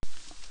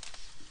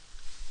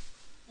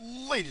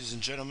Ladies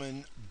and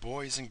gentlemen,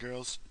 boys and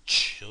girls,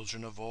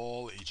 children of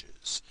all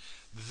ages,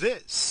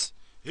 this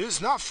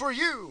is not for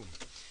you.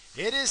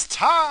 It is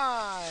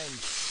time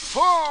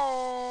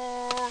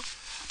for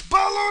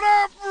Balloon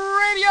Up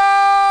Radio!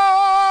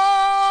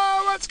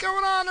 What's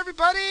going on,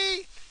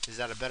 everybody? Is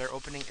that a better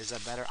opening? Is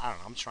that better? I don't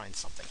know. I'm trying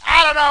something.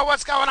 I don't know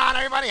what's going on,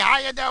 everybody. How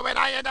you doing?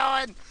 How you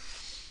doing?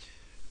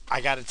 I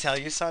gotta tell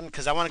you, son,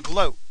 because I want to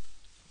gloat.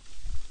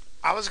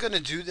 I was gonna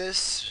do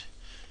this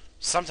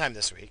sometime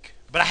this week,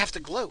 but I have to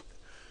gloat.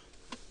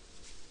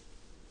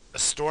 A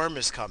storm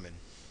is coming.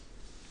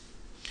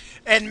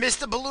 And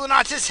Mr.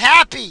 Balloonautz is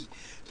happy.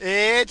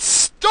 It's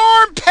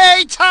storm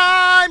pay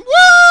time! Woo!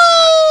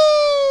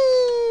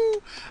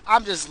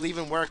 I'm just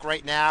leaving work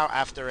right now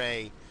after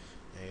a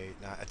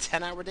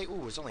 10-hour day.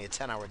 Ooh, it's only a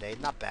 10-hour day.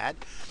 Not bad.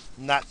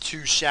 Not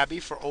too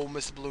shabby for old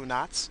Mr.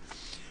 Balloonautz.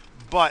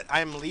 But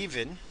I'm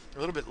leaving a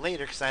little bit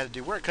later because I had to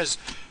do work because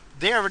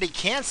they already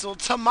canceled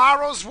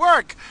tomorrow's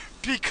work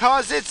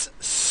because it's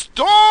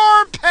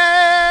storm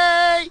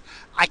pay.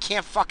 I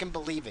can't fucking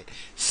believe it.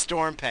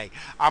 Storm pay.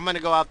 I'm going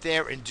to go out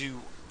there and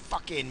do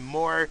fucking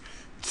more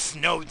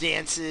snow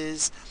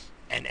dances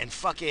and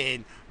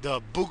fucking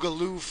the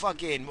boogaloo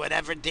fucking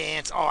whatever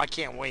dance. Oh, I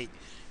can't wait.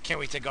 Can't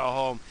wait to go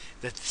home.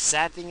 The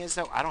sad thing is,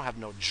 though, I don't have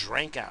no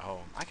drink at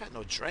home. I got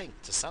no drink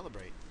to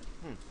celebrate.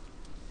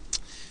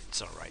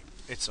 It's all right.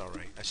 It's all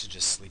right. I should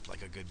just sleep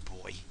like a good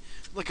boy.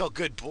 Like a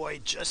good boy.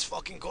 Just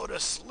fucking go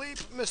to sleep,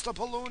 Mr.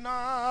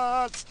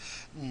 Balloonautz.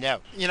 No.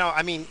 You know,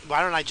 I mean,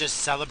 why don't I just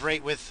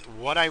celebrate with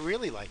what I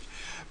really like?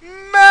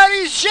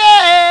 Mary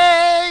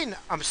Jane!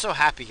 I'm so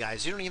happy,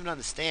 guys. You don't even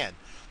understand.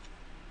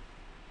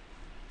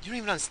 You don't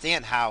even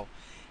understand how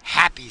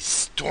happy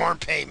storm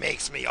pay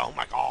makes me. Oh,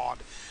 my God.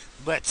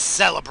 Let's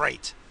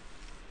celebrate.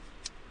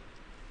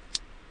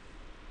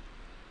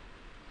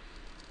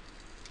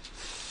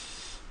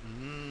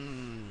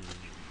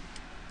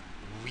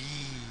 Weed.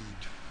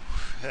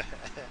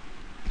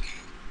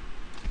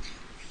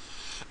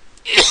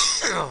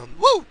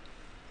 Woo!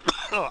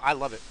 Oh, I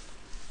love it.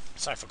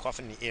 Sorry for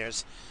coughing in the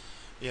ears.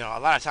 You know, a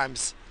lot of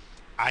times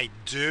I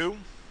do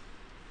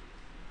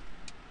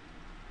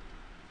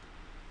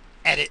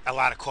edit a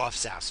lot of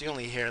coughs out, so you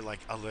only hear like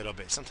a little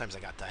bit. Sometimes I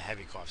got the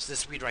heavy coughs.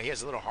 This weed right here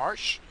is a little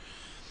harsh.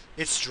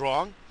 It's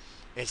strong.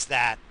 It's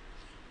that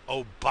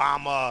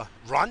Obama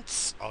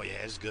Runts. Oh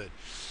yeah, it's good.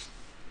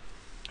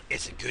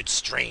 It's a good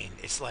strain.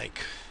 It's like,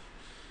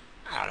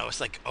 I don't know,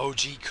 it's like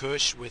OG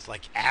Kush with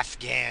like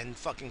Afghan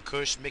fucking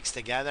Kush mixed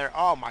together.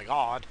 Oh my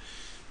God.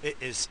 It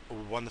is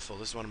wonderful.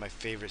 This is one of my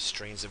favorite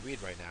strains of weed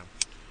right now.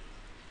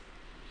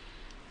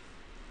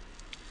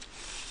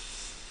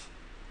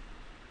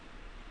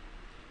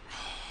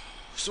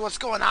 So what's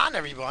going on,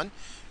 everyone?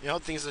 You know,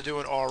 things are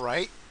doing all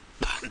right.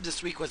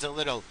 This week was a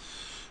little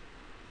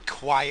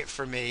quiet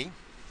for me.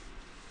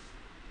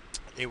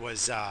 It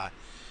was,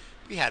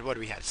 we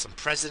had some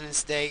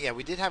President's Day. Yeah,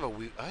 we did have a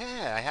week. Oh,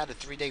 yeah, I had a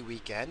 3-day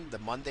weekend. The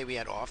Monday we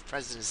had off,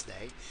 President's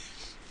Day.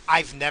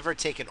 I've never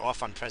taken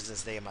off on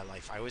President's Day in my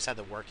life. I always had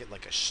to work it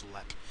like a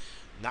schlep.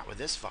 Not with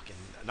this fucking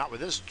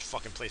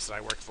place that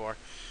I work for.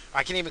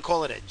 I can't even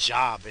call it a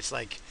job. It's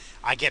like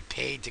I get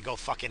paid to go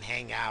fucking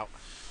hang out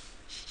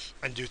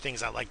and do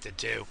things I like to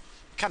do.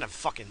 What kind of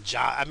fucking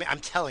job? I mean, I'm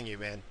telling you,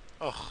 man.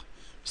 Ugh,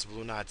 Mr.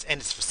 Balloonautz, and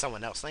it's for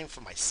someone else, not even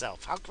for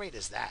myself. How great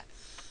is that?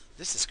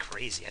 This is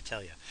crazy, I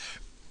tell you.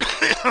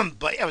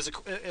 But yeah,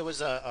 it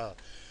was a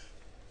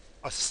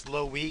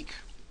slow week.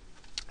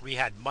 We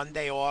had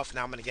Monday off.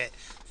 Now I'm gonna get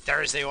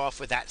Thursday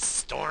off with that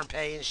storm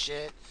pay and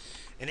shit.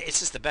 And it's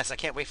just the best. I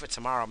can't wait for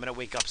tomorrow. I'm gonna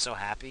wake up so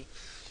happy.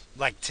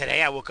 Like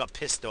today, I woke up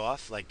pissed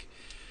off. Like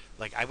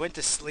I went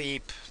to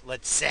sleep.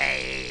 Let's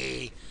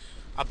say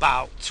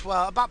about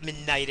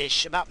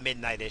midnightish. You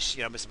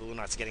know, Mr.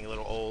 Balloonaut's getting a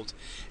little old.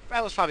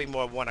 That was probably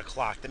more 1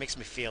 o'clock. That makes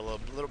me feel a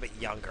little bit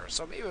younger.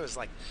 So maybe it was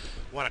like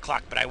 1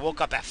 o'clock. But I woke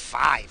up at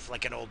 5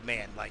 like an old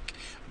man. Like,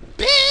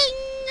 bing!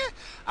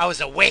 I was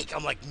awake.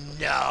 I'm like,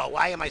 no,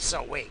 why am I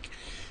so awake?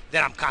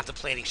 Then I'm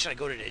contemplating, should I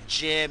go to the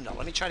gym? No,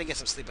 let me try to get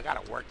some sleep. I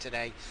got to work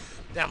today.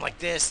 Then I'm like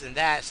this and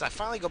that. So I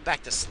finally go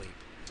back to sleep.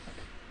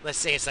 Let's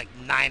say it's like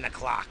 9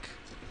 o'clock.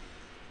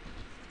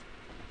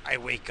 I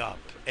wake up.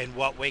 And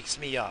what wakes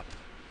me up?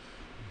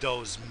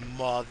 Those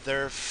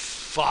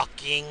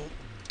motherfucking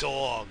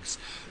dogs.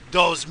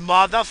 Those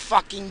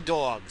motherfucking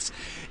dogs.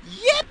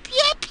 Yip,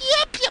 yip,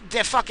 yip, yip.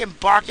 They're fucking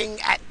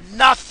barking at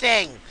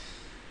nothing.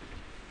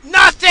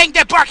 Nothing!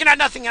 They're barking at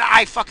nothing, and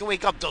I fucking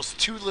wake up. Those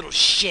two little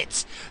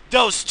shits.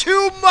 Those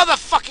two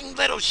motherfucking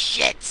little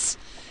shits.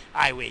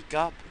 I wake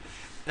up,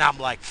 and I'm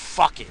like,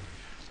 fuck it.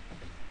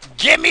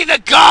 Give me the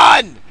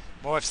gun!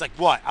 My wife's like,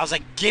 what? I was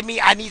like,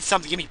 I need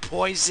something. Give me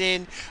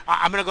poison.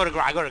 I'm gonna go to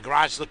I go to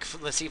garage,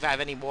 let's see if I have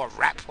any more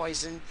rat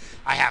poison.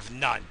 I have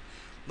none.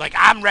 Like,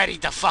 I'm ready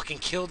to fucking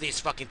kill these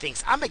fucking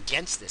things. I'm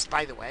against this,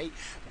 by the way,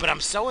 but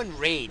I'm so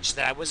enraged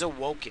that I was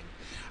awoken.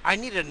 I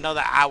needed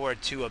another hour or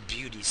two of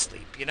beauty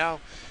sleep, you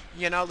know?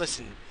 You know,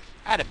 listen,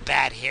 I had a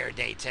bad hair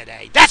day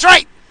today. That's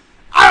right!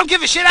 I don't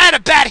give a shit. I had a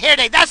bad hair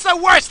day. That's the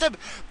worst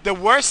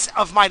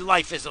of my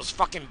life is those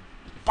fucking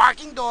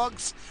barking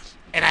dogs,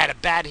 and I had a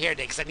bad hair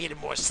day because I needed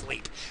more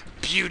sleep.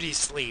 Beauty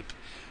sleep.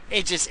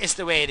 It's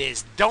the way it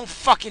is. Don't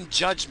fucking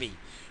judge me,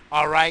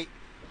 all right?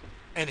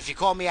 And if you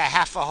call me a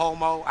half a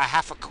homo, a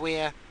half a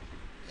queer,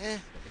 eh,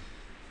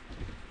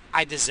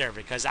 I deserve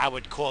it because I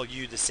would call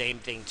you the same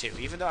thing too,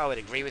 even though I would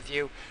agree with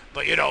you.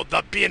 But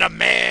the being a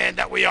man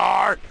that we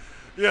are,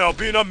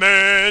 being a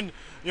man.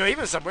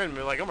 Even some women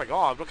be like, oh my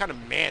God, what kind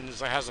of man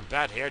has a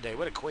bad hair day?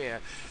 What a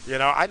queer.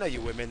 I know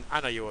you women.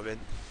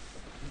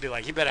 Be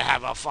like, you better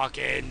have a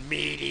fucking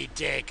meaty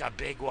dick, a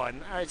big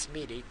one. It's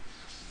meaty.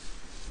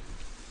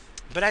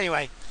 But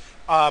anyway,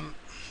 oh,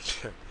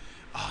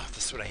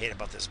 this is what I hate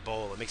about this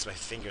bowl. It makes my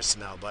fingers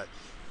smell, but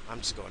I'm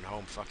just going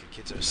home. Fucking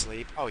kids are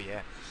asleep. Oh,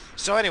 yeah.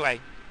 So anyway,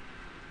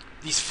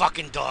 these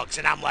fucking dogs,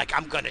 and I'm like,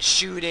 I'm going to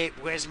shoot it.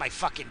 Where's my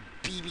fucking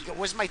BB gun?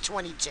 Where's my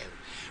 22?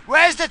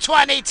 Where's the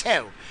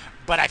 22?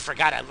 But I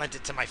forgot I lent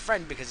it to my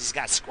friend because he's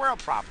got squirrel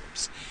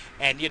problems.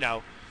 And, yeah,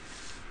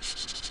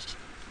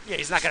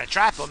 he's not going to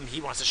trap him. He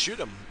wants to shoot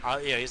him.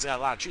 He's got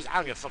a lot of trees. I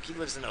don't give a fuck. He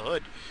lives in the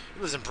hood. He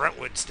lives in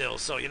Brentwood still.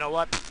 So, you know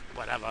what?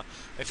 Whatever.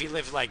 If he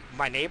lived like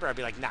my neighbor, I'd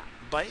be like, nah.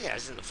 But, yeah,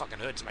 he's in the fucking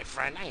hood. It's my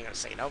friend. I ain't going to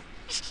say no.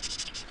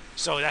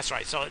 So, that's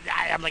right. So,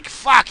 I'm like,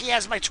 fuck, he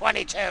has my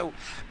 22.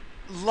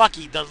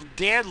 Lucky. The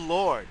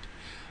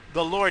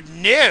Lord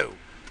knew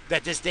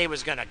that this day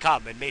was going to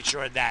come and made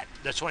sure that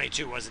the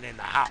 22 wasn't in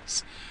the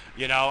house.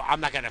 I'm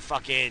not going to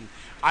fucking...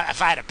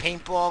 if I had a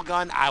paintball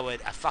gun, I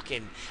don't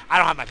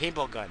have my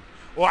paintball gun.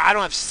 Or I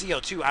don't have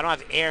CO2. I don't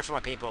have air for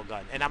my paintball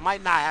gun. And I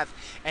might not have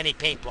any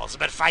paintballs.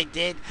 But if I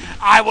did,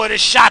 I would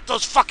have shot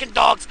those fucking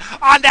dogs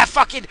on that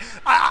fucking...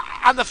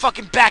 on the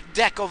fucking back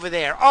deck over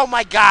there. Oh,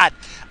 my God.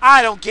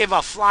 I don't give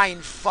a flying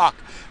fuck.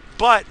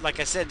 But, like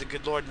I said, the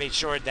good Lord made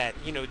sure that,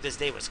 this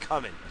day was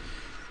coming.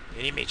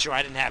 And he made sure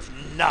I didn't have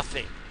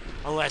nothing.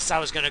 Unless I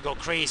was going to go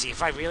crazy.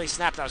 If I really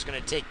snapped, I was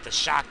going to take the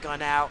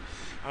shotgun out.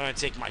 I'm going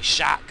to take my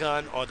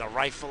shotgun or the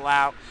rifle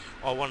out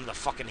or one of the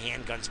fucking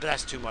handguns. But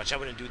that's too much. I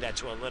wouldn't do that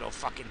to a little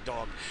fucking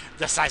dog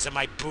the size of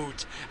my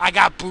boot. I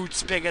got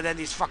boots bigger than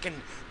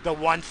the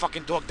one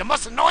fucking dog. The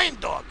most annoying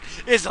dog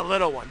is the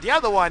little one. The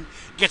other one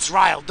gets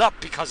riled up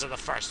because of the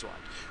first one.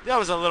 The other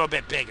one's a little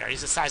bit bigger. He's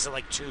the size of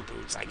like 2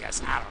 boots, I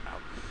guess. I don't know.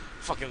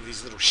 Fucking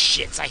these little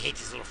shits. I hate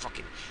these little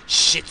fucking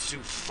Shih Tzu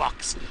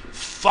fucks.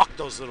 Fuck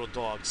those little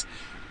dogs.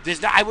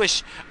 I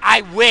wish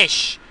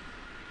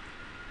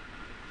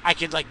I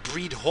could like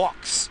breed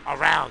hawks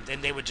around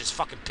and they would just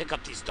fucking pick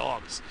up these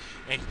dogs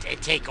and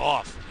take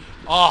off.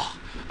 Oh,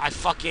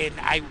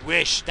 I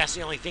wish that's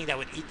the only thing that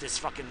would eat this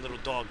fucking little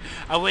dog.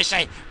 I wish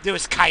there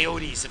was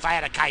coyotes. If I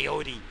had a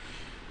coyote,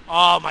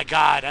 oh my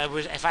God,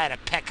 if I had a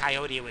pet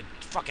coyote, it would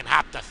fucking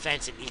hop the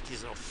fence and eat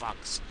these little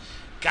fucks.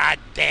 God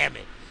damn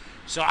it.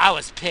 So I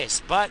was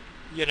pissed, but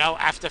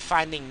after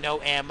finding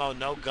no ammo,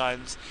 no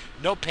guns,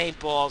 no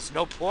paintballs,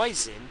 no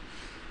poison,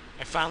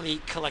 I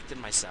finally collected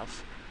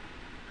myself.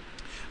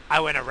 I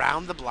went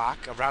around the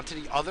block, around to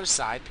the other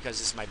side, because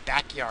it's my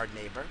backyard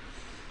neighbor.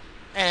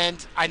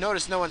 And I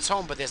noticed no one's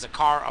home, but there's a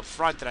car up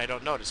front that I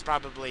don't notice.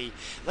 Probably,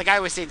 like I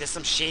always say, there's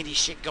some shady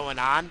shit going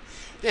on.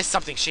 There's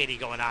something shady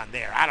going on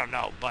there. I don't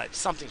know, but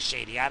something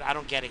shady. I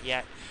don't get it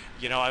yet.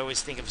 I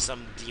always think of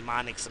some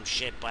demonic, some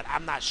shit, but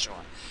I'm not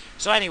sure.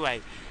 So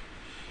anyway,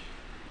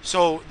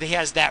 so he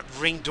has that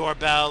Ring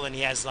doorbell, and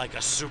he has like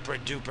a super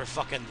duper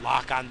fucking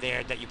lock on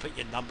there that you put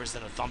your numbers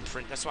and a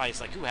thumbprint. That's why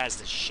it's like, who has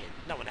this shit?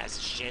 No one has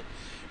this shit.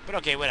 But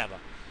okay, whatever.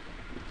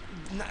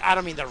 I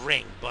don't mean the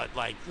Ring, but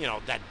like,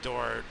 that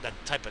door, that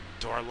type of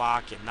door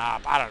lock and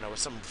knob. I don't know,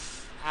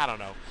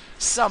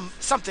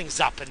 something's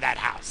up in that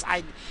house.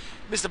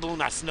 Mr. Blue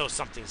Nuts knows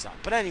something's up.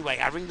 But anyway,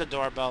 I ring the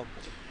doorbell,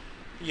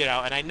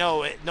 and I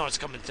know no one's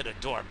coming to the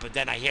door. But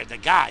then I hear the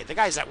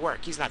guy's at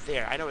work. He's not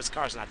there. I know his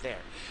car's not there.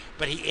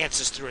 But he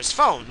answers through his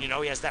phone. He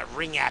has that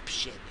Ring app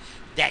shit,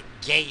 that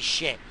gay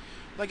shit.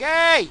 I'm like,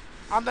 hey,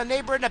 I'm the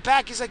neighbor in the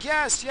back. He's like,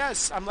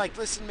 yes. I'm like,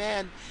 listen,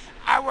 man,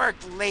 I work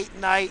late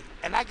night,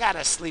 and I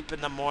gotta sleep in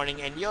the morning,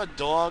 and your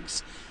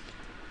dogs,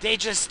 they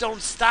just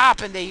don't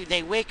stop, and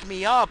they wake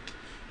me up.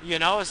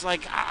 It's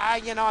like,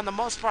 on the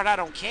most part, I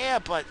don't care,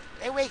 but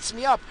it wakes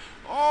me up.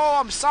 Oh,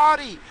 I'm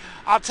sorry.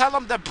 I'll tell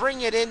them to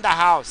bring it in the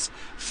house.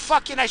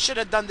 Fucking, I should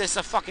have done this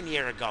a fucking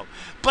year ago.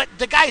 But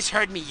the guys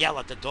heard me yell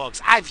at the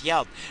dogs. I've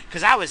yelled,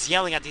 because I was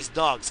yelling at these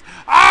dogs.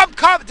 I'm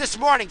coming this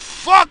morning.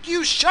 Fuck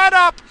you, shut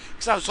up.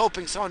 Because I was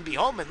hoping someone would be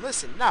home and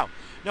listen.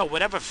 No,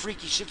 whatever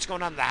freaky shit's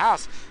going on in the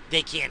house,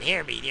 they can't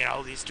hear me.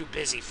 He's too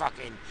busy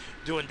fucking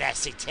doing that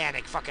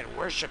satanic fucking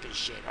worship and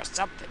shit or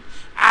something.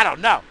 I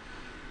don't know.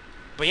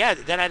 But yeah,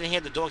 then I didn't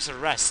hear the dogs the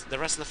rest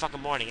of the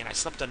fucking morning, and I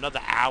slept another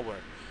hour,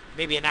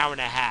 maybe an hour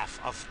and a half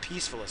of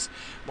peacefulness.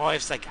 My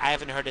wife's like, I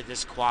haven't heard it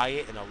this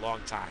quiet in a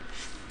long time.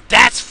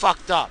 That's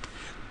fucked up.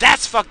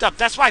 That's fucked up.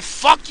 That's why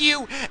fuck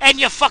you and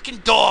your fucking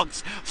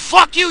dogs.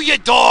 Fuck you, your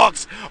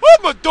dogs.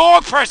 I'm a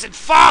dog person.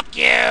 Fuck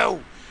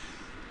you.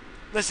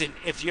 Listen,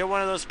 if you're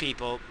one of those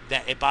people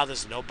that it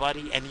bothers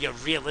nobody and you're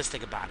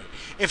realistic about it,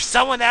 if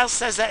someone else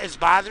says that it's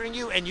bothering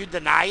you and you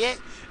deny it,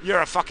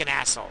 you're a fucking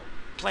asshole.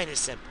 Plain and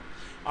simple.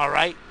 All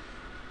right?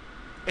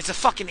 It's a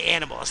fucking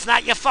animal. It's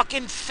not your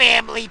fucking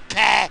family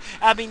pet.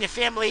 I mean, your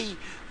family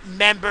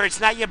member. It's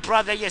not your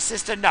brother, your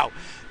sister. No.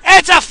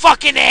 It's a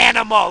fucking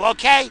animal,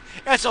 okay?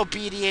 It's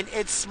obedient.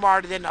 It's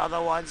smarter than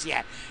other ones.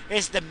 Yeah.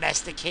 It's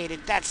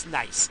domesticated. That's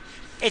nice.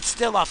 It's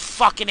still a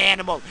fucking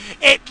animal.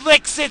 It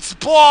licks its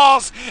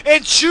balls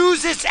and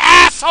chews its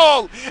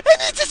asshole and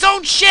eats its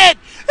own shit.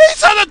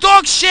 Eats other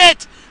dog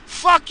shit.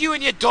 Fuck you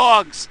and your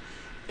dogs.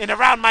 And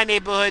around my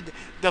neighborhood,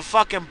 the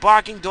fucking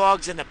barking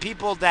dogs and the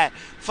people that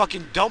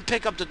fucking don't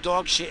pick up the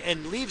dog shit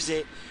and leaves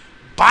it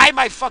by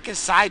my fucking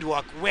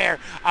sidewalk where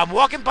I'm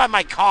walking by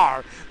my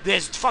car,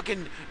 there's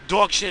fucking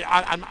dog shit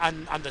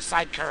on the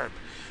side curb.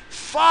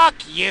 Fuck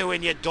you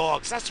and your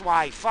dogs. That's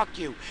why. Fuck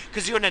you.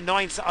 Because you're an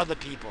annoyance to other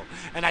people.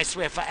 And I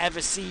swear, if I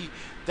ever see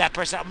that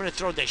person, I'm going to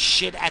throw the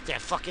shit at their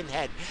fucking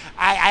head.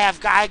 I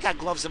got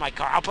gloves in my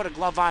car. I'll put a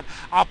glove on.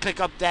 I'll pick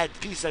up that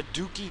piece of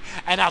dookie.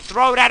 And I'll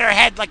throw it at her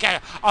head like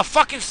a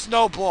fucking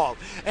snowball.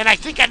 And I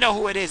think I know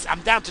who it is. I'm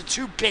down to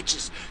 2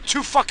 bitches.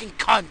 2 fucking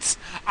cunts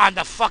on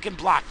the fucking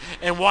block.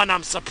 And one,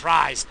 I'm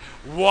surprised.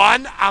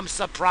 One, I'm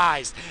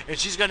surprised. And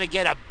she's going to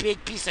get a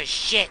big piece of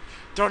shit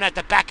thrown at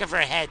the back of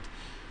her head.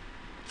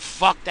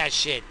 Fuck that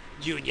shit.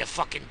 You and your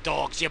fucking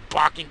dogs, your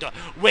barking dog,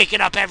 waking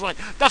up everyone.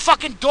 The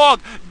fucking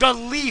dog, the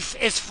leaf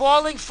is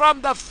falling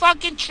from the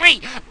fucking tree.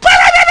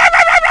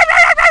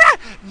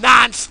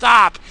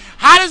 Non-stop.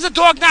 How does a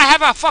dog not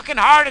have a fucking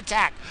heart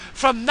attack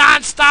from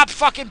non-stop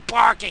fucking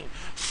barking?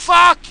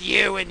 Fuck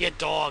you and your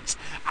dogs.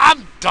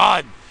 I'm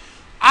done.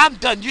 I'm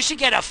done. You should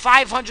get a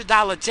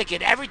 $500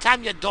 ticket every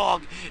time your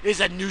dog is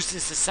a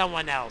nuisance to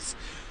someone else.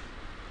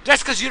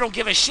 Just because you don't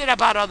give a shit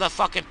about other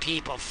fucking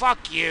people.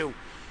 Fuck you.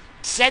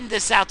 Send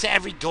this out to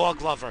every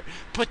dog lover.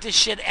 Put this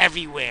shit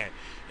everywhere.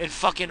 And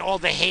fucking all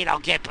the hate I'll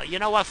get. But you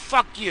know what?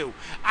 Fuck you.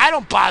 I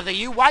don't bother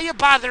you. Why are you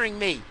bothering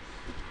me?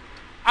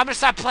 I'm going to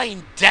start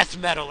playing death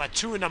metal at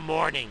 2 in the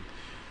morning.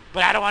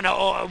 But I don't want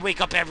to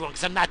wake up everyone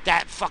because I'm not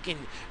that fucking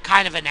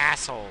kind of an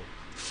asshole.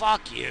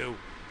 Fuck you.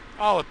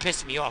 Oh, it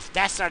pissed me off.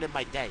 That started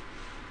my day.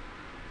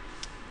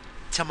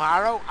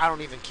 Tomorrow, I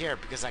don't even care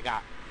because I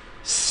got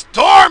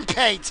storm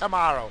pay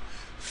tomorrow.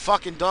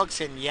 Fucking dogs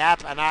can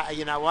yap. And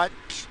you know what?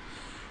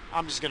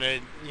 I'm just going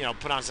to,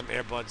 put on some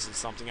earbuds and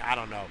something. I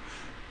don't know.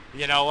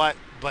 You know what?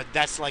 But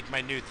that's like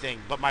my new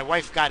thing. But my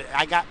wife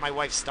I got my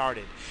wife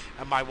started.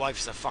 And my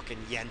wife's a fucking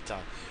yenta.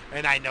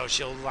 And I know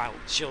she'll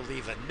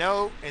leave a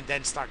note and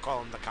then start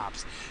calling the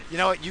cops. You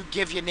know what? You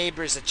give your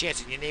neighbors a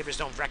chance and your neighbors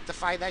don't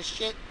rectify that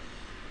shit.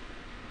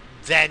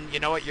 Then,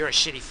 you know what? You're a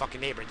shitty fucking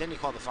neighbor. Then you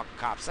call the fucking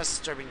cops. That's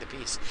disturbing the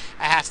peace.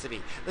 It has to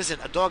be. Listen,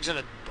 a dog's in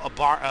a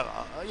bar,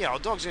 a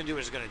dog's going to do what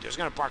it's going to do. It's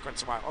going to bark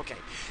once in a while. Okay.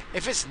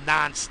 If it's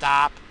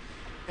nonstop,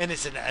 and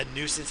it's a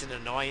nuisance and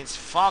annoyance,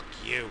 fuck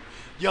you.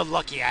 You're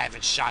lucky I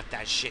haven't shot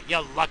that shit.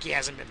 You're lucky it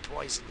hasn't been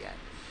poisoned yet.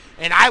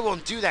 And I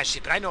won't do that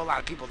shit, but I know a lot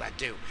of people that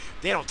do.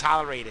 They don't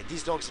tolerate it.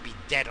 These dogs would be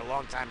dead a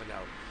long time ago.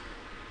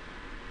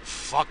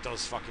 Fuck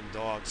those fucking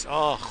dogs.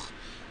 Ugh.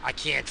 I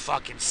can't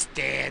fucking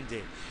stand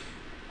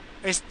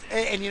it.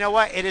 And you know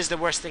what? It is the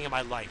worst thing in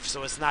my life,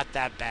 so it's not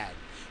that bad.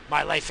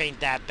 My life ain't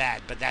that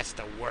bad, but that's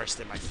the worst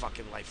in my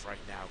fucking life right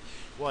now.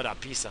 What a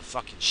piece of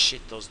fucking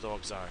shit those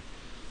dogs are.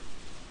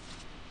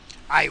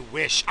 I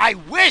wish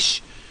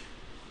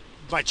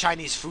my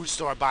Chinese food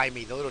store by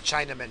me, the little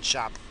Chinaman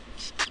shop,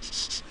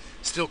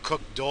 still cook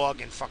dog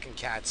and fucking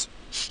cats.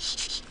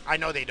 I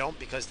know they don't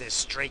because there's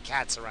stray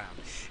cats around.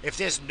 If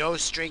there's no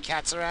stray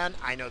cats around,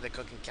 I know they're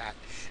cooking cat.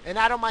 And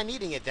I don't mind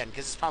eating it then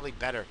because it's probably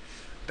better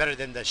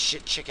than the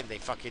shit chicken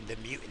the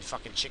mutant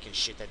fucking chicken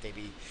shit that they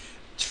be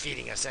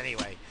feeding us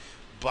anyway.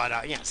 But,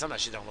 some of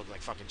that shit don't look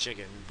like fucking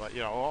chicken. But,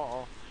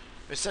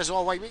 it says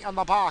all white meat on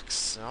the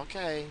box.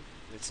 Okay.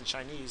 It's in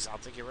Chinese. I'll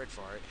take your word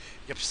for it.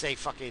 You have to say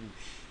fucking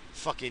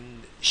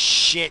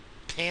shit,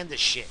 panda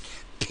shit.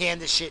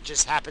 Panda shit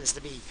just happens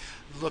to be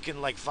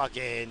looking like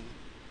fucking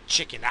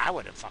chicken. I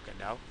wouldn't fucking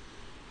know.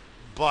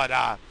 But,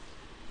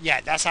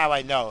 yeah, that's how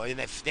I know. And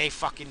if they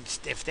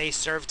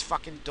served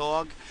fucking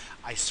dog,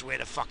 I swear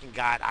to fucking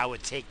God, I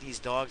would take these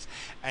dogs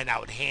and I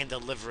would hand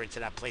deliver it to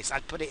that place.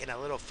 I'd put it in a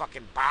little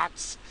fucking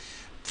box,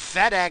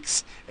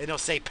 FedEx, and it'll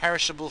say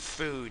perishable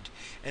food,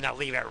 and I'll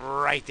leave it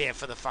right there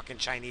for the fucking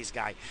Chinese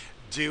guy.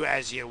 Do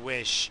as you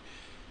wish.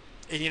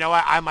 And you know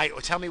what? I might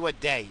tell me what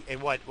day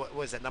and what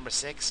was it, number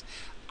 6?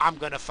 I'm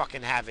gonna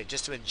fucking have it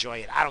just to enjoy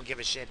it. I don't give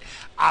a shit.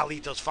 I'll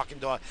eat those fucking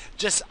dogs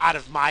just out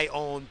of my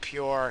own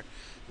pure,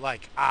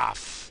 now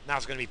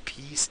it's gonna be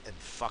peace and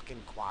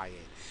fucking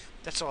quiet.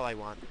 That's all I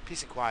want.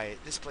 Peace and quiet.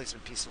 This place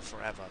has been peaceful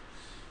forever.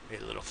 Hey,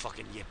 little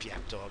fucking yip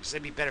yap dogs.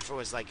 It'd be better if it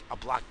was like a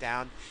block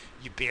down.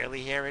 You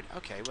barely hear it.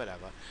 Okay,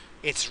 whatever.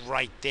 It's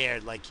right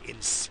there, like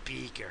in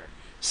speaker.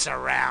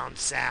 Surround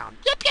sound.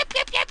 Yip, yip,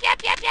 yip, yip,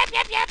 yip, yip, yip,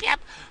 yip, yip, yip.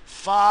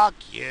 Fuck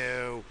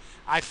you.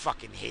 I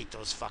fucking hate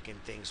those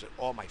fucking things with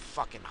all my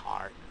fucking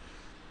heart.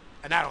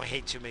 And I don't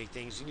hate too many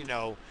things. And you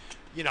know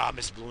how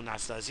Miss Blue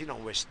Knots does. You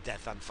don't wish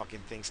death on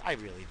fucking things. I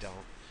really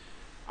don't.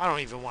 I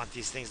don't even want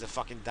these things to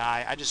fucking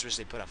die. I just wish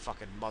they put a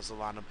fucking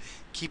muzzle on them.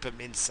 Keep them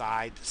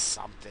inside.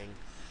 Something.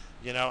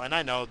 You know, and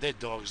I know they're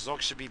dogs.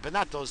 Dogs should be, but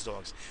not those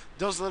dogs.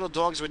 Those little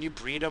dogs, when you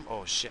breed them,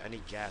 oh shit, I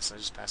need gas. I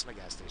just passed my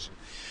gas station.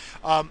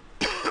 Um,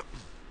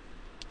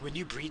 when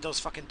you breed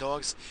those fucking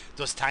dogs,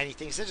 those tiny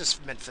things, they're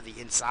just meant for the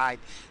inside.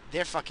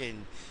 They're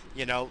fucking,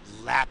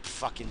 lap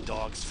fucking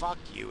dogs. Fuck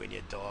you and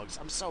your dogs.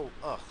 I'm so,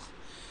 ugh.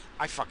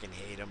 I fucking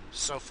hate them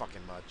so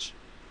fucking much.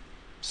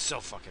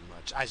 So fucking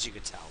much, as you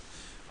can tell.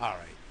 All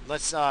right,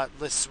 let's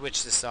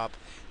switch this up.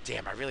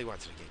 Damn, I really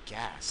wanted to get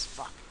gas.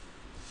 Fuck.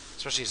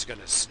 Especially if it's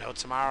gonna snow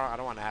tomorrow. I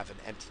don't want to have an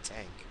empty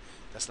tank.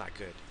 That's not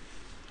good.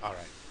 All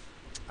right,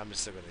 I'm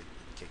just still gonna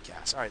get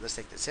gas. All right, let's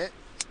take this hit.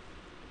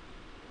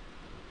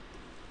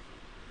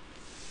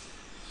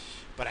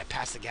 But I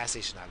passed the gas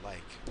station I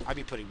like. I'd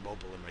be putting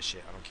mobile in my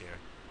shit. I don't care.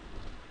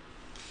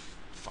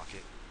 Fuck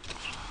it.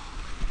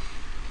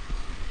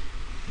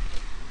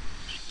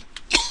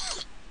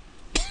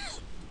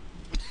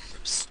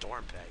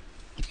 Storm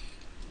pay.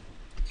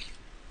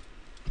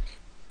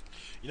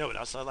 You know what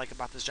else I like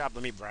about this job?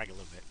 Let me brag a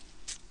little bit.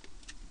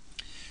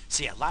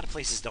 See, a lot of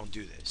places don't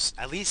do this.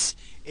 At least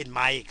in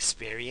my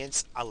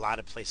experience, a lot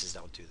of places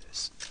don't do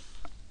this.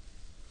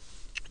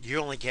 You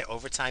only get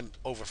overtime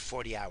over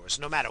 40 hours,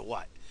 no matter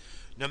what.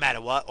 No matter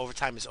what,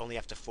 overtime is only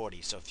after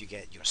 40. So if you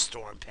get your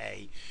storm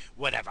pay,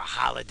 whatever,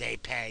 holiday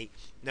pay,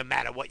 no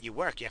matter what you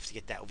work, you have to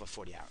get that over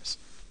 40 hours.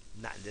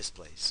 Not in this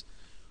place.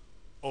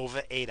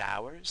 Over 8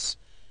 hours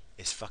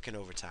is fucking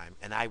overtime.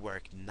 And I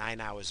work 9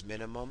 hours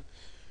minimum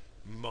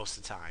most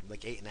of the time.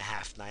 Like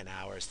 8.5, 9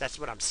 hours. That's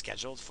what I'm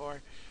scheduled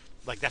for.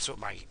 Like, that's what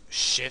my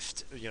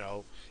shift,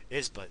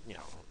 is. But,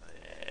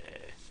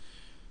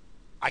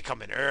 I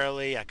come in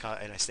early, and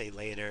I stay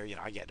later.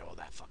 I get all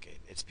that fucking,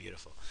 it's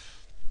beautiful.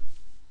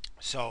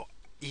 So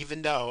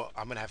even though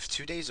I'm gonna have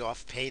 2 days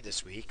off paid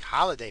this week,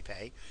 holiday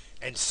pay,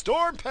 and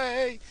storm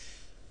pay,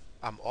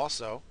 I'm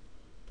also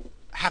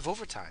have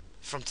overtime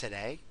from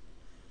today.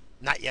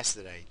 Not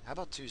yesterday. How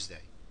about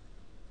Tuesday?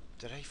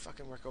 Did I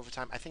fucking work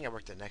overtime? I think I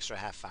worked an extra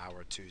half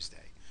hour Tuesday.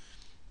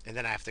 And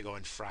then I have to go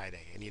in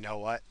Friday. And you know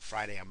what?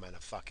 Friday I'm gonna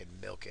fucking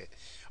milk it.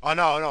 Oh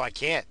no, no, I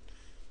can't.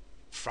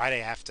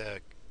 Friday I have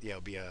to,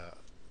 be a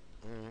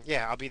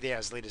yeah, I'll be there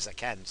as late as I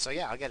can. So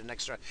yeah, I'll get an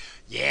extra.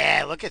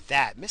 Yeah, look at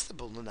that. Mr.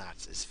 Balloon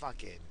Knots is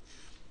fucking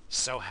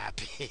so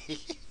happy.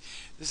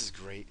 This is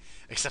great.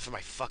 Except for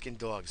my fucking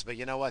dogs. But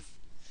you know what?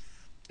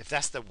 If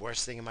that's the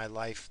worst thing in my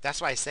life,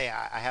 that's why I say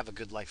I have a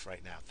good life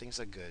right now. Things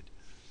are good.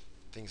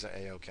 Things are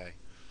a-okay.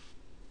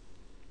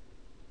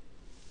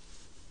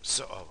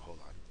 So, oh, hold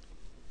on.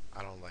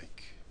 I don't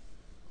like.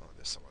 Oh,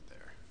 there's someone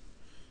there.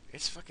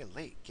 It's fucking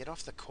late. Get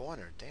off the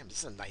corner. Damn,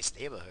 this is a nice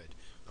neighborhood.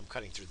 I'm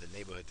cutting through the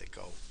neighborhood to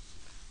go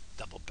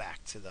double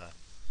back to the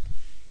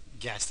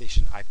gas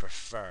station I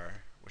prefer.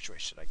 Which way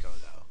should I go,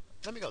 though?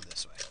 Let me go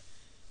this way.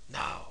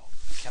 No.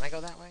 Can I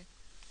go that way?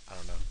 I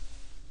don't know.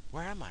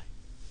 Where am I?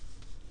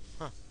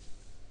 Huh.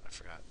 I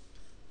forgot.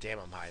 Damn,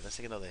 I'm high. Let's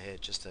take another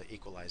hit just to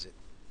equalize it.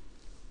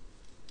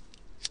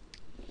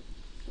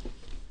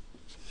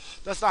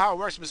 That's not how it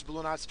works, Miss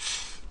Balloon Eyes.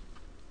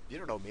 You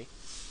don't know me.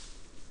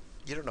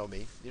 You don't know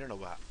me. You don't know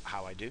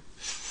how I do.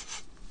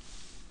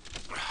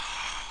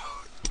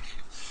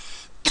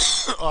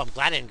 Oh, I'm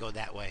glad I didn't go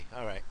that way.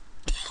 All right.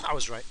 I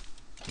was right.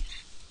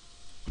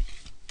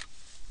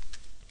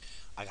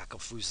 I got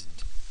confused.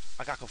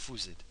 I got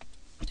confused.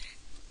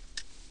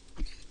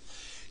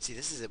 See,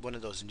 this is one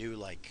of those new,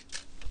 like,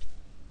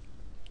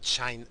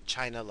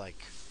 China like,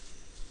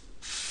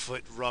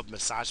 foot rub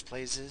massage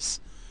places.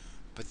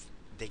 But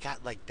they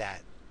got, like,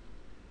 that.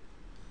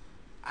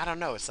 I don't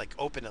know. It's, like,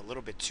 open a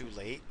little bit too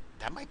late.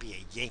 That might be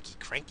a Yankee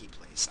Cranky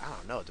place. I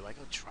don't know. Do I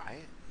go try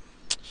it?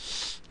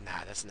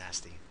 Nah, that's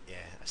nasty. Yeah,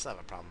 I still have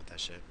a problem with that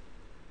shit.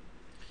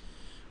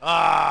 But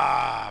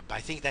I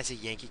think that's a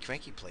Yankee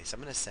Cranky place.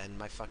 I'm gonna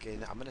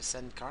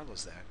send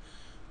Carlos there.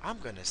 I'm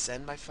gonna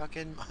send my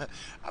fucking,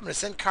 I'm gonna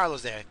send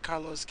Carlos there.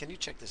 Carlos, can you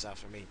check this out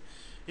for me?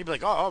 He'd be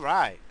like, oh, all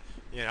right.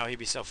 He'd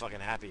be so fucking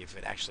happy if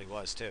it actually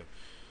was too.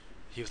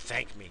 He'll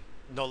thank me.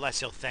 No less,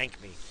 he'll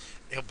thank me.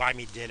 He'll buy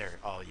me dinner.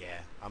 Oh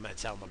yeah, I'm gonna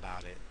tell him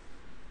about it.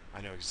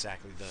 I know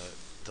exactly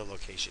the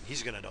location.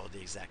 He's gonna know the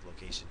exact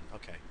location.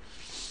 Okay.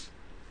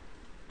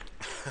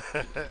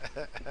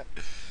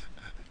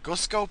 Go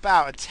scope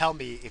out and tell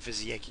me if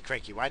it's a Yankee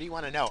Cranky. Why do you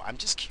want to know? I'm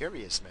just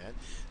curious, man.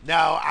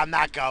 No, I'm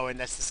not going.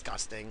 That's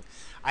disgusting.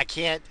 I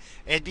can't.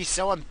 It'd be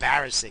so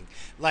embarrassing.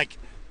 Like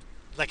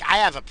I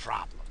have a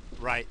problem,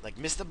 right? Like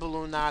Mr.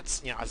 Balloon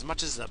Knots, as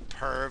much as a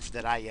perv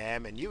that I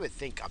am, and you would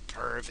think a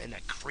perv and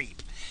a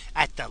creep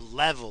at the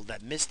level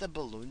that Mr.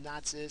 Balloon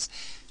Knots is,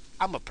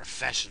 I'm a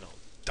professional.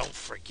 Don't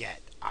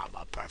forget, I'm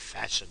a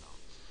professional.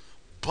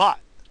 But,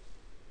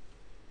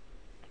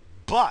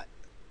 but,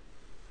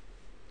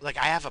 like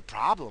I have a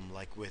problem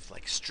like with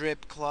like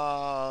strip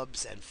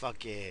clubs and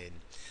fucking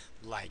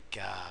like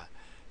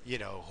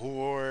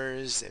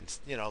whores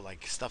and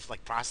like stuff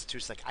like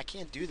prostitutes. Like I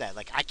can't do that.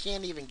 Like I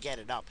can't even get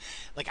it up.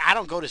 Like I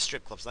don't go to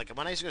strip clubs. Like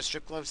when I used to go to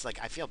strip clubs, like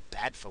I feel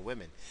bad for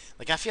women.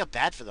 Like I feel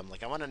bad for them.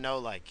 Like I want to know,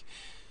 like,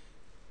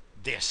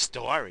 their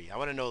story. I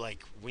want to know,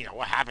 like,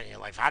 what happened in your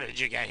life. How did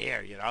you get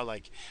here?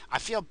 Like, I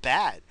feel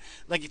bad.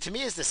 Like, to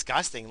me, it's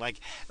disgusting. Like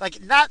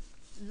not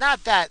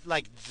that,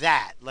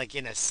 like,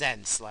 in a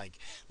sense, like,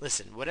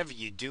 listen, whatever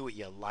you do with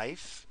your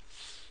life,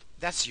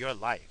 that's your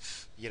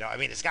life. I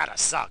mean, it's gotta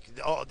suck.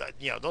 Oh,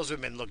 those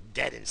women look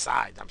dead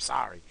inside. I'm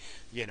sorry.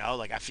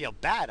 Like, I feel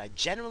bad. I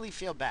generally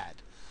feel bad.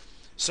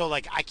 So,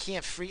 like, I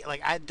can't free,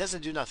 like, it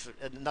doesn't do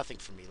nothing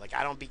for me. Like,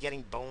 I don't be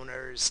getting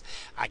boners.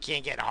 I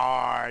can't get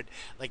hard.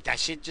 Like, that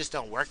shit just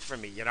don't work for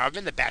me. I've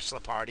been to bachelor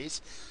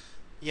parties.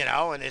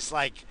 And it's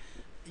like,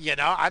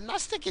 I'm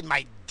not sticking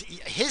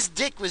his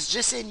dick was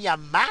just in your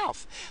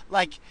mouth.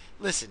 Like,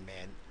 listen,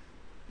 man,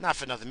 not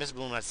for nothing. Miss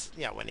Bloom, that's,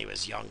 when he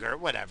was younger,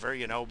 whatever.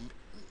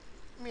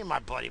 Me and my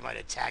buddy might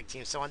have tag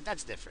team someone.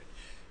 That's different.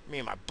 Me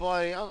and my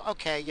boy,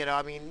 okay,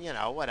 I mean,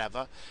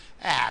 whatever.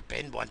 It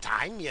happened one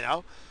time.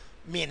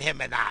 Me and him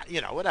and not,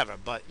 whatever.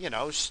 But,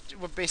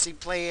 we're basically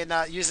playing,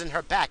 using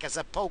her back as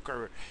a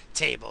poker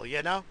table.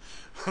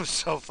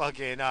 So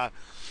fucking,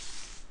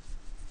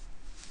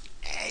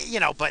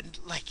 but,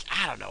 like,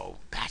 I don't know,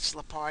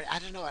 bachelor party, I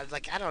don't know,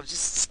 like, I don't know,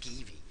 just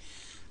skeevy.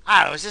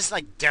 I don't know, it's just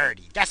like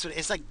dirty. That's what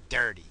it's like,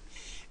 dirty.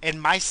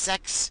 And my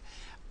sex,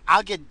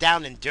 I'll get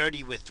down and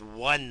dirty with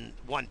one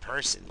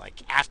person,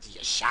 like, after you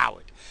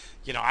showered.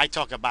 I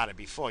talk about it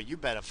before. You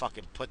better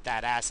fucking put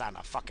that ass on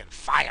a fucking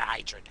fire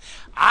hydrant.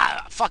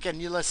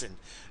 You listen.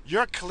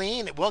 You're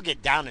clean. We'll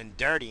get down and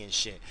dirty and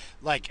shit.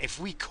 Like, if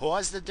we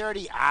cause the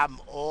dirty, I'm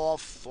all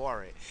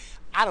for it.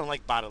 I don't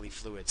like bodily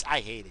fluids.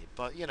 I hate it.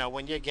 But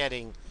when you're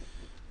getting,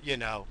 you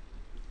know,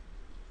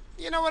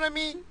 you know what I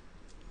mean.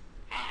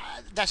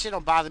 That shit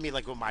don't bother me,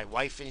 like, with my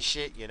wife and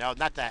shit.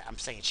 Not that I'm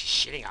saying she's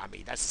shitting on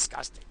me. That's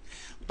disgusting.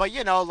 But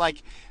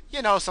like,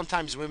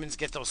 sometimes women's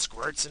get those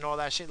squirts and all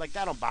that shit. Like,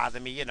 that don't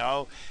bother me.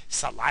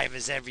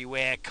 Saliva's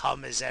everywhere,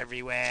 cum is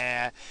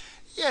everywhere.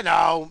 You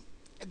know,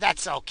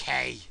 that's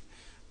okay.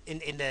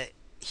 In the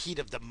heat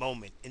of the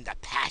moment, in the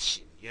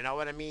passion. You know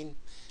what I mean?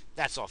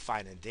 That's all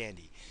fine and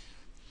dandy.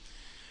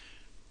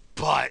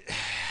 But,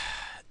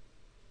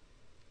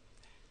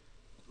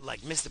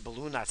 like, Mr.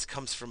 Balloonats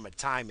comes from a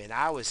time, and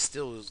I was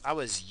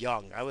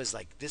young. I was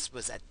like, this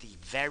was at the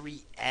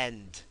very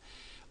end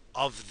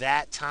of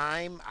that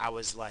time. I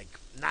was like,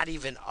 not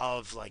even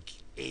of, like,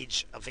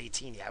 age of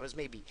 18 yet. I was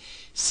maybe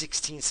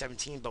 16,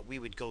 17, but we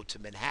would go to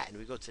Manhattan.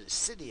 We go to the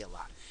city a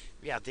lot.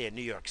 We out there in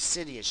New York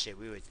City and shit.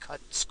 We would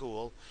cut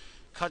school,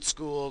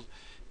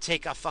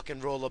 take our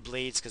fucking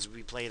rollerblades because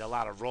we played a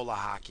lot of roller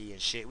hockey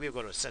and shit. We would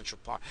go to Central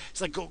Park.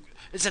 It's like,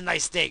 it's a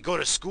nice day. Go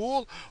to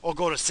school or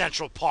go to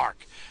Central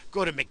Park.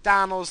 Go to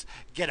McDonald's,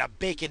 get a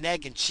bacon,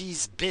 egg, and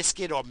cheese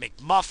biscuit or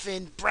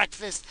McMuffin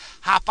breakfast.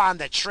 Hop on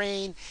the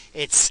train.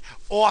 It's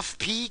off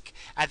peak.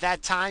 At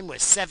that time was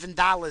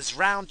 $7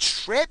 round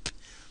trip.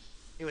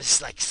 It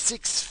was like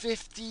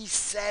 6.50,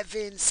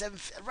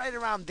 7, right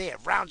around there,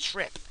 round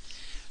trip.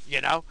 You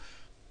know,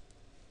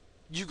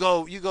 you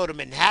go to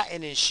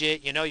Manhattan and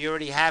shit, you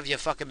already have your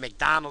fucking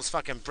McDonald's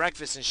fucking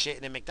breakfast and shit.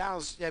 And in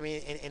McDonald's, I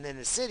mean, and in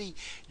the city,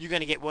 you're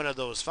going to get one of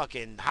those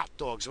fucking hot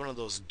dogs, one of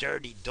those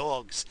dirty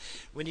dogs.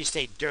 When you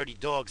say dirty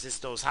dogs, it's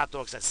those hot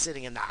dogs that's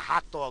sitting in the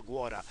hot dog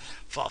water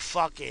for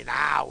fucking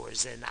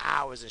hours and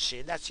hours and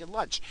shit. And that's your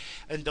lunch.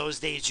 In those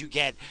days, you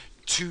get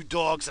 2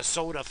 dogs of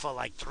soda for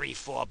like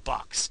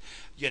 $3-4,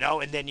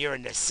 and then you're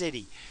in the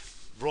city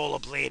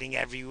rollerblading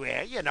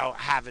everywhere,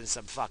 having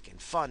some fucking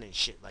fun and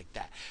shit like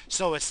that.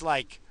 So it's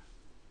like,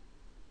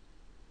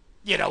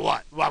 you know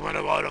what? Well, I'm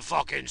gonna go to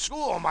fucking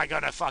school. Am I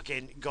gonna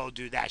fucking go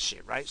do that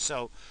shit, right?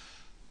 So,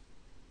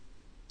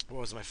 what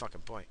was my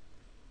fucking point?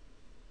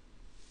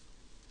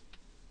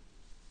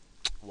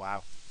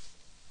 Wow.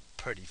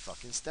 Pretty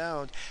fucking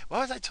stoned.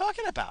 What was I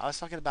talking about? I was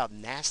talking about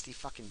nasty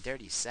fucking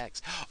dirty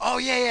sex. Oh,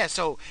 yeah, yeah.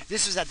 So,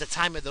 this was at the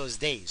time of those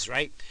days,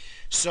 right?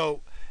 So,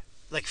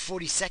 like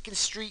 42nd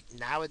Street,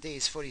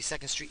 nowadays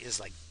 42nd Street is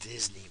like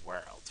Disney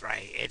World,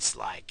 right? It's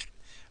like,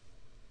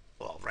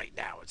 well, right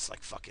now it's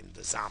like fucking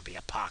the zombie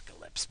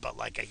apocalypse, but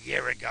like a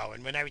year ago,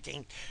 and when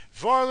everything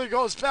finally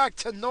goes back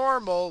to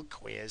normal,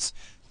 quiz,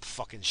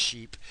 fucking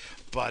sheep,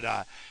 but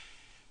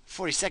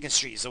 42nd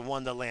Street is a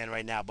wonderland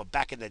right now, but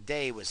back in the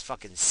day it was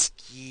fucking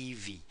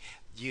skeevy.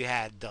 You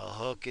had the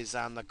hookers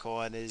on the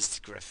corners,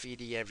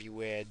 graffiti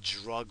everywhere,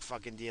 drug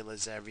fucking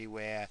dealers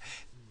everywhere,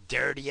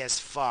 dirty as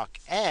fuck,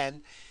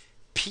 and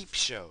peep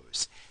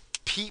shows.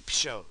 Peep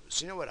shows.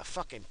 You know what a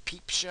fucking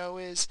peep show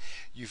is?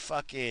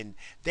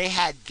 They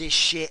had this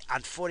shit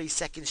on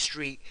 42nd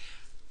Street.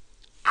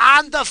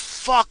 On the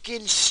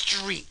fucking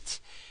street.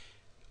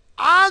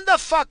 On the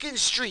fucking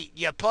street.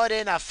 You put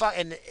in a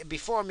fucking,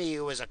 before me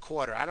it was a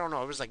quarter. I don't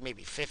know. It was like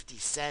maybe 50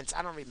 cents.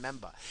 I don't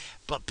remember.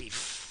 But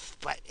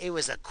it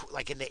was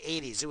like in the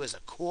 80s, it was a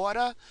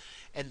quarter,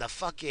 and the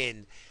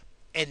fucking,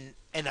 and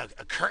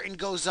a curtain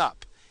goes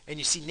up, and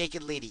you see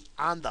naked lady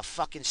on the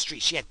fucking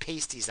street. She had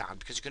pasties on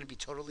because you're going to be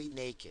totally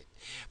naked.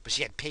 But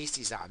she had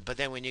pasties on. But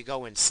then when you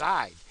go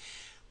inside,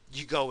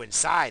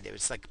 it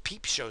was like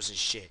peep shows and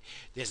shit.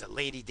 There's a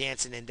lady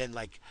dancing, and then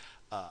like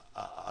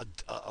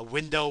a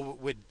window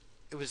would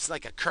it was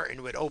like a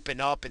curtain would open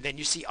up, and then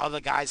you see other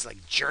guys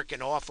like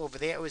jerking off over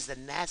there. It was the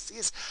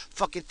nastiest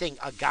fucking thing.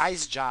 A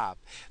guy's job,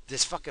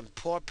 this fucking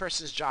poor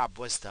person's job,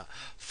 was to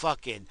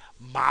fucking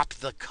mop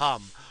the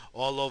cum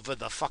all over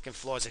the fucking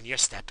floors, and you're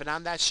stepping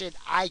on that shit.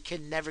 I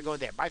can never go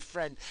there. My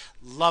friend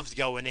loved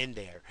going in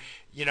there,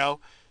 you know.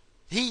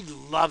 He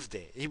loved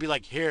it. He'd be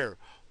like, "Here,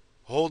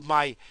 hold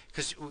my,"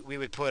 because we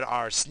would put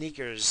our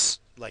sneakers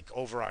like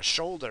over our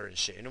shoulder and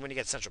shit. And when you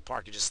get Central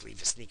Park, you just leave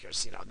your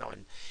sneakers. You know, no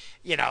one,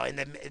 you know,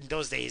 in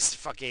those days,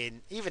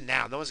 fucking, even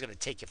now, no one's gonna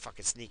take your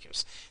fucking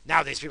sneakers.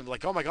 Nowadays, people are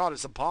like, "Oh my god,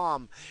 it's a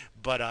bomb,"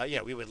 but you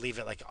know, we would leave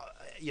it like,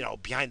 you know,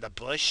 behind the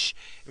bush,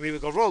 and we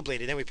would go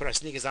rollerblading. Then we put our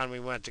sneakers on, and we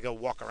went to go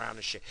walk around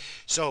and shit.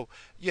 So,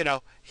 you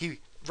know, he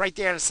right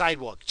there on the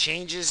sidewalk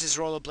changes his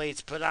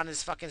rollerblades, put on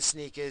his fucking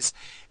sneakers,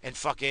 and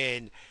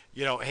fucking,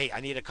 you know, hey, I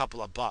need a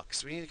couple of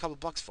bucks. We need a couple of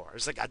bucks for it. It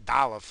was like a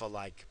dollar for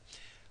like,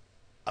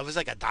 it was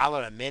like a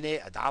dollar a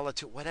minute, a dollar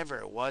two, whatever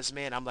it was,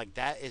 man. I'm like,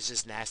 that is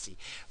just nasty.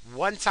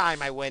 One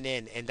time I went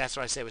in, and that's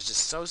what I said, it was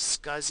just so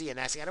scuzzy and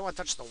nasty. I didn't want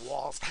to touch the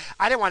walls.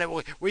 I didn't want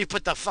to, where you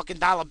put the fucking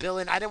dollar bill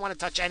in. I didn't want to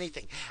touch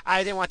anything.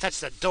 I didn't want to touch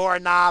the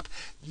doorknob.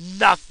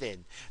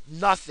 Nothing.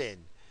 Nothing.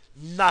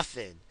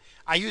 Nothing.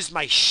 I used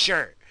my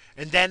shirt.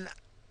 And then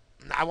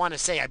I want to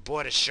say I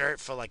bought a shirt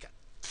for like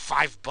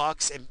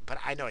 $5, and but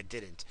I know I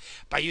didn't.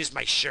 But I used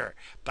my shirt.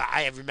 But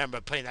I remember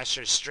putting that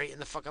shirt straight in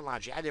the fucking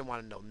laundry. I didn't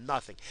want to know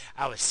nothing.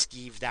 I was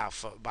skeeved out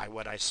by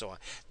what I saw.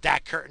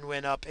 That curtain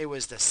went up. It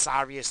was the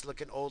sorriest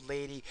looking old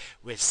lady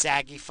with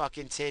saggy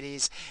fucking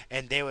titties,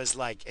 and there was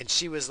like, and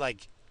she was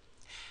like,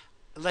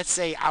 let's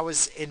say I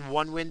was in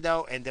one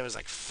window and there was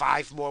like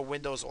five more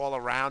windows all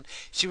around.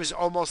 She was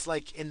almost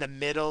like in the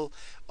middle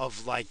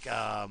of like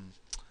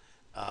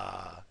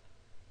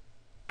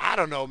I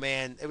don't know,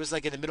 man. It was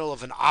like in the middle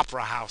of an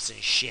opera house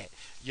and shit.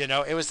 You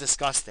know, it was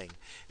disgusting.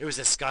 It was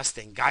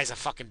disgusting. Guys are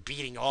fucking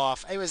beating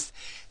off. It was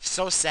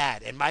so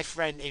sad. And my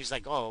friend, he was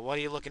like, "Oh, what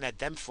are you looking at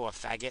them for,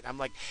 faggot?" I'm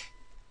like,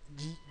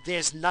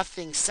 there's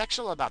nothing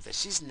sexual about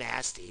this. She's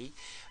nasty.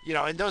 You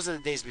know, and those are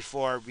the days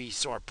before we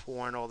saw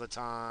porn all the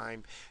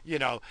time. You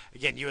know,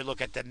 again, you would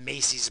look at the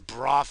Macy's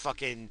bra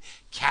fucking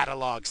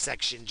catalog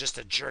section just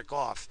to jerk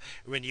off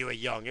when you were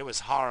young. It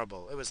was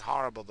horrible. It was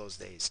horrible those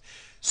days.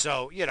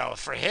 So, you know,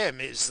 for him,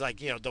 it's like,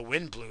 you know, the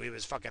wind blew. He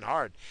was fucking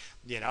hard.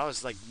 You know,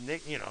 it's like,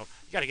 you know,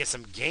 you got to get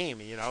some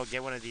game, you know,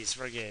 get one of these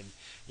friggin',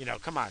 you know,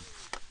 come on.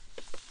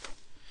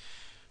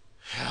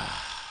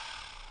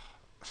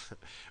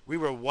 We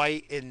were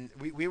white and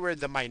we were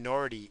the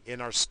minority in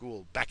our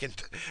school back in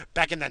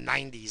the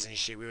 90s and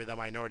shit. We were the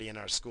minority in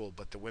our school,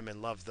 but the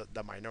women loved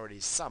the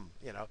minorities some,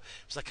 you know.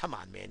 It's like, come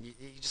on, man, you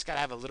just gotta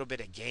have a little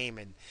bit of game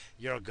and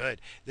you're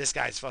good. This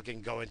guy's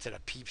fucking going to the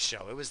peep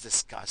show. It was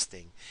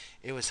disgusting.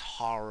 It was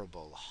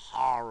horrible,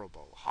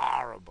 horrible,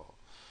 horrible.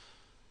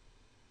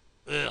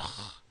 Ugh.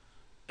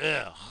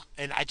 Ugh.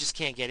 And I just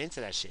can't get into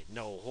that shit.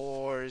 No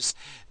whores,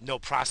 no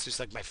prostitutes.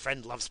 Like my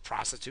friend loves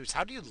prostitutes.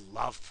 How do you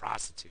love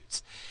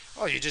prostitutes?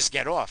 Oh, you just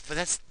get off. But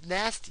that's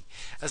nasty.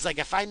 I was like,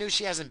 if I knew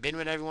she hasn't been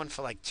with everyone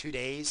for like 2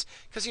 days,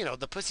 because you know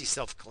the pussy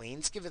self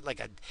cleans. Give it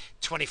like a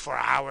 24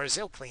 hours,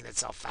 it'll clean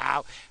itself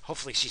out.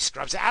 Hopefully she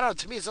scrubs it. I don't know.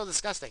 To me, it's so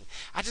disgusting.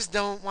 I just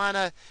don't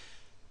wanna.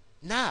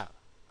 No.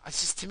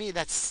 It's just, to me,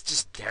 that's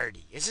just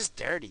dirty. It's just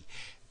dirty,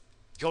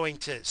 going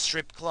to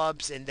strip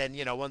clubs and then,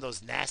 you know, one of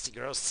those nasty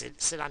girls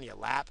sit on your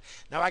lap.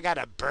 Now I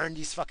gotta burn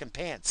these fucking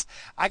pants.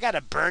 I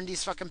gotta burn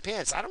these fucking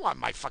pants. I don't want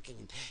my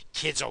fucking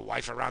kids or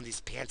wife around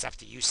these pants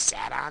after you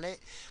sat on it.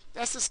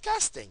 That's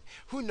disgusting.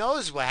 Who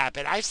knows what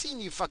happened? I've seen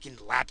you fucking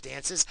lap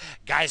dances,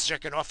 guys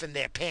jerking off in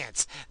their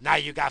pants. Now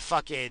you got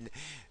fucking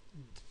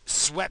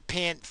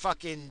sweatpant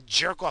fucking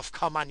jerk off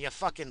come on your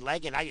fucking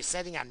leg, and now you're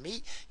sitting on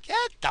me.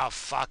 Get the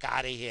fuck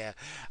out of here.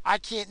 I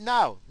can't.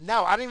 No,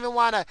 I don't even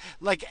want to,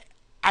 like,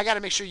 I got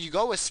to make sure you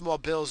go with small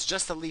bills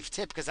just to leave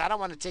tip, because I don't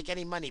want to take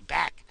any money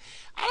back.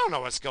 I don't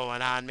know what's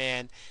going on,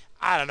 man.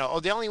 I don't know. Oh,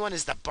 the only one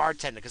is the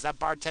bartender, because that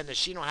bartender,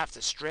 she don't have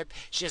to strip.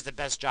 She has the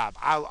best job.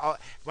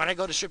 When I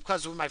go to strip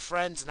clubs with my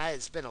friends, and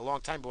it's been a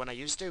long time, but when I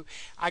used to,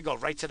 I go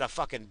right to the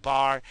fucking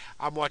bar.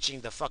 I'm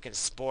watching the fucking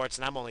sports,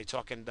 and I'm only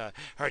talking to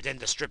her. Then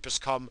the strippers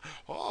come.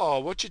 "Oh,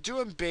 what you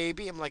doing,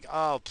 baby?" I'm like,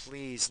 "Oh,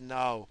 please,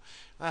 no.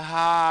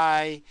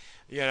 Hi.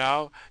 You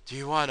know, do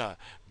you want to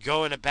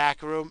go in the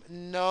back room?"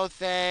 "No,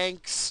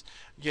 thanks."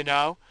 You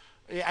know?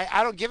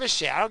 I don't give a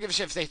shit. I don't give a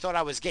shit if they thought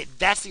I was gay.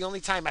 That's the only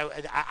time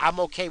I'm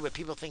okay with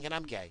people thinking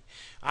I'm gay.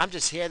 I'm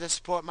just here to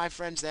support my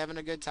friends. They're having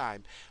a good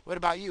time. What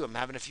about you? I'm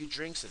having a few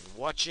drinks and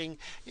watching,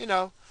 you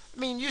know. I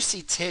mean, you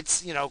see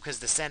tits, you know, because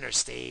the center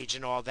stage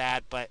and all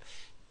that, but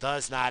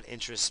does not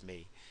interest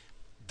me.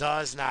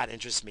 Does not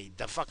interest me.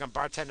 The fucking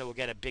bartender will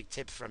get a big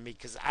tip from me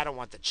because I don't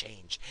want the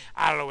change.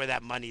 I don't know where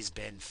that money's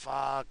been.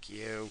 Fuck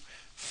you.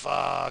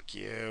 Fuck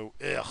you.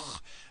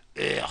 Ugh.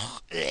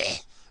 Ugh. Ugh.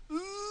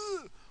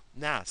 Ugh.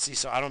 Nah, see,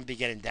 so I don't be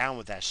getting down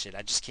with that shit.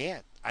 I just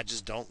can't. I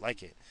just don't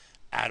like it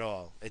at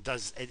all. It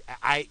does.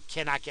 I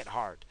cannot get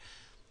hard.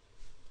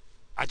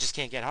 I just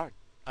can't get hard.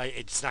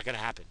 It's not gonna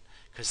happen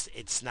because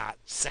it's not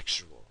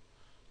sexual.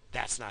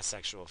 That's not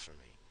sexual for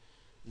me.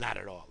 Not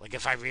at all. Like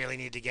if I really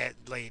need to get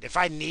laid, if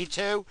I need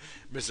to,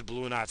 Mr.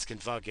 Blue Knots can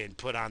fucking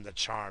put on the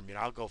charm. You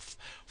know, I'll go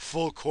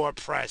full court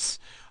press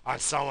on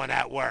someone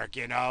at work.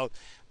 You know,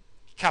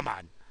 come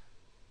on.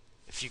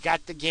 If you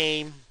got the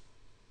game,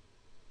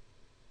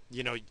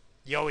 you know,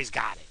 you always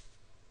got it.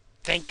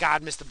 Thank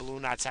God Mr. Blue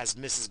Knots has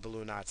Mrs.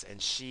 Blue Knots,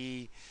 and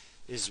she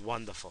is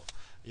wonderful.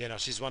 You know,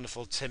 she's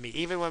wonderful to me.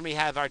 Even when we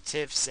have our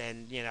tiffs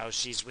and, you know,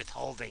 she's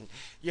withholding,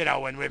 you know,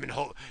 when women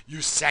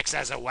use sex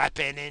as a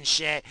weapon and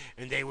shit,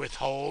 and they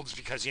withhold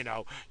because, you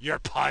know, you're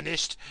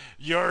punished.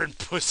 You're in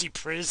pussy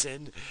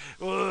prison.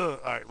 Ugh. All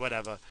right,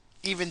 whatever.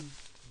 Even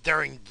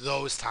during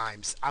those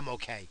times, I'm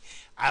okay.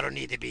 I don't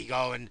need to be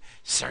going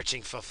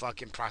searching for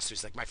fucking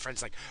prostitutes. Like my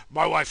friends, like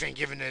my wife ain't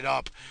giving it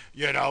up.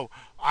 You know,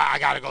 I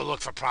gotta go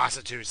look for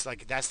prostitutes.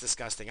 Like that's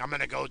disgusting. I'm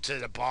gonna go to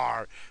the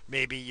bar.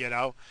 Maybe you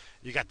know,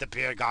 you got the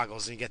beer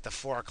goggles and you get the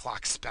 4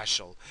 o'clock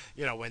special.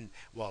 You know when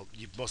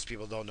most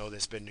people don't know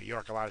this, but in New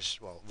York a lot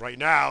of right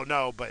now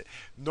no, but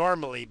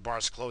normally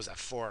bars close at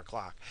 4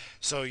 o'clock.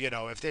 So you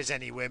know if there's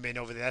any women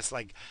over there, that's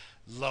like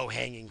low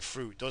hanging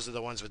fruit. Those are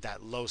the ones with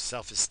that low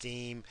self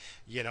esteem.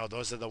 You know,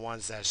 those are the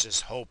ones that's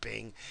just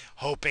hoping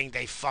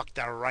they fuck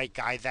the right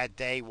guy that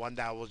day, one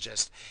that will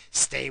just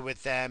stay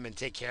with them and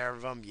take care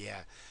of them.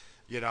 Yeah.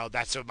 You know,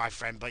 that's what my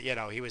friend, but you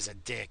know, he was a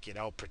dick,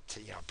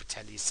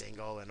 pretend he's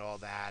single and all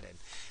that. And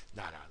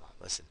no, no, no.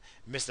 Listen,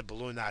 Mr.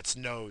 Balloon Knots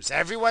knows.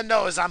 Everyone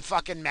knows I'm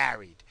fucking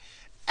married.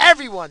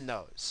 Everyone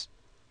knows.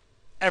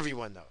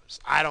 Everyone knows.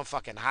 I don't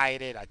fucking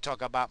hide it. I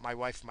talk about my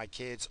wife, my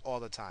kids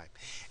all the time.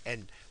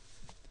 And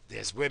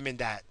there's women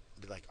that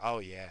be like, oh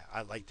yeah,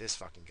 I like this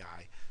fucking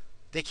guy.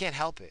 They can't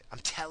help it. I'm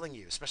telling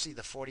you, especially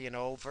the 40 and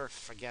over,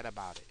 forget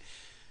about it.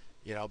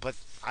 You know, but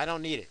I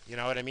don't need it. You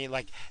know what I mean?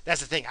 Like that's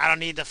the thing. I don't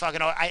need the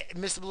fucking.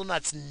 Mr. Blue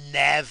Nuts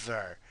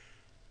never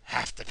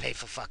have to pay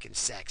for fucking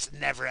sex.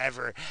 Never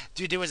ever.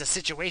 Dude, there was a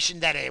situation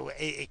that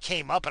it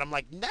came up, and I'm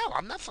like, no,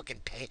 I'm not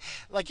fucking paying.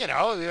 Like you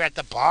know, we were at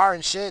the bar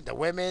and shit. The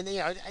women, you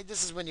know,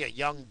 this is when you're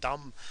young,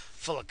 dumb,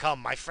 full of cum.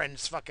 My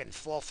friends fucking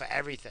fall for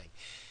everything.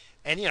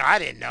 And you know, I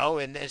didn't know,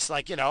 and it's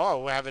like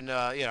oh, we're having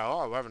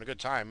we're having a good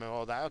time and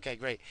all that. Okay,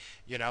 great,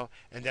 And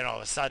then all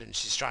of a sudden,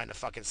 she's trying to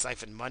fucking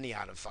siphon money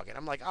out of fucking.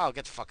 I'm like, oh,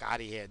 get the fuck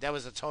out of here. That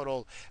was a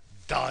total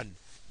done,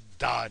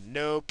 done.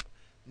 Nope,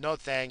 no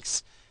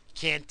thanks.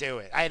 Can't do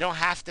it. I don't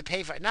have to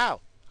pay for it. No,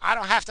 I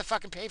don't have to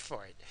fucking pay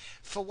for it.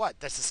 For what?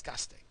 That's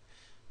disgusting.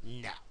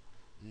 No,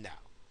 no,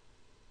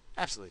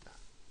 absolutely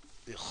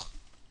not. Ugh.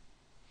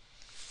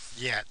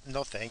 Yeah,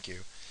 no, thank you.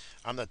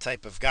 I'm the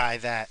type of guy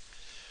that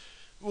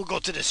will go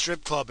to the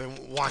strip club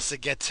and wants to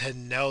get to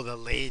know the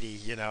lady.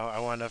 I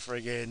want to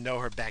friggin' know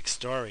her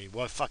backstory.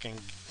 What fucking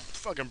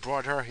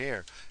brought her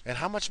here, and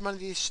how much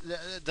money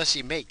does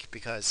she make?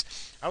 Because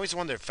I always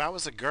wonder if I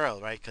was a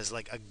girl, right? Because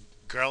like a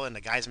girl in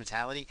a guy's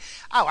mentality,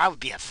 oh, I would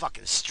be a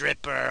fucking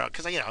stripper.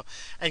 Because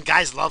and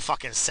guys love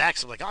fucking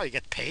sex. I'm like, oh, you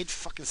get paid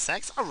for fucking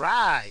sex? All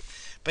right,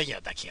 but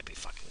that can't be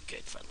fucking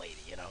good for a lady.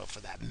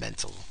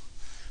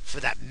 For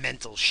that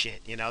mental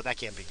shit, that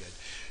can't be good.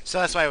 So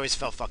that's why I always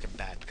felt fucking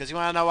bad. Because you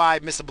want to know why?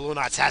 Mr. Blue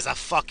Knots has a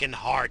fucking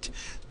heart.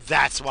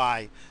 That's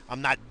why.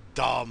 I'm not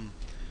dumb,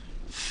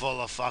 full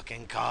of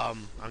fucking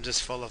cum. I'm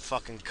just full of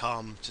fucking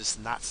cum,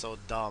 just not so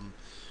dumb.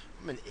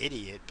 I'm an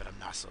idiot, but I'm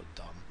not so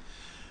dumb.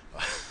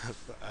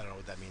 I don't know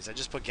what that means. I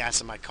just put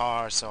gas in my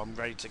car, so I'm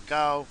ready to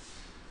go.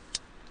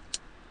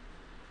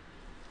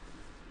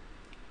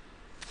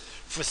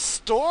 For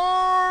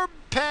storm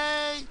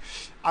pay.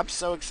 I'm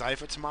so excited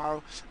for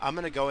tomorrow. I'm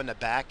gonna go in the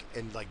back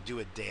and like do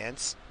a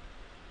dance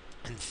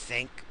and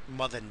thank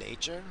Mother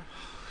Nature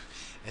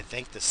and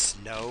thank the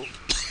snow.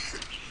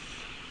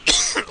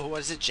 What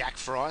is it? Jack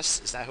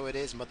Frost? Is that who it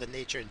is? Mother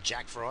Nature and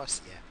Jack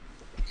Frost?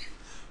 Yeah.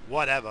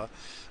 Whatever.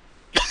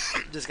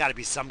 There's got to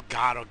be some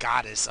god or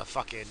goddess of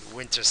fucking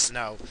winter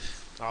snow.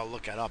 I'll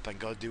look it up and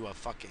go do a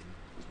fucking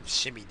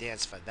shimmy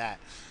dance for that.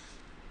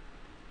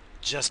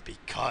 Just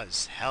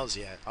because. Hells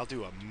yeah. I'll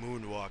do a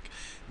moonwalk.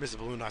 Mr.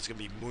 Balloon Knot's going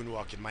to be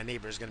moonwalking. My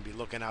neighbor's going to be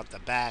looking out the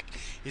back.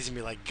 He's going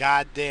to be like,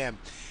 God damn.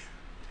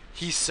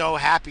 He's so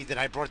happy that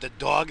I brought the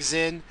dogs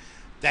in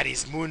that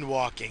he's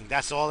moonwalking.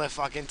 That's all it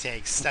fucking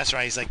takes. That's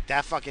right. He's like,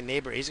 that fucking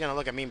neighbor, he's going to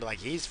look at me and be like,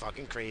 he's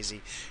fucking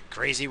crazy.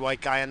 Crazy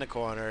white guy in the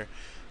corner.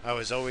 I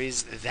was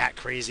always that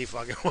crazy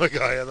fucking white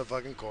guy in the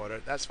fucking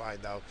corner. That's fine,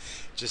 though.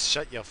 Just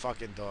shut your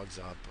fucking dogs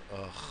up.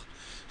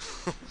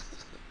 Ugh.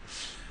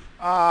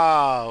 Oh,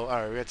 all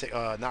right. We're going to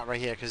take, not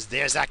right here, because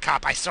there's that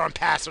cop. I saw him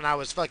pass when I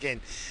was fucking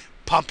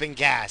pumping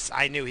gas.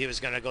 I knew he was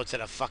going to go to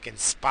the fucking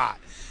spot.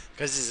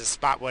 Because this is a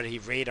spot where he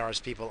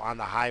radars people on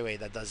the highway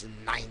that does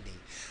 90.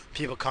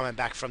 People coming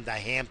back from the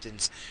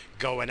Hamptons,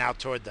 going out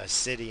toward the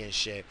city and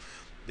shit.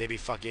 They be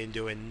fucking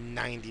doing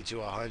 90 to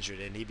 100,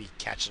 and he be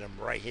catching them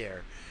right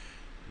here.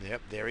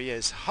 Yep, there he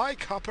is. Hi,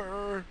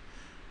 copper.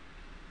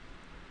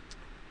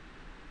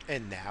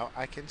 And now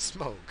I can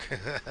smoke.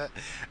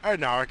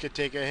 And now I can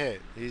take a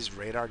hit. He's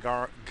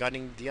radar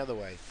gunning the other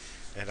way.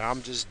 And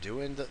I'm just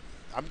doing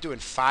I'm doing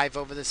 5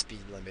 over the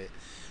speed limit.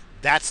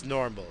 That's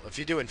normal. If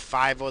you're doing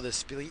 5 over the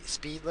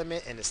speed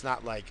limit and it's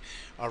not like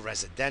a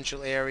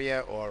residential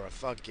area or a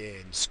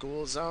fucking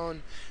school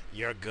zone,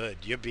 you're good.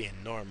 You're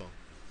being normal.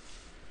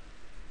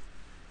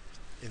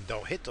 And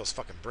don't hit those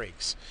fucking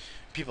brakes.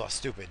 People are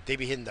stupid. They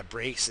be hitting the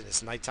brakes and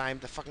it's nighttime.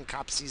 The fucking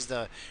cop sees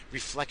the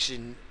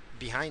reflection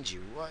behind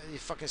you. What? You're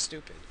fucking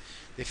stupid.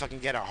 They fucking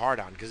get a hard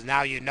on because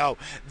now you know.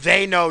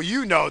 They know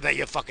you know that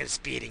you're fucking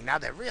speeding. Now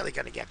they're really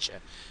gonna get you.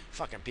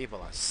 Fucking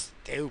people are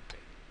stupid.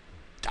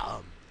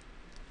 Dumb.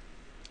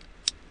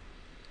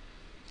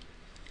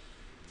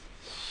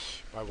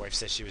 My wife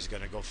said she was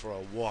gonna go for a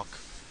walk.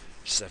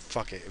 She said,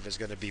 "Fuck it. If it's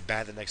gonna be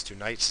bad the next 2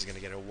 nights, she's gonna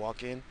get a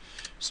walk in.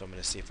 So I'm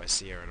gonna see if I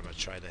see her, and I'm gonna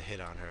try to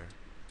hit on her.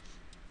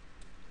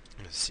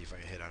 I'm gonna see if I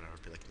can hit on her.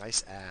 I'll be like,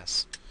 nice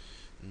ass,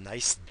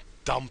 nice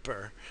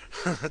dumper.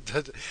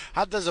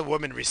 How does a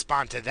woman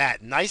respond to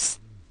that? Nice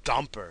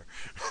dumper.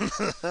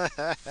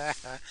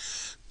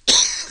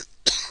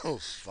 Oh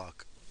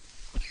fuck.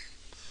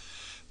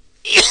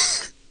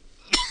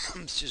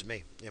 Excuse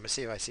me. Yeah, I'm gonna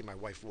see if I see my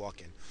wife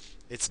walking.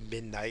 It's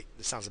midnight.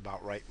 This sounds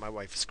about right. My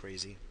wife is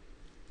crazy.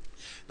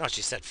 No,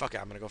 she said, "Fuck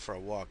it. I'm gonna go for a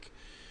walk,"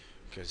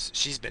 because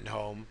she's been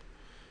home.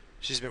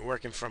 She's been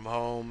working from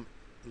home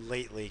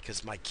lately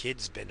because my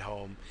kid's been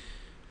home.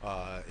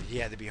 He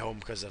had to be home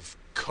because of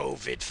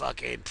COVID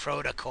fucking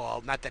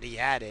protocol. Not that he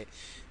had it.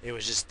 It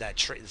was just that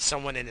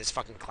someone in his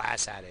fucking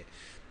class had it.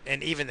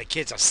 And even the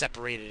kids are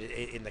separated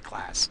in the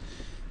class.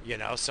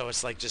 So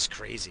it's like just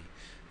crazy.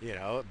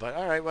 But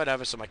all right,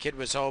 whatever. So my kid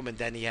was home and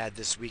then he had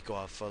this week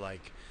off for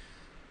like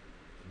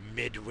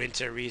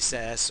midwinter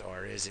recess,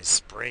 or is it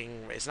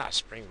spring? It's not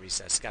spring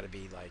recess. It's got to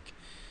be like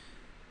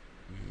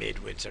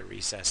midwinter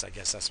recess. I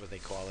guess that's what they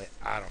call it.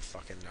 I don't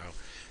fucking know.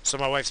 So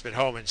my wife's been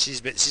home and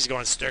she's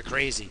going stir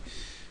crazy.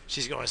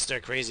 She's going stir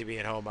crazy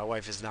being home. My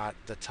wife is not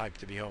the type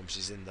to be home.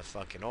 She's in the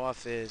fucking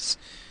office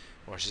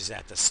or she's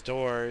at the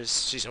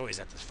stores. She's always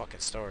at the fucking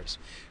stores.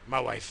 My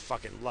wife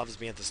fucking loves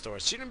being at the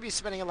stores. She don't be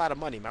spending a lot of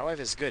money. My wife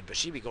is good, but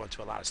she be going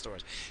to a lot of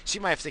stores. She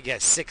might have to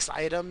get 6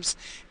 items,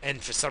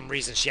 and for some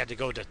reason she had to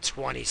go to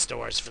 20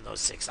 stores for those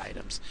 6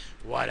 items.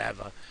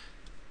 Whatever.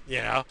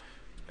 You know?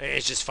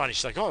 It's just funny.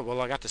 She's like, oh,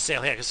 well, I got the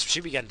sale here. Because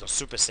she be getting those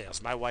super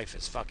sales. My wife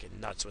is fucking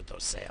nuts with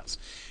those sales.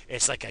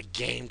 It's like a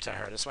game to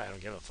her. That's why I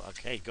don't give a fuck.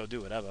 Hey, go do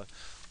whatever.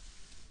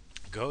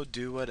 Go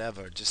do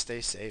whatever. Just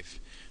stay safe.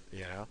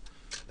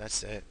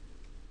 That's it.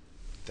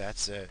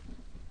 That's it.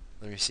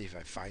 Let me see if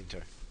I find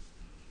her.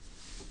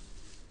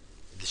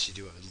 Did she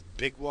do a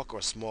big walk or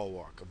a small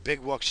walk? A big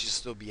walk, she'll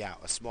still be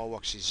out. A small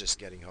walk, she's just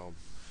getting home.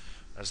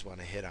 I just want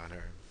to hit on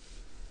her.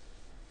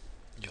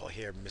 You'll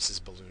hear Mrs.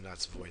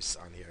 Balloonot's voice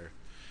on here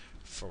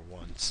for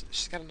once.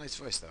 She's got a nice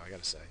voice, though, I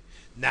gotta say.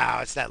 No,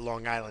 it's that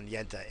Long Island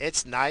Yenta.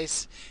 It's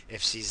nice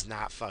if she's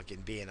not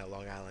fucking being a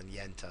Long Island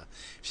Yenta.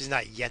 If she's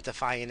not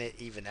yentifying it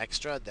even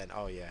extra, then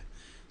oh yeah.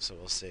 So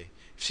we'll see.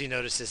 If she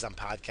notices I'm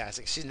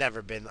podcasting, she's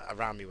never been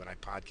around me when I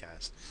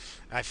podcast.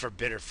 I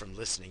forbid her from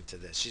listening to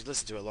this. She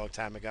listened to it a long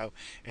time ago,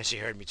 and she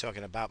heard me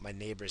talking about my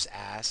neighbor's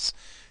ass.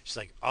 She's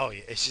like, oh,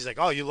 yeah. She's like,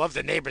 oh, you love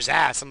the neighbor's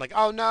ass. I'm like,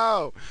 oh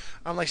no.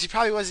 I'm like, she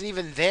probably wasn't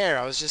even there.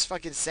 I was just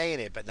fucking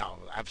saying it, but no,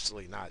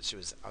 absolutely not.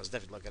 I was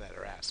definitely looking at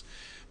her ass.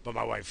 But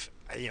my wife,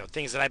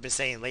 things that I've been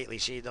saying lately,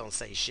 she don't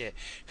say shit.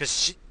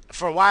 Because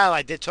for a while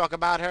I did talk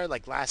about her,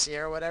 like last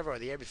year or whatever, or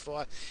the year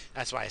before.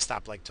 That's why I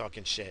stopped, like,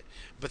 talking shit.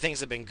 But things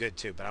have been good,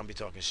 too. But I don't be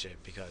talking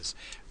shit because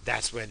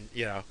that's when,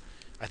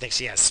 I think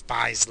she has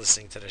spies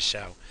listening to the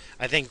show.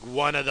 I think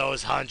one of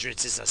those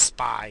hundreds is a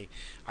spy.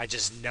 I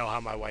just know how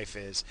my wife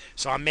is.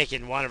 So I'm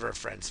making one of her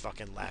friends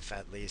fucking laugh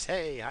at least.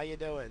 Hey, how you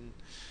doing?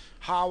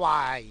 How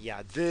are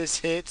ya? This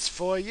hit's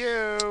for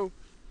you.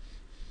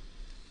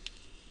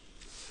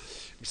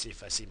 Let me see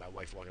if I see my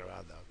wife walking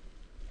around, though.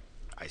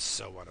 I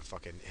so want to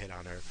fucking hit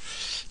on her.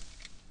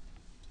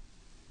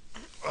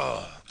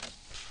 Ugh.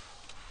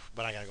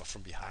 But I gotta go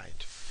from behind.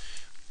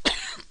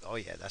 Oh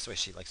yeah, that's why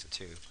she likes it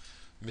too.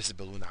 Mrs.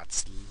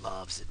 Balloonats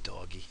loves it,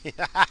 doggy.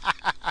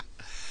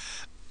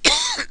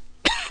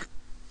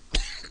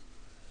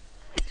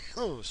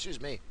 Oh, excuse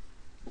me.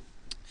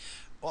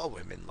 All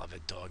women love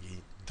it,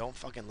 doggy. Don't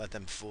fucking let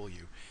them fool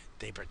you.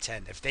 They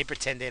pretend. If they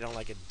pretend they don't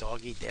like a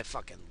doggy, they're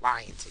fucking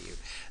lying to you.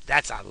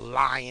 That's a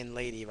lying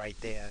lady right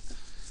there.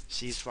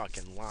 She's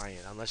fucking lying.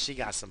 Unless she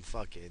got some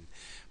fucking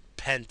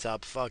pent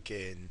up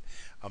fucking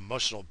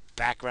emotional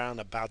background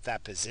about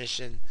that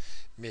position.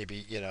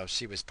 Maybe,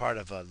 she was part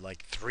of a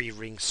like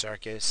 3-ring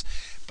circus,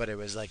 but it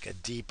was like a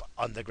deep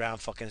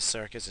underground fucking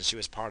circus, and she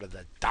was part of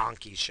the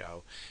donkey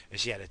show, and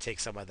she had to take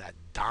some of that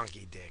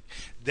donkey dick.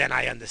 Then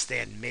I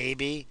understand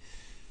maybe,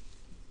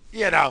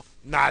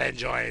 not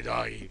enjoying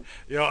doggy.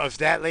 If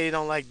that lady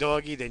don't like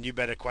doggy, then you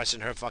better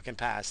question her fucking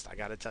past. I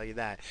gotta tell you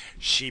that.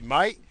 She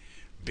might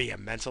be a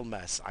mental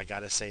mess. I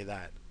gotta say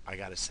that.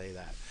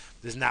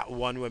 There's not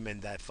one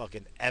woman that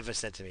fucking ever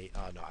said to me,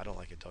 oh no, I don't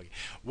like a doggy.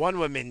 One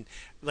woman,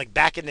 like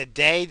back in the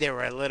day, they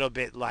were a little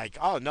bit like,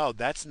 oh no,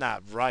 that's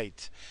not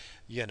right.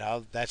 You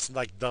know, that's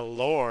like the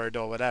Lord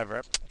or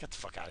whatever. Get the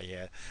fuck out of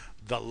here.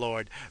 The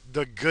Lord,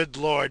 the good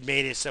Lord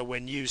made it so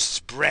when you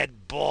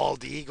spread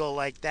bald eagle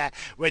like that,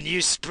 when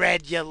you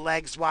spread your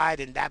legs wide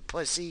and that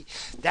pussy,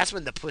 that's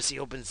when the pussy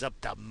opens up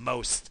the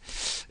most.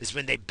 Is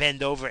when they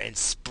bend over and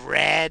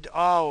spread.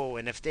 Oh,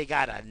 and if they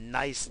got a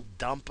nice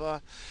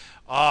dumper,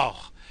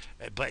 oh,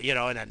 but you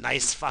know, and a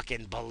nice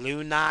fucking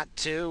balloon knot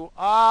too.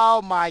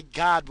 Oh my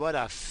God, what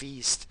a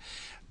feast!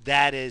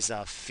 That is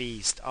a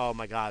feast. Oh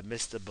my God,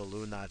 Mr.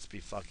 Balloon Knots be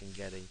fucking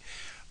getting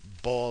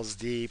balls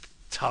deep,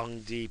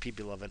 tongue deep. He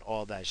be loving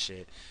all that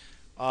shit.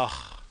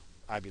 Oh,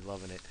 I be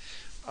loving it.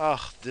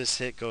 Oh, this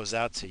hit goes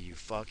out to you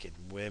fucking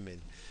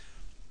women.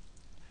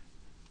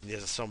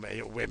 There's so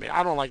many women.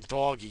 I don't like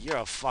doggy. You're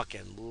a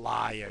fucking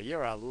liar.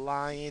 You're a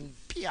lying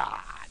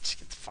biatch.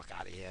 Get the fuck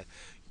out of here.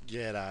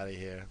 Get out of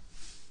here.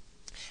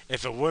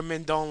 If a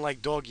woman don't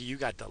like doggy, you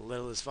got the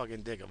littlest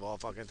fucking dick of all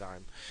fucking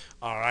time.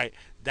 All right,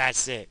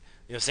 that's it.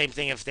 You know, same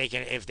thing if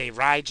they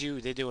ride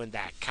you, they're doing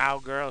that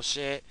cowgirl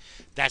shit.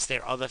 That's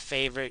their other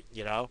favorite.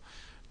 You know,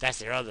 that's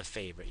their other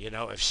favorite. You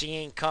know, if she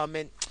ain't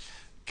coming,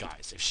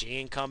 guys, if she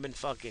ain't coming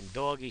fucking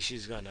doggy,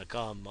 she's gonna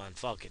come on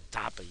fucking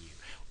top of you.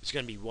 It's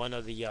gonna be one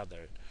or the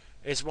other.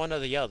 It's one or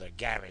the other,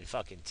 guarantee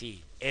fucking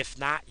T. If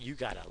not, you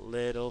got a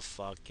little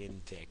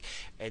fucking dick.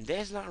 And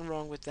there's nothing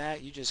wrong with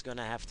that. You're just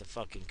gonna have to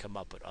fucking come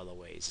up with other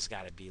ways. It's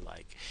gotta be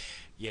like,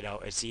 you know,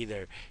 it's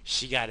either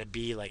she gotta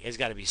be like, it's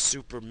gotta be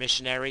super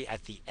missionary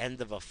at the end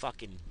of a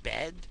fucking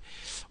bed,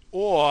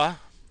 or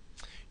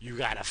you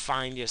gotta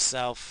find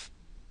yourself,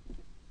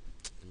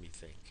 let me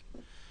think,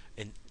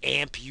 an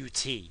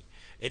amputee.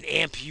 An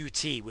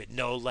amputee with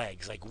no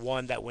legs, like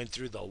one that went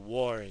through the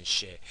war and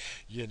shit,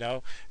 you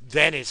know?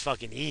 Then it's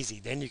fucking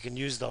easy. Then you can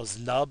use those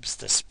nubs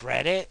to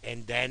spread it,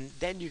 and then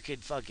you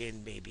could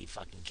fucking maybe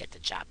fucking get the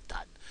job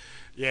done.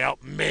 You know,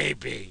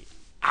 maybe.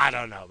 I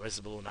don't know.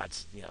 Mr. Balloon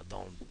Knots, you know,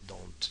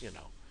 don't, you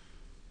know.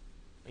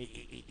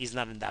 He's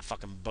not in that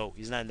fucking boat.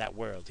 He's not in that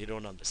world. He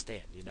don't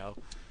understand, you know?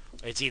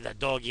 It's either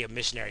doggy or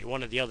missionary.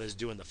 One or the other is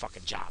doing the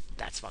fucking job.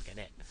 That's fucking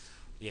it.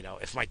 You know,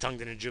 if my tongue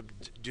didn't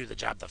do the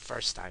job the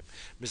first time,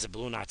 Mr.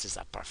 Blue Knots is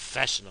a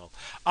professional.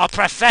 A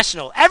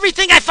professional.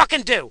 Everything I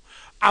fucking do,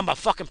 I'm a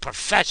fucking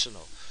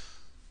professional.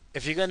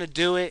 If you're gonna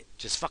do it,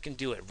 just fucking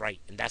do it right,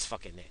 and that's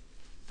fucking it.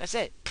 That's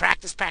it.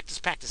 Practice, practice,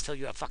 practice till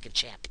you're a fucking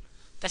champ.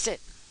 That's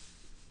it.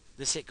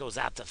 This hit goes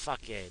out to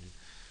fucking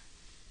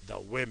the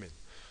women.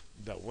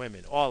 The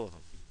women. All of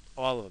them.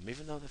 All of them.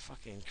 Even though they're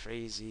fucking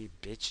crazy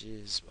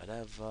bitches,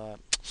 whatever.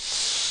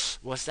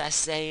 What's that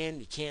saying?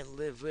 You can't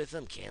live with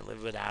them, can't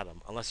live without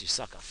them. Unless you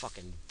suck a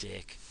fucking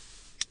dick.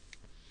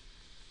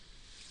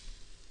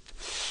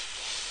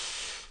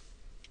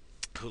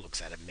 Who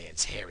looks at a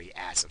man's hairy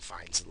ass and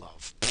finds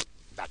love?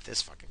 Not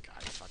this fucking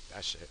guy. Fuck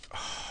that shit.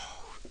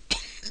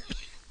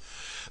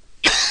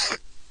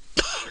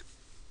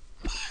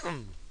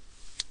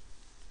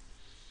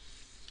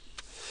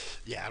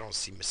 Yeah, I don't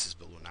see Mrs.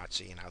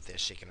 Bellucci out there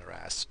shaking her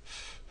ass.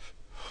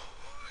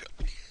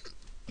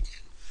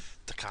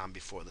 The calm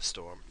before the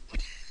storm.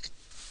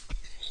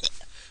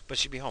 But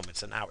she'd be home.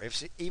 It's an hour.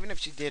 Even if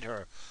she did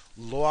her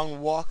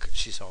long walk,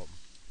 she's home.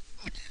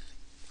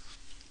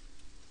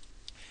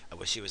 I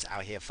wish she was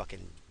out here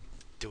fucking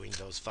doing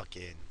those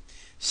fucking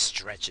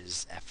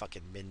stretches at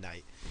fucking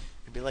midnight.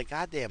 I'd be like,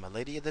 God damn, a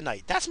lady of the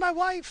night. That's my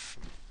wife.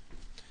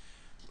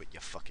 With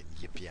your fucking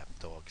yip yap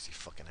dogs, you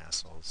fucking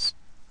assholes.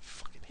 I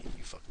fucking hate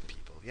you fucking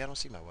people. Yeah, I don't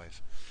see my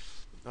wife.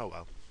 Oh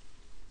well.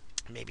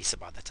 Maybe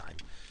some other time.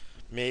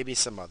 Maybe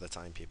some other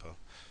time, people.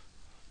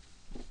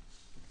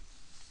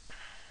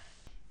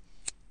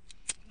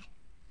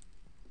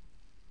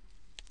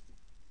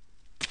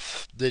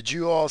 Did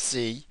you all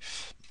see,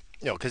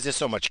 you know, because there's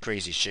so much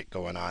crazy shit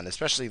going on,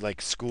 especially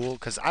like school,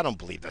 because I don't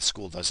believe that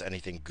school does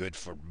anything good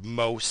for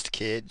most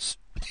kids.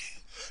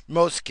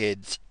 Most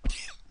kids,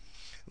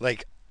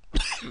 like,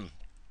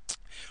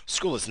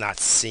 school is not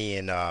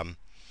seeing,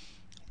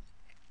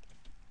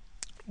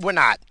 we're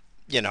not,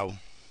 you know,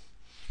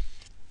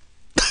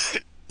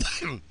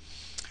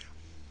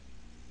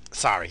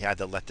 sorry, I had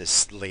to let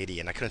this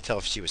lady in. I couldn't tell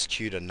if she was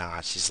cute or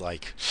not. She's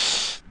like,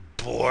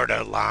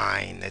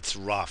 borderline. It's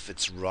rough.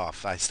 It's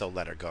rough. I still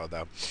let her go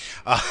though.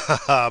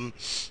 Um,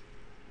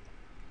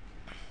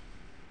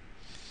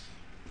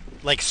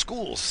 like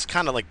schools,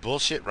 kind of like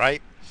bullshit,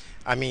 right?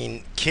 I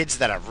mean, kids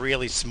that are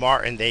really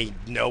smart and they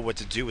know what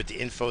to do with the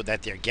info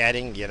that they're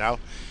getting, you know,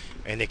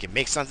 and they can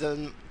make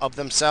something of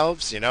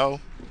themselves, you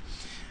know,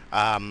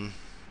 um,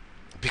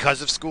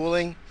 because of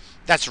schooling.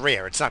 That's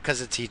rare. It's not because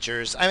of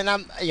teachers. I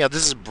mean, you know,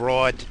 this is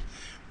broad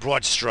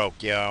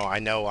stroke, you know. I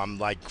know I'm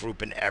like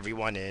grouping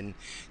everyone in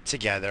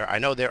together. I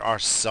know there are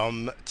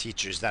some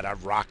teachers that are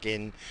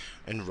rocking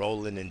and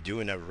rolling and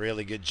doing a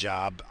really good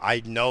job.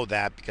 I know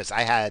that because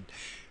I had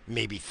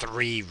maybe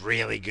three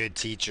really good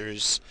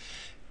teachers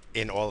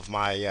in all of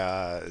my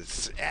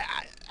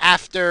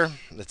after,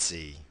 let's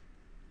see,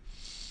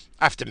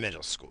 after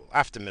middle school,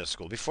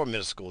 before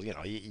middle school, you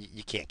know,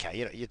 you can't count,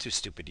 you know, you're too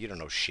stupid, you don't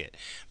know shit.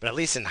 But at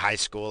least in high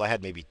school I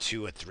had maybe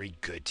two or three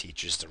good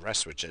teachers. The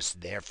rest were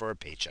just there for a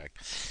paycheck.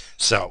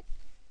 So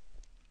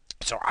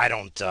So I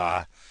don't,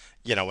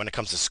 when it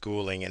comes to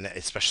schooling and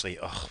especially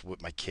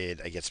with my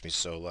kid, it gets me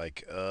so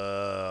like,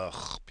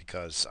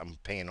 because I'm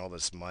paying all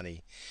this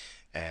money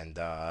and,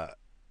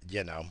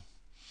 you know,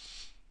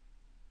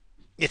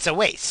 it's a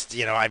waste.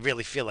 I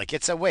really feel like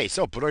it's a waste.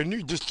 Oh, but I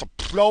need this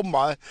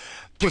diploma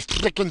to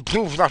freaking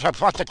prove that I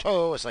want to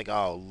go. It's like,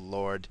 oh,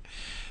 Lord.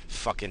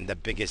 Fucking the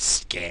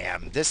biggest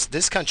scam.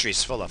 This country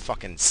is full of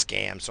fucking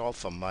scams, all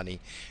for money.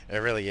 It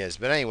really is.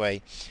 But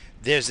anyway,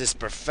 there's this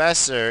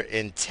professor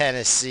in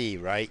Tennessee,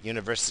 right?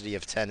 University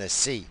of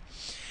Tennessee,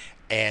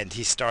 and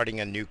he's starting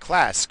a new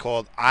class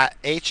called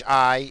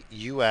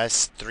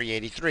HIUS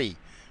 383,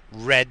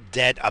 Red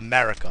Dead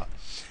America.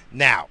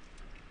 Now,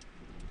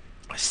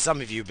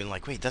 some of you have been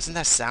like, wait, doesn't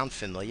that sound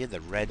familiar?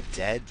 The Red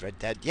Dead, Red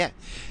Dead. Yeah,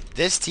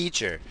 this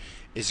teacher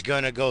is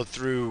gonna go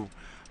through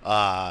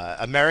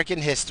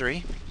American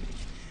history.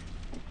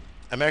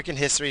 American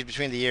history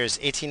between the years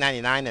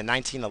 1899 and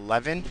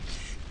 1911.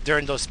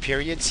 During those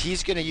periods,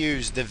 he's going to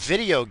use the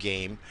video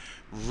game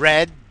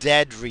Red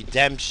Dead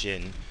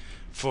Redemption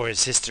for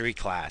his history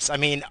class. I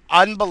mean,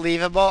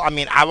 unbelievable. I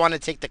mean, I want to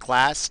take the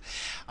class.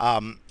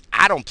 I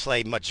don't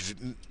play much.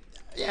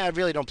 Yeah, I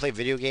really don't play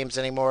video games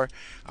anymore.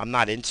 I'm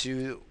not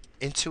into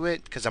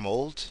it because I'm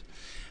old.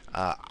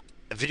 Uh,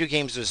 Video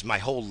games was my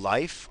whole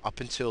life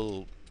up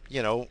until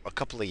a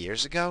couple of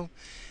years ago.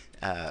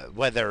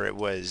 Whether it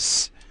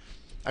was,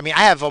 I mean,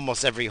 I have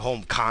almost every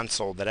home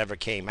console that ever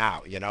came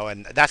out,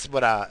 and that's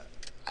what I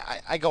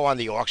go on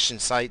the auction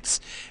sites,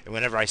 and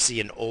whenever I see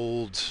an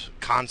old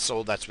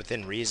console that's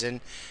within reason,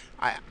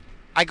 I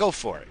I go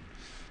for it.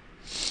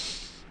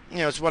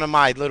 It's one of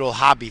my little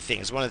hobby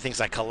things. One of the things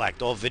I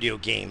collect, all video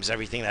games,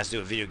 everything that's to do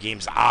with video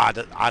games,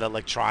 odd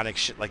electronics,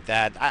 shit like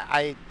that.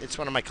 It's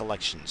one of my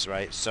collections,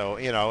 right? So,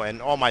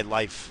 and all my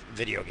life,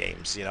 video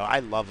games. I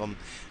love them.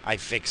 I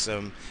fix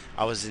them.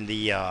 I was in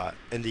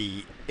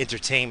the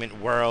entertainment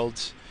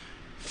world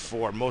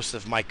for most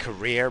of my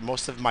career.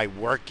 Most of my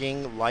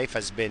working life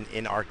has been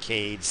in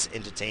arcades,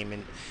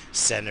 entertainment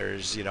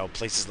centers,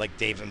 places like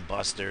Dave and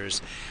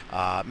Buster's.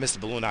 Mr.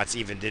 Balloonauts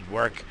even did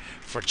work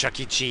for Chuck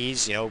E.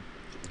 Cheese,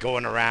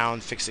 going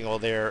around fixing all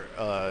their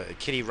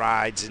kiddie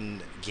rides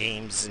and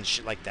games and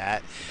shit like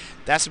that.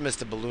 That's what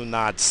Mr.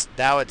 Balloonauts,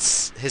 now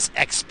it's his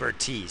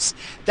expertise.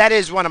 That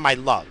is one of my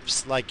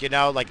loves. Like,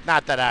 like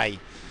not that I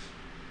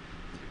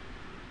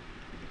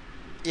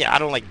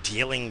don't like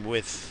dealing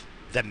with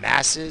the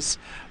masses,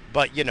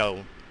 but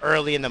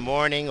early in the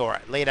morning or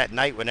late at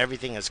night when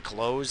everything is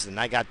closed and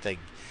I got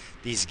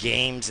these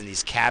games and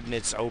these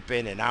cabinets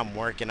open and I'm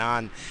working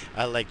on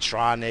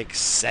electronics,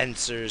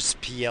 sensors,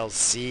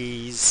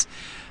 PLCs,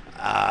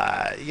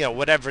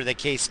 whatever the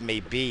case may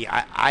be.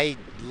 I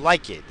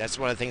like it. That's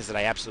one of the things that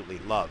I absolutely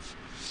love.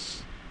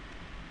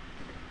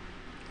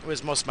 It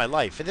was most of my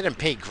life. It didn't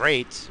pay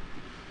great.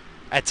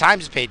 At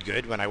times it paid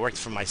good when I worked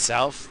for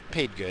myself.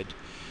 Paid good.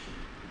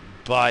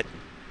 But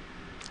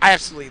I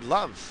absolutely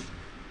love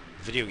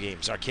video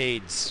games,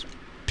 arcades,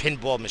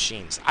 pinball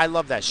machines. I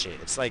love that shit.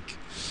 It's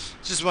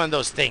just one of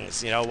those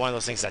things, one of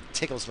those things that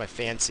tickles my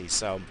fancy.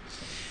 So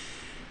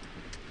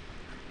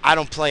I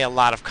don't play a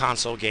lot of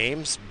console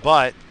games,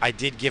 but I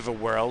did give a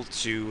whirl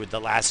to the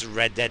last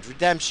Red Dead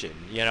Redemption.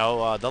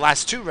 The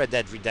last two Red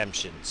Dead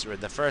Redemptions,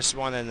 the first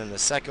one and then the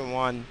second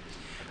one.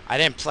 I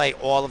didn't play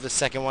all of the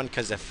second one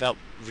because it felt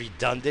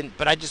redundant,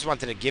 but I just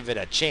wanted to give it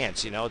a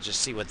chance,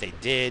 just see what they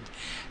did.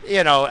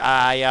 It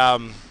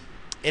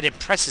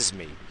impresses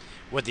me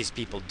what these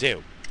people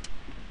do.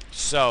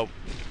 So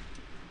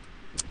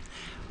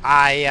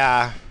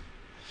I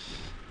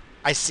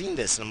I seen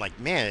this and I'm like,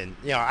 man,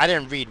 I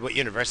didn't read what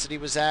university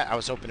it was at. I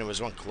was hoping it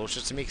was one closer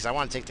to me because I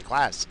want to take the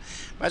class.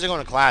 Imagine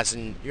going to class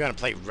and you're gonna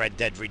play Red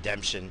Dead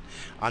Redemption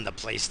on the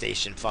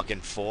PlayStation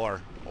fucking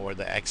 4 or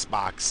the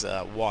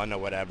Xbox One or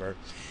whatever,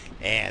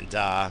 and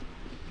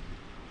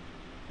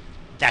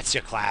that's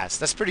your class.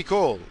 That's pretty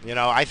cool.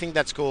 I think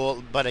that's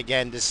cool. But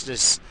again, this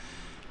just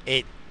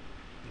it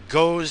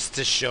goes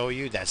to show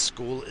you that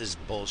school is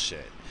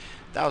bullshit.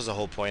 That was the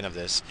whole point of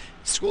this.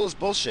 School is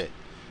bullshit.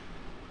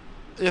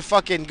 You're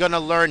fucking gonna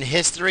learn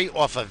history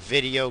off a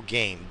video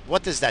game.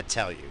 What does that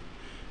tell you?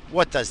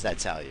 What does that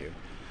tell you?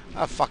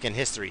 Fucking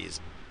history is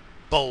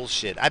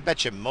bullshit. I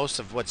bet you most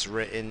of what's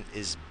written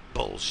is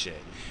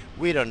bullshit.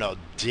 We don't know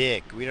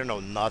dick. We don't know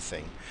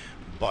nothing.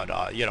 But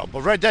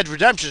but Red Dead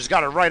Redemption's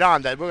got it right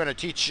on that. We're gonna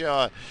teach.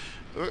 We're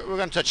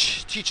gonna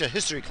teach a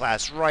history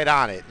class right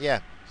on it. Yeah,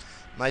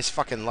 nice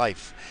fucking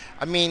life.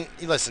 I mean,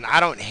 listen, I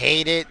don't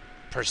hate it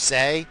per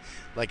se.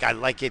 Like I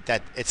like it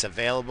that it's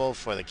available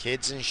for the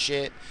kids and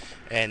shit,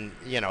 and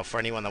for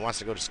anyone that wants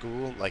to go to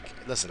school. Like,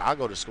 listen, I'll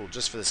go to school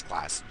just for this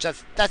class.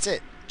 Just that's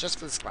it. Just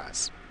for this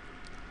class.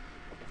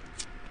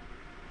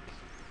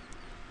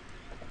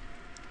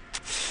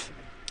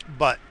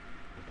 But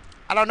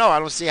I don't know. I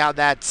don't see how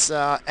that's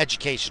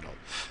educational.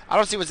 I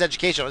don't see what's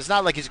educational. It's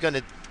not like he's going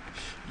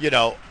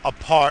to, a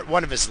part,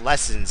 one of his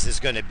lessons is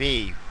going to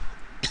be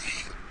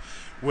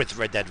with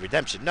Red Dead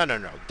Redemption. No, no,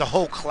 no. The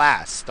whole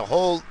class, the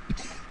whole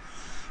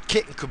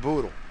kit and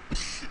caboodle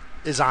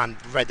is on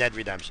Red Dead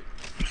Redemption.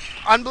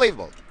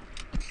 Unbelievable.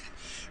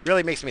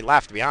 Really makes me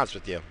laugh, to be honest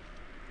with you.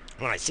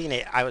 When I seen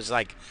it, I was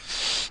like,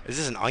 "Is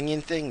this an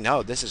Onion thing?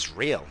 No, this is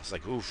real." It's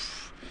like,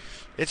 oof.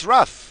 It's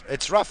rough.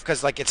 It's rough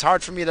because like it's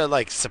hard for me to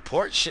like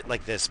support shit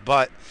like this.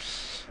 But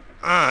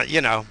you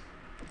know,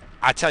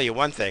 I tell you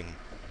one thing: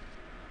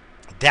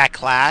 that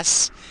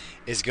class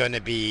is going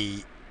to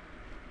be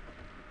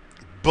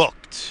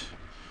booked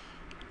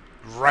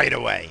right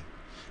away.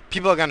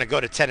 People are going to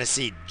go to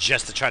Tennessee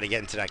just to try to get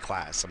into that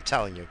class. I'm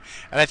telling you,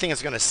 and I think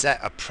it's going to set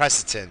a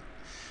precedent.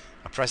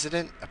 A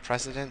precedent.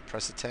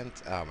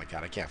 Oh my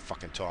god, I can't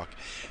fucking talk.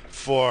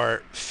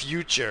 For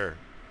future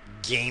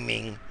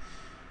gaming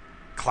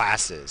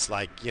classes,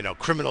 like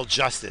criminal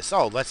justice.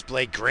 Oh, let's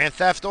play Grand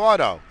Theft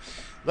Auto.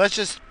 Let's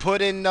just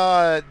put in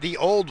the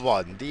old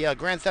one, the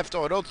Grand Theft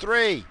Auto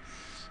 3.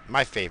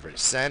 My favorite,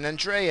 San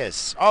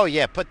Andreas. Oh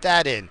yeah, put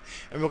that in,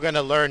 and we're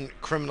gonna learn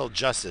criminal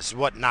justice,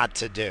 what not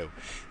to do.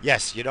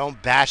 Yes, you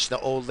don't bash the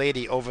old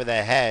lady over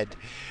the head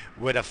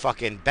with a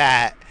fucking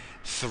bat,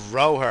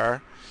 throw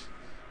her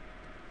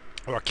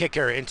or kick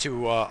her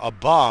into a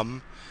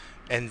bum,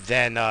 and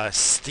then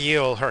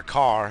steal her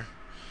car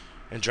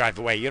and drive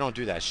away. You don't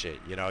do that shit.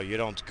 You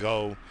don't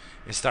go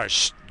and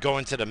start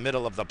going to the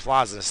middle of the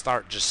plaza and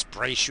start just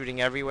spray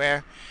shooting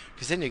everywhere,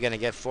 because then you're gonna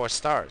get 4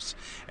 stars.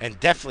 And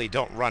definitely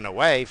don't run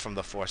away from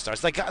the 4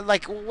 stars.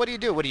 Like what do you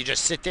do? What do you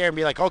just sit there and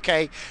be like,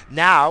 okay,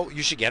 now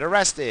you should get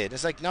arrested?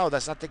 It's like, no,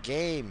 that's not the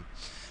game.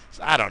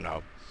 So, I don't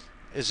know.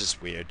 It's just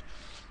weird.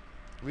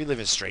 We live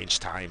in strange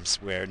times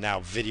where now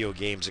video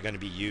games are going to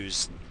be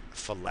used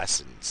for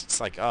lessons.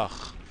 It's like,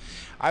 ugh.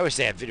 I wish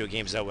they had video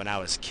games though when I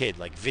was a kid,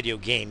 like video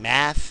game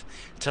math,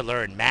 to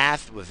learn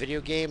math with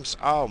video games.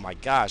 Oh my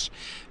gosh.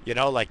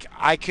 Like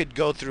I could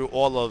go through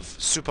all of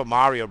Super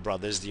Mario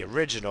Brothers, the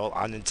original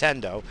on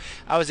Nintendo.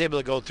 I was able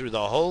to go through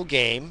the whole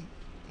game.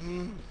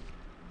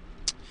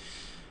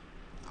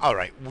 All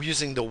right,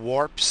 using the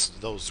warps,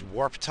 those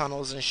warp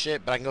tunnels and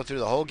shit, but I can go through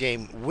the whole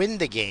game, win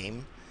the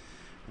game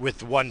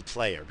with one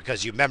player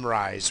because you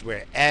memorize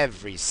where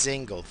every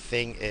single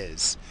thing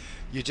is.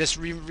 You just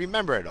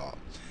remember it all.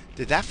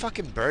 Did that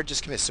fucking bird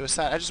just commit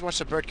suicide? I just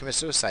watched a bird commit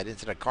suicide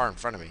into the car in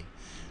front of me.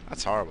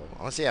 That's horrible.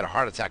 Unless he had a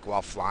heart attack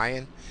while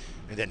flying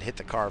and then hit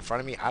the car in front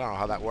of me. I don't know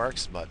how that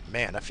works, but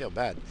man, I feel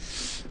bad.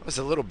 It was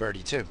a little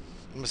birdie too.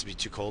 It must be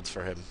too cold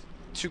for him.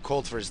 Too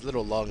cold for his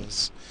little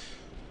lungs.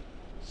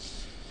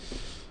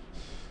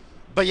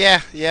 But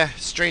yeah,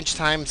 strange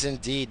times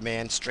indeed,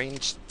 man.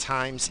 Strange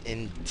times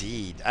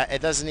indeed.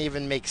 It doesn't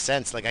even make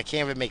sense. Like I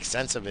can't even make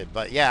sense of it.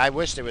 But yeah, I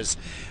wish there was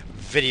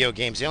video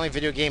games. The only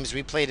video games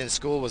we played in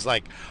school was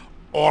like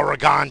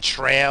Oregon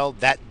Trail,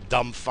 that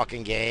dumb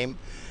fucking game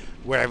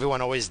where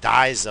everyone always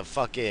dies of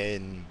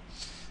fucking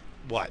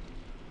what?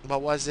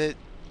 What was it?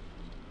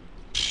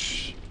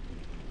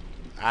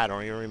 I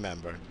don't even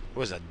remember. It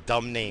was a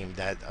dumb name,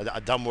 that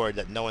a dumb word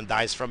that no one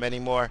dies from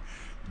anymore,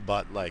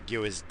 but like you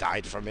always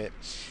died from it.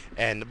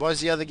 And what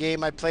was the other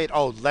game I played?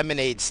 Oh,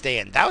 Lemonade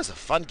Stand. That was a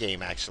fun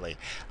game actually.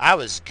 I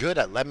was good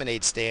at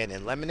Lemonade Stand,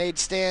 and Lemonade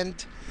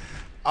Stand.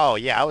 Oh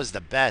yeah, I was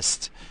the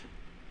best.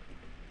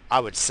 I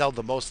would sell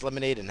the most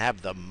lemonade and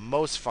have the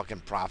most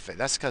fucking profit.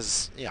 That's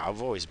because,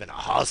 I've always been a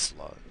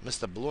hustler.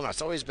 Mr. Balloon,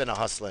 I've always been a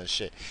hustler and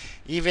shit.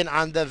 Even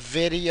on the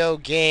video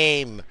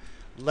game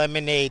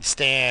Lemonade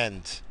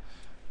Stand,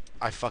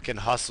 I fucking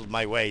hustled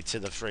my way to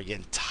the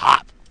friggin'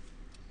 top.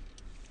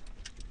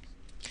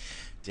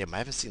 Damn, I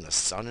haven't seen the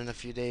sun in a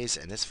few days,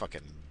 and it's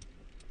fucking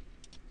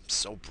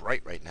so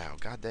bright right now.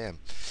 God damn.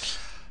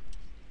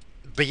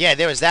 But yeah,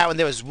 there was that one.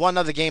 There was one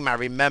other game I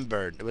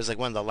remembered. It was like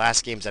one of the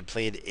last games I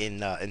played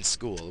in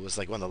school. It was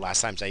like one of the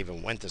last times I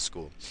even went to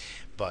school.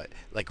 But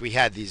like we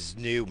had these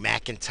new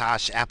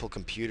Macintosh Apple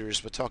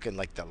computers. We're talking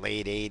like the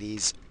late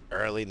 '80s,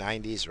 early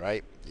 '90s,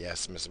 right?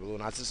 Yes, Mr. Balloon,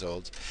 not as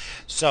old.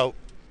 So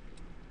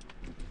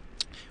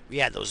we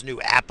had those new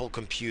Apple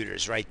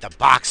computers, right? The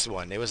box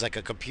one. It was like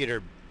a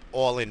computer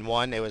all in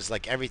one. It was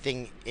like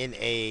everything in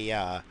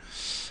a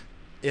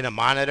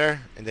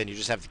monitor, and then you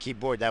just have the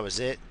keyboard. That was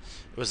it.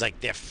 It was like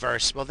their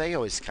first. Well, they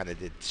always kind of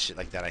did shit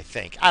like that, I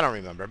think. I don't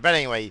remember, but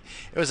anyway,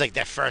 it was like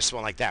their first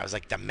one like that. It was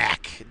like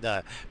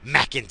the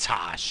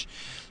Macintosh.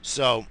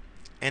 So,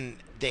 and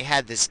they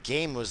had this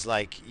game was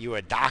like you were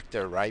a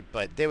doctor, right?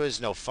 But there was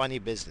no funny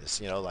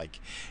business, like,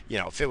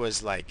 if it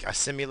was like a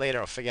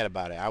simulator, forget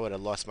about it. I would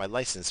have lost my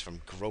license from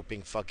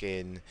groping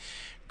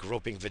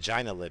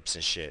vagina lips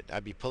and shit.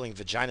 I'd be pulling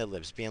vagina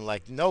lips, being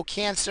like, "No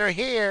cancer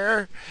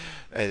here,"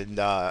 and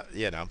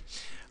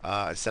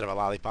instead of a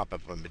lollipop,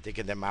 I'm dick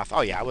in their mouth.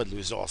 Oh yeah, I would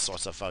lose all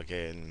sorts of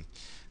fucking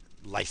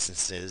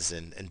licenses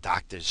and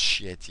doctors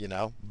shit.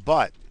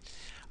 But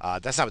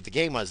that's not what the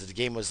game was. The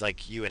game was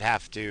like you would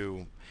have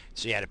to.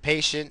 So you had a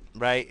patient,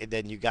 right, and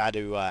then you got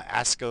to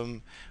ask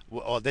them,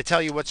 or they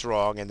tell you what's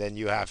wrong, and then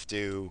you have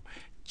to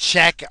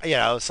check.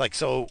 It's like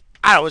so.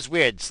 I don't know, it was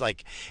weird. It's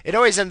like, it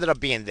always ended up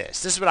being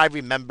this. This is what I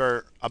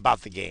remember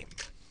about the game.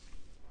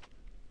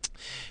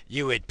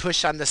 You would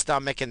push on the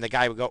stomach and the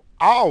guy would go,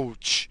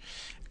 ouch.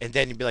 And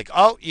then you'd be like,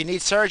 oh, you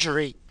need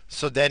surgery.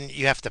 So then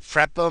you have to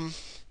prep them.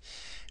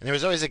 And there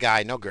was always a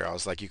guy, no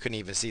girls. Like you couldn't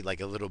even see like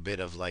a little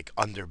bit of like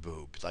under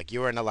boob. Like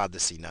you weren't allowed to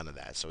see none of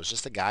that. So it was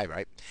just a guy,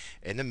 right,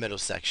 in the middle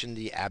section,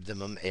 the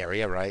abdomen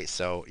area, right.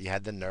 So you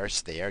had the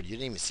nurse there. You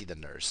didn't even see the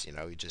nurse. You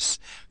know, you just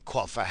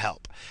call for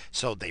help.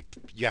 So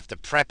you have to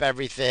prep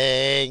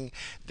everything.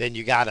 Then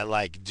you gotta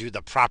like do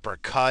the proper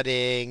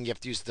cutting. You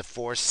have to use the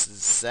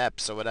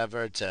forceps or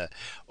whatever to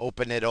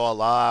open it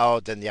all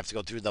out. Then you have to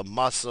go through the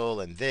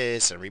muscle and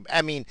this. And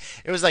I mean,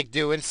 it was like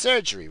doing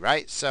surgery,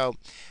 right? So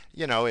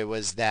it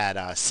was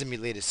that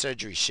simulated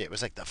surgery shit. It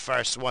was like the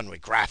first one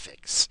with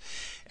graphics,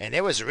 and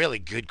it was a really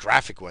good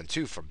graphic one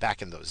too for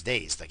back in those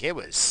days. Like it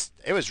was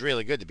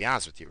really good to be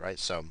honest with you, right?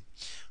 So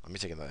let me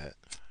take another hit.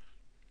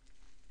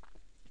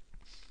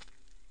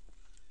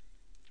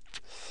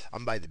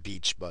 I'm by the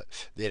beach, but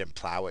they didn't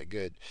plow it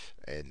good,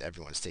 and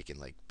everyone's taking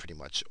like pretty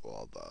much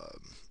all the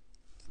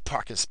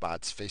parking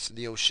spots facing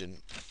the ocean.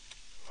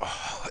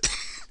 Oh,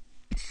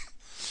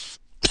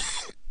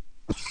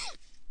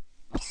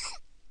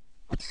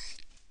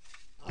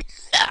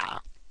 yeah.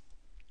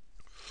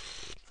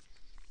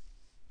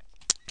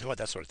 You know what?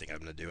 That sort of thing I'm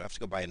gonna do. I have to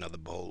go buy another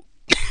bowl.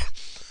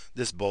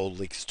 This bowl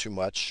leaks too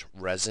much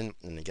resin,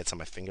 and it gets on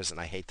my fingers, and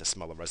I hate the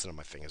smell of resin on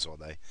my fingers all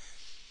day.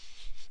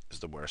 It's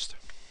the worst.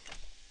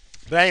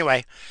 But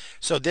anyway,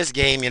 so this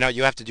game,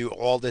 you have to do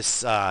all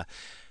this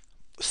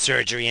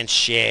surgery and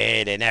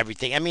shit and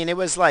everything. I mean, it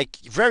was like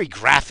very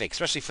graphic,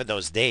 especially for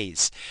those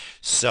days.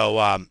 So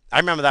I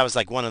remember that was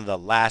like one of the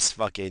last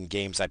fucking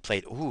games I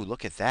played. Ooh,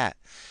 look at that.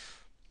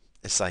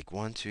 It's like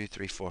one, two,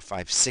 three, four,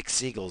 five, six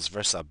seagulls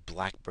versus a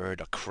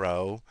blackbird, a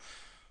crow,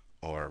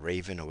 or a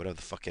raven, or whatever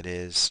the fuck it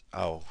is.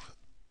 Oh,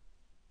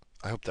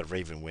 I hope the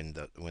raven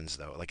wins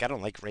though. Like I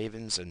don't like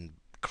ravens and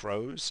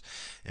crows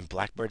and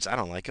blackbirds. I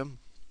don't like them.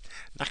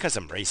 Not because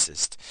I'm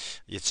racist.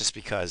 It's just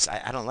because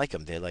I don't like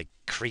them. They're like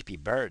creepy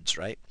birds,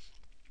 right?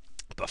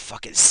 But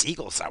fucking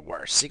seagulls are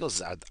worse.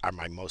 Seagulls are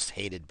my most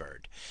hated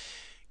bird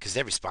because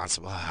they're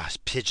responsible.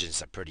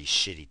 Pigeons are pretty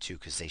shitty too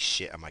because they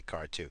shit on my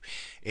car too.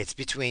 It's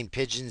between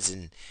pigeons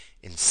and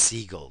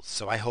seagulls.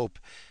 So I hope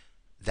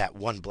that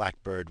one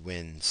black bird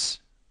wins.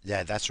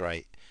 Yeah, that's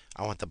right.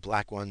 I want the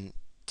black one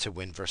to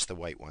win versus the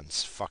white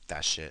ones. Fuck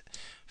that shit.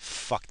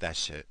 Fuck that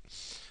shit.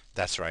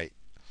 That's right.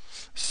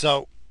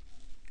 So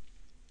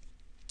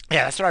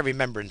yeah, that's what I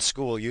remember in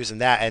school using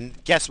that.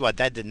 And guess what?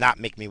 That did not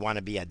make me want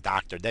to be a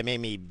doctor. That made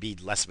me be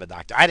less of a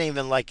doctor. I didn't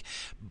even like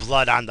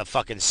blood on the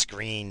fucking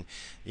screen.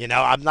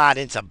 I'm not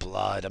into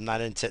blood. I'm not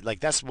into,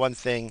 like, that's one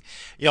thing.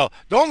 The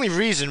only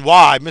reason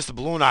why Mr.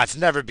 Balloonats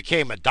never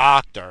became a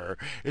doctor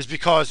is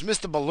because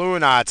Mr.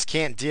 Balloonats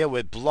can't deal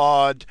with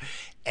blood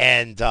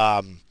and,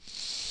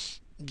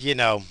 you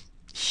know,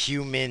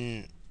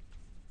 human,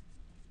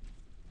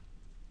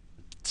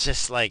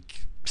 just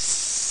like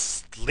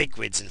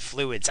liquids and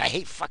fluids. I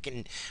hate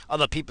fucking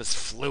other people's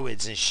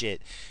fluids and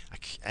shit.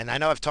 And I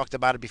know I've talked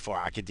about it before.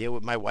 I could deal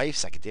with my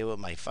wife's. I could deal with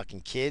my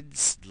fucking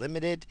kids,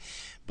 limited.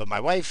 But my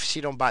wife,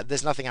 she don't buy.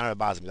 There's nothing on her that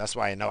bothers me. That's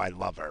why I know I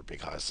love her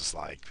because it's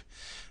like,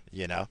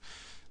 you know,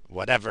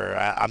 whatever.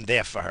 I'm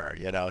there for her.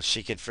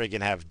 She could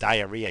friggin' have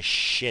diarrhea,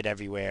 shit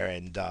everywhere,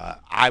 and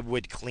I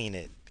would clean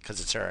it because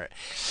it's her.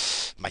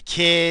 My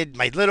kid,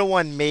 my little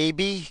one,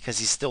 maybe because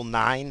he's still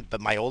 9,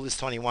 but my oldest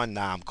 21.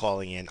 Nah, I'm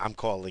calling in. I'm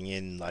calling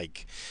in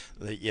like,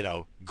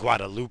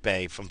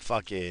 Guadalupe from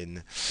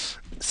fucking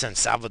San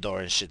Salvador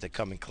and shit to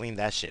come and clean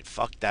that shit.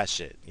 Fuck that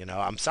shit.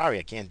 I'm sorry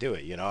I can't do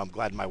it. I'm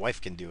glad my wife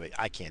can do it.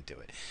 I can't do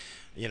it.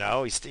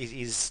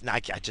 He's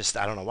not.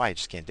 I don't know why I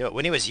just can't do it.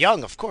 When he was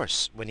young, of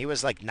course. When he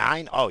was like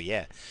 9, oh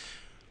yeah.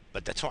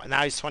 But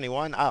now he's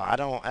 21. Oh, I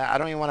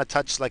don't even want to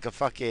touch like a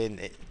fucking.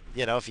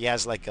 If he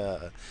has like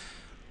a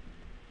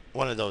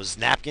one of those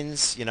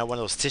napkins, one of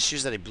those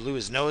tissues that he blew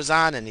his nose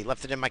on and he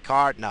left it in my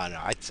car. No, no,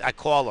 I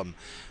call him.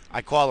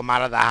 I call him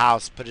out of the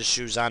house, put his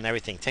shoes on,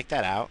 everything. Take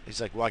that out.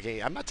 He's like, why can't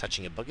you? I'm not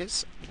touching it,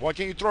 boogers. Why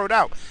can't you throw it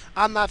out?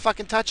 I'm not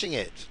fucking touching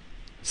it.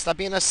 Stop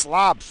being a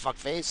slob,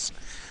 fuckface.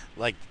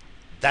 Like,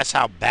 that's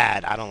how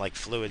bad I don't like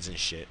fluids and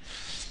shit.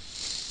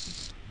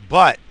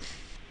 But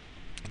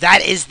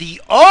that is the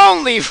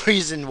only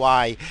reason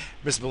why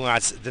Mr.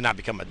 Balloonats did not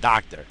become a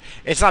doctor.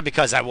 It's not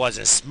because I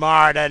wasn't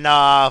smart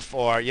enough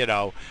or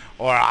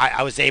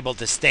I was able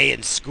to stay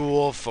in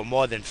school for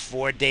more than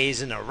 4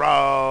 days in a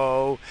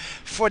row.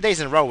 4 days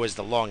in a row was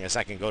the longest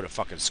I can go to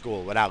fucking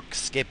school without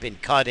skipping,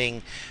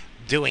 cutting,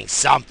 doing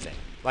something.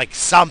 Like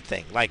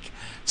something. Like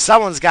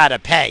someone's got to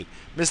pay.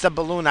 Mr.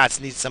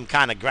 Balloonats needs some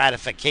kind of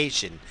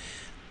gratification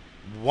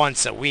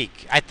once a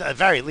week at the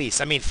very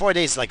least. I mean, 4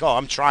 days like, oh,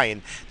 I'm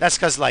trying. That's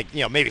because like,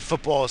 maybe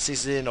football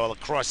season or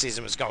lacrosse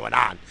season was going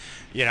on,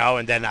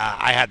 and then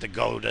I had to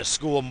go to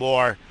school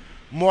more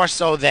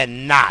so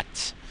than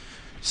not,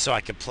 so I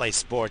could play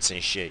sports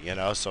and shit,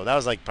 So that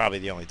was like probably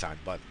the only time,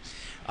 but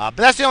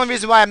that's the only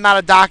reason why I'm not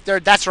a doctor.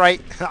 That's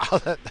right.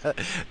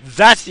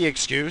 That's the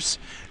excuse.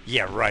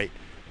 Yeah, right.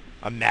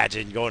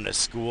 Imagine going to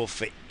school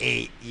for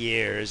 8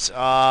 years.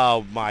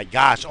 Oh my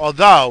gosh.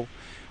 Although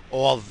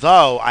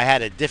I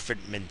had a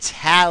different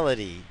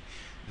mentality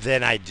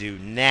than I do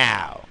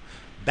now.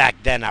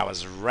 Back then, I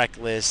was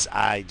reckless.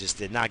 I just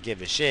did not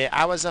give a shit.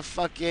 I was a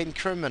fucking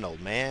criminal,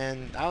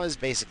 man. I was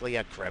basically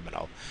a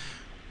criminal.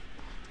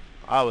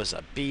 I was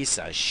a piece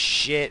of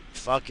shit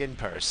fucking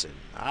person.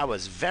 I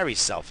was very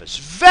selfish.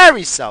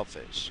 Very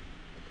selfish.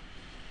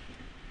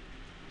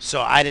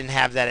 So I didn't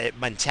have that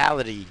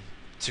mentality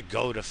to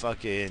go to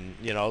fucking,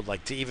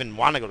 like to even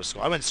want to go to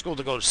school. I went to school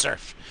to go to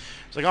surf.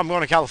 It's like, oh, I'm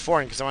going to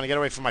California because I want to get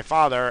away from my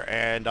father,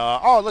 and,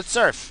 oh, let's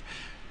surf.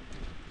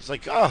 It's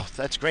like, oh,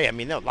 that's great. I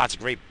mean, there are lots of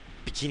great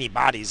bikini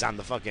bodies on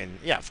the fucking,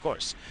 yeah, of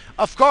course.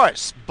 Of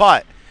course.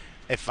 But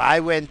if I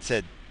went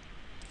to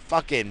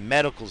fucking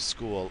medical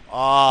school,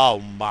 oh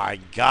my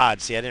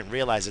God. See, I didn't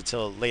realize it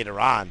till later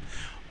on.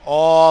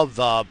 All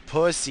the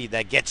pussy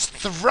that gets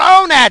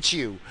thrown at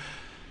you.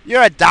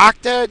 You're a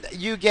doctor,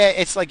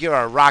 it's like you're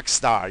a rock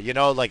star,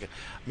 like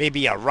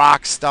maybe a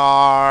rock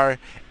star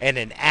and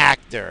an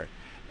actor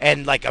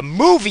and like a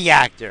movie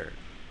actor,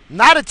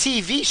 not a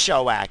TV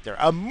show actor,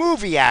 a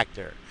movie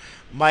actor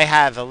might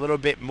have a little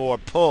bit more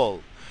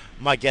pull,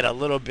 might get a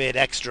little bit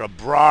extra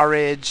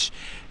browerage,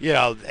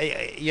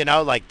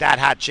 like that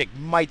hot chick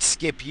might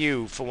skip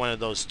you for one of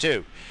those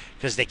two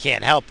because they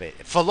can't help it.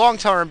 For long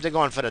term, they're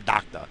going for the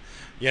doctor.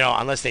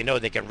 Unless they know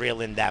they can reel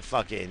in that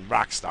fucking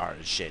rock star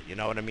and shit, you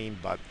know what I mean?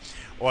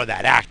 Or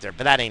that actor,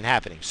 but that ain't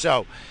happening.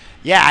 So,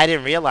 yeah, I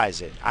didn't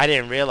realize it.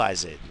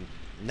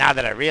 Now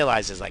that I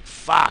realize it's like,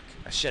 fuck,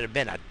 I should have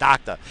been a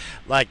doctor.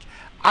 Like,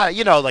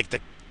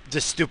 like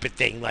the stupid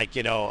thing, like,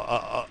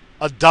 a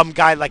dumb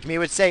guy like me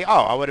would say,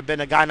 oh, I would have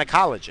been a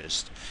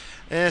gynecologist.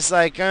 And it's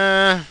like,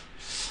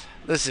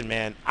 listen,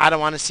 man, I don't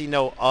want to see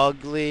no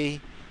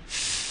ugly,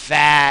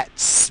 fat,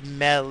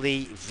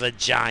 smelly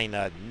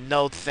vagina.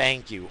 No,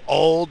 thank you.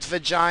 Old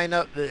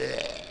vagina.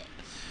 Bleh.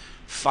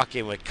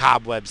 Fucking with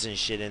cobwebs and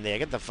shit in there.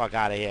 Get the fuck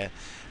out of here.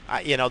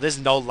 There's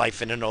no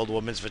life in an old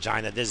woman's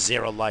vagina. There's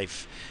zero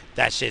life.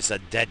 That shit's a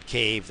dead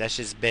cave. That's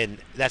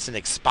an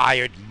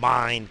expired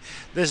mine.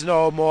 There's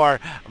no more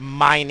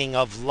mining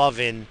of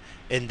loving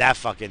in that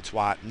fucking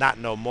twat. Not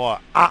no more.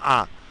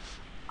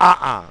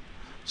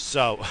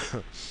 So,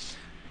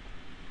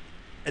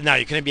 no,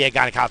 you couldn't be a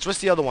gynecologist. What's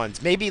the other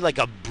ones? Maybe like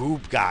a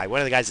boob guy. One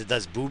of the guys that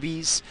does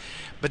boobies.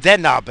 But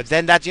then that,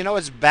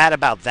 what's bad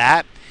about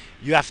that?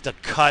 You have to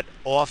cut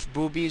off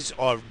boobies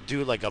or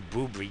do like a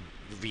boob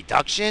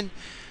reduction.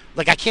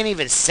 Like, I can't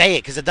even say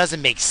it because it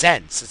doesn't make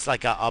sense. It's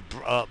like a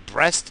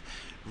breast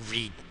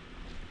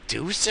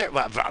reducer?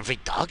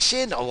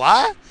 Reduction? Or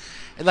what?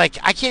 Like,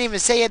 I can't even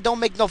say it. Don't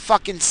make no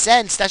fucking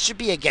sense. That should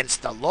be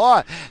against the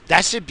law.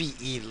 That should be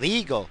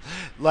illegal.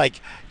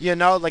 Like,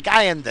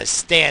 I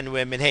understand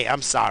women. Hey,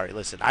 I'm sorry.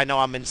 Listen, I know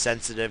I'm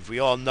insensitive. We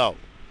all know.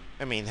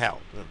 I mean,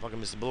 hell, the fucking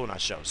Mr. Balloon on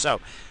show. So,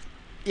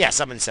 yes,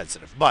 I'm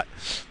insensitive. But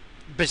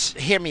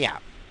hear me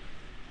out.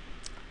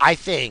 I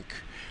think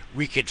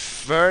we could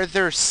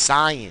further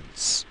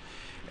science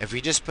if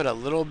we just put a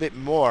little bit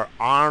more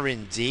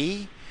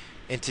R&D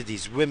into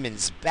these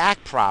women's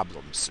back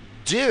problems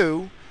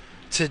due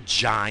to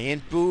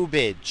giant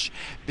boobage.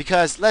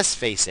 Because let's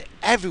face it,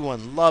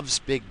 everyone loves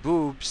big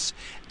boobs.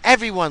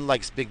 Everyone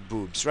likes big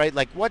boobs, right?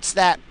 Like, what's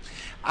that?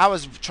 I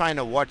was trying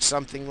to watch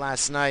something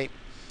last night.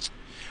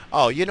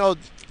 Oh,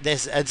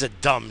 it's a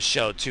dumb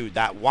show too.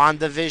 That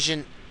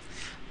WandaVision.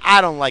 I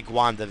don't like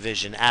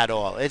WandaVision at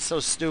all. It's so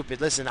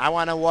stupid. Listen, I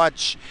want to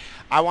watch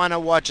a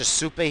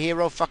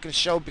superhero fucking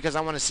show because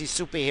I want to see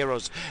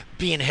superheroes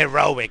being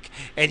heroic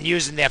and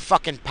using their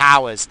fucking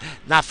powers,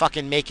 not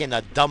fucking making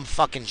a dumb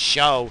fucking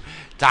show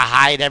to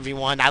hide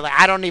everyone.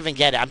 I don't even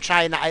get it.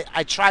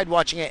 I tried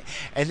watching it,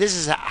 and this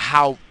is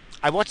how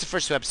I watched the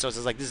first 2 episodes. I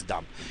was like, this is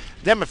dumb.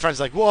 Then my friend's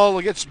like, well,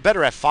 it gets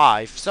better at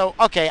 5. So,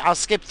 okay, I'll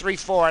skip 3,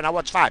 4, and I'll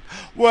watch 5.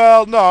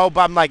 Well, no,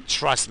 but I'm like,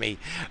 trust me.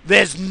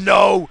 There's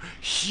no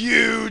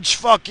huge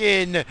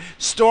fucking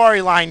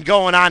storyline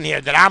going on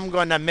here that I'm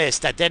going to miss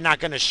that they're not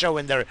going to show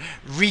in their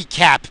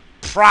recap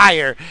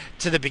prior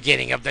to the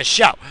beginning of the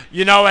show.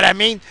 You know what I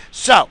mean?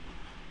 So,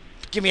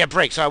 give me a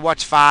break. So I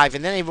watched 5,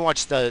 and then I even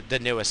watched the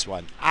newest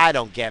one. I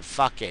don't get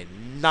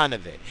fucking none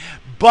of it.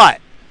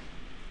 But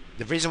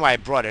the reason why I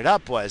brought it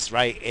up was,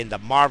 right, in the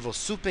Marvel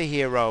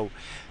superhero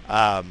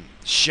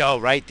show,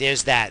 right,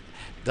 there's the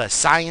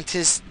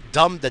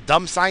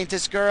dumb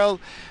scientist girl,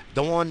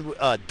 the one,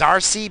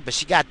 Darcy, but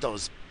she got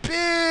those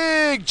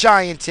big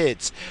giant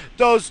tits.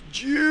 Those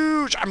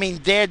huge, I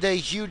mean, they're the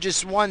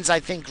hugest ones, I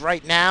think,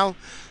 right now,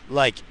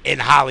 like, in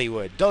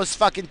Hollywood. Those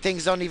fucking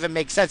things don't even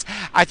make sense.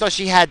 I thought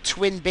she had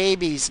twin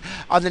babies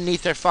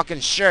underneath her fucking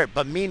shirt,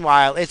 but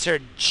meanwhile, it's her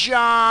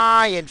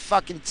giant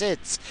fucking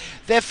tits.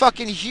 They're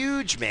fucking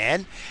huge,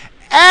 man.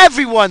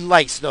 Everyone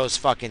likes those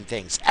fucking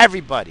things.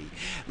 Everybody.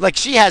 Like,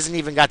 she hasn't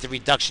even got the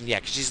reduction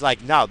yet, 'cause she's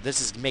like, no, this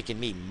is making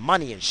me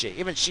money and shit.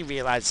 Even she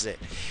realizes it.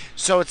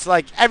 So it's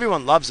like,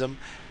 everyone loves them.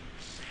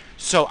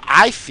 So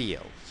I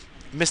feel,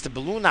 Mr.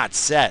 Balloonot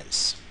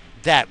says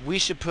that we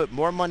should put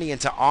more money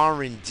into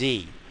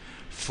R&D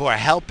for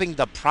helping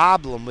the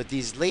problem with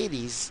these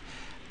ladies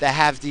that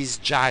have these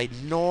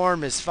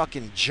ginormous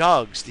fucking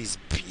jugs, these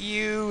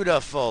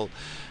beautiful,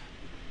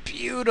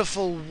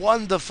 beautiful,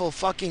 wonderful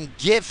fucking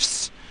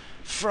gifts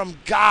from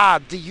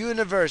God, the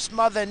universe,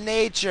 Mother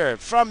Nature,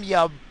 from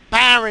your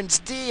parents'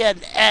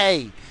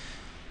 DNA.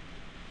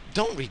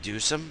 Don't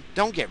reduce them.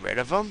 Don't get rid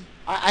of them.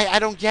 I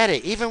don't get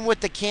it. Even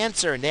with the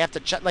cancer, and they have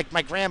to like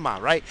my grandma,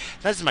 right?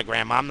 This is my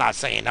grandma. I'm not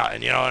saying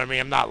nothing. You know what I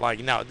mean? I'm not like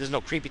no. There's no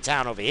creepy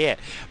town over here.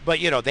 But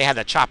they had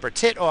to chop her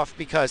tit off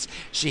because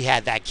she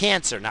had that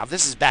cancer. Now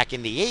this is back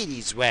in the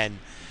 '80s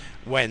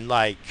when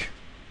like,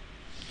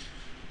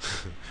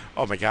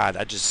 oh my God,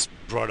 I just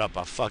brought up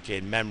a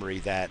fucking memory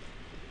that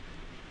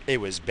it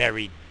was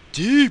buried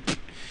deep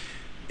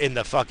in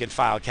the fucking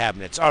file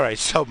cabinets. All right,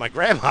 so my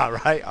grandma,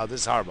 right? Oh,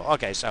 this is horrible.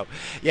 Okay, so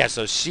yeah,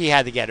 so she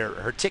had to get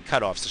her tit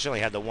cut off, so she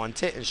only had the one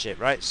tit and shit,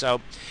 right? So,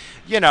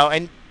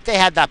 and they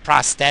had that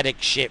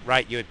prosthetic shit,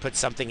 right? You would put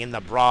something in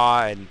the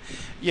bra, and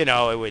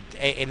it would,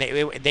 and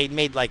they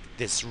made like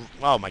this.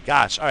 Oh my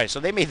gosh! All right, so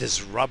they made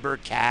this rubber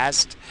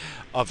cast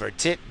of her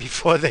tit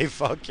before they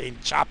fucking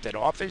chopped it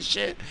off and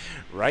shit,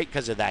 right?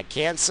 Because of that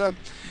cancer,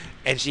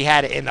 and she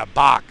had it in a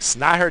box,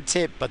 not her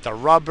tit, but the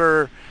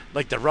rubber,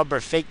 like the rubber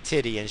fake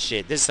titty and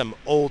shit. This is some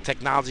old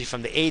technology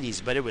from the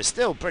 80s, but it was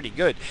still pretty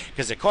good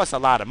because it cost a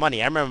lot of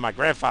money. I remember my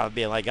grandfather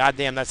being like, God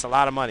damn, that's a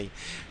lot of money.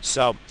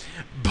 So,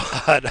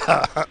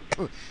 but,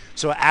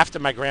 so after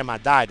my grandma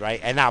died,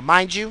 right? And now,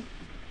 mind you,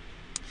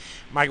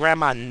 my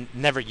grandma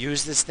never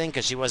used this thing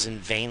because she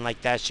wasn't vain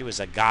like that. She was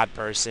a God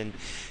person.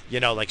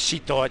 Like she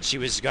thought she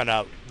was going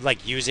to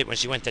like use it when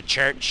she went to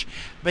church.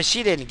 But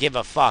she didn't give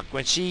a fuck.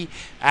 When she,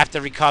 after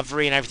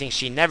recovery and everything,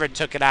 she never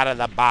took it out of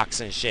the box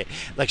and shit.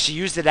 Like she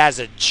used it as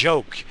a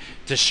joke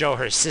to show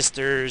her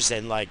sisters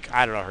and like,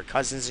 I don't know, her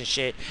cousins and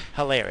shit.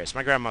 Hilarious.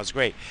 My grandma was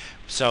great.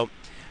 So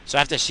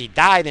after she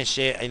died and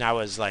shit, and I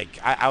was like,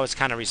 I was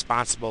kind of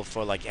responsible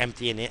for like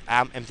emptying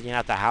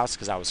out the house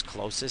because I was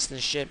closest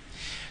and shit.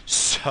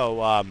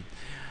 So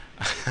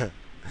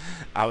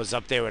I was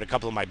up there with a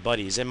couple of my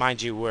buddies, and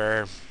mind you,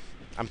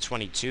 I'm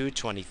 22,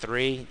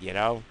 23,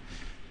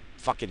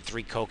 fucking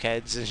 3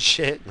 cokeheads and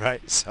shit,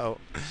 right? So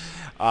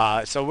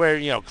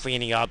we're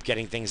cleaning up,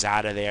 getting things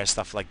out of there,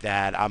 stuff like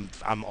that.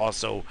 I'm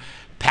also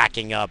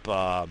packing up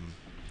a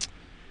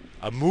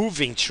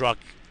moving truck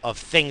of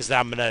things that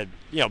I'm gonna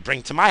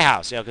bring to my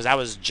house, because I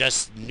was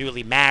just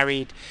newly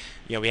married.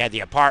 We had the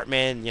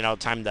apartment,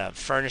 time to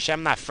furnish it.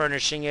 I'm not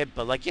furnishing it,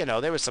 but like,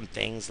 there was some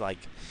things like,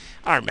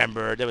 I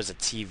remember there was a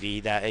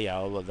TV that,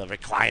 the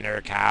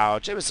recliner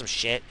couch. There was some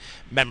shit,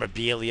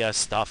 memorabilia,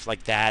 stuff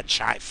like that,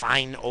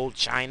 fine old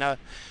china,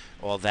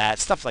 all that,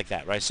 stuff like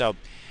that, right? So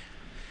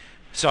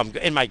I'm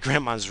in my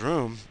grandma's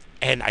room,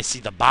 and I see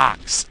the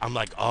box. I'm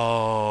like,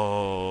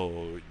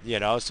 oh,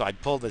 so I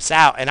pull this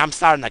out, and I'm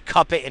starting to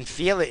cup it and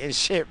feel it and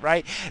shit,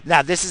 right?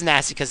 Now, this is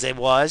nasty because it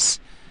was.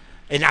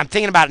 And I'm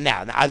thinking about it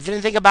now. I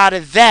didn't think about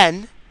it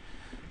then.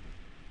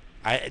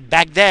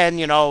 Back then,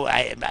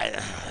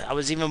 I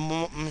was even,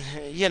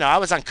 I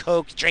was on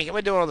coke, drinking,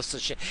 we're doing all this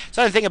shit.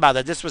 So I didn't think about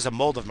that. This was a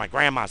mold of my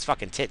grandma's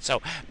fucking tit.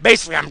 So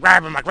basically, I'm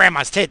grabbing my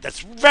grandma's tit. That's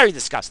very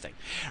disgusting,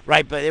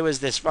 right? But it was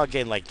this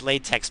fucking like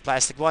latex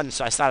plastic one.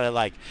 So I started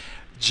like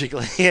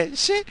jiggling it and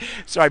shit.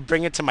 So I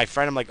bring it to my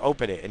friend. I'm like,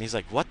 open it, and he's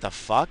like, what the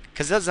fuck?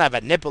 Because it doesn't have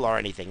a nipple or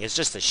anything. It's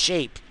just a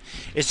shape.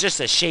 It's just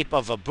a shape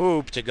of a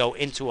boob to go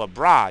into a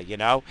bra,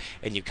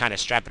 and you kind of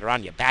strap it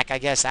around your back, I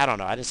guess. I don't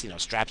know. I didn't see no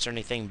straps or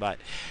anything, but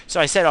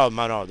so I said, oh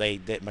no,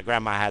 my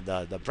grandma had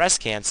the breast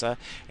cancer,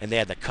 and they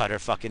had to cut her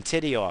fucking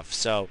titty off.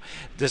 So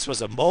this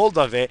was a mold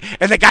of it,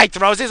 and the guy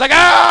throws it. He's like,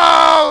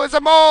 oh, it's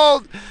a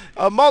mold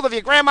of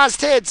your grandma's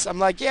tits. I'm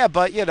like, yeah,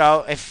 but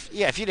if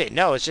you didn't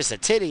know, it's just a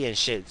titty and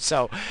shit.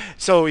 So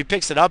he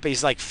picks it up.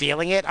 He's like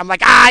feeling it. I'm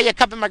like, you're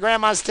cupping my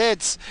grandma's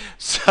tits.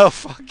 So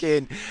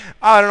fucking,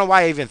 I don't know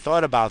why I even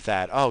thought about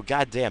that. Oh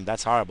goddamn,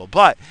 that's horrible.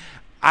 But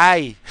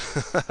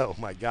oh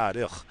my god,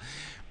 ugh.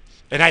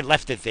 And I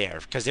left it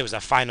there because it was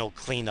a final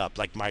cleanup.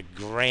 Like my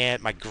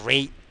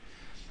great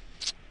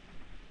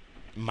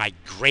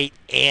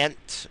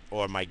aunt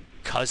or my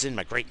cousin,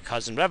 my great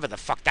cousin, whatever the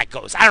fuck that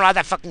goes. I don't know how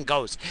that fucking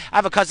goes. I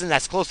have a cousin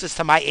that's closest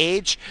to my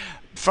age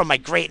from my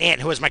great aunt,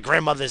 who was my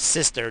grandmother's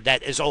sister,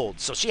 that is old.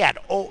 So she had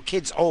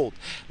kids old.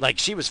 Like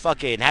she was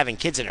fucking having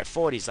kids in her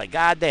 40s. Like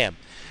goddamn.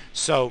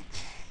 So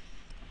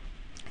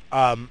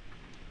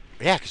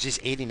yeah, because she's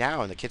 80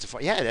 now and the kids are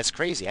 40. Yeah, that's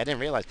crazy. I didn't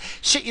realize.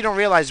 Shit you don't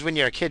realize when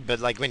you're a kid, but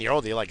like when you're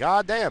older, you're like,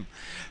 God damn.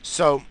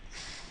 So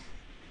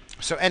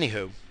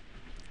anywho,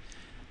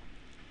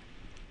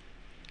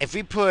 if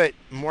we put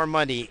more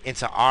money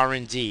into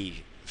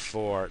R&D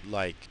for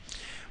like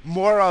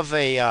more of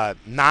a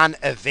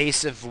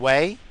non-evasive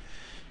way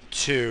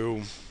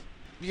to,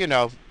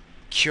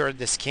 cure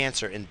this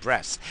cancer in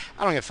breast.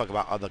 I don't give a fuck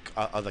about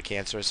other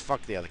cancers.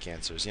 Fuck the other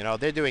cancers.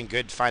 They're doing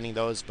good finding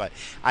those, but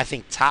I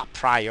think top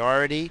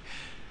priority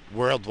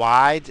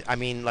worldwide. I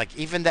mean, like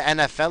even the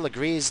NFL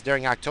agrees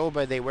during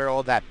October they wear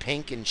all that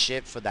pink and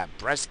shit for that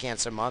breast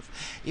cancer month.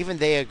 Even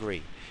they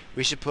agree.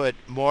 We should put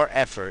more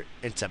effort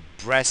into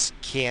breast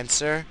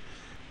cancer.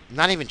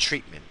 Not even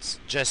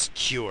treatments, just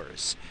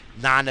cures.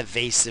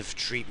 Non-evasive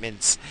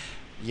treatments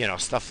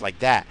Stuff like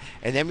that.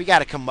 And then we got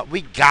to come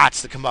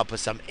up with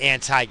some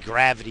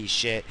anti-gravity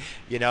shit,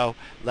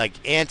 like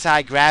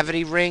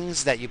anti-gravity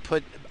rings that you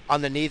put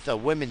underneath a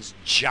woman's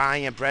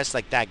giant breast,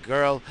 like that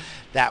girl,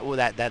 that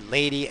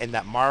lady in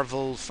that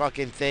Marvel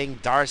fucking thing,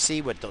 Darcy,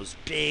 with those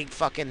big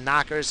fucking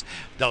knockers,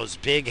 those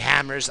big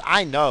hammers.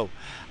 I know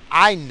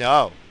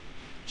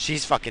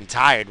she's fucking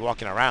tired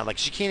walking around. Like,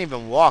 she can't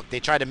even walk.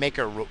 They try to make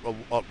her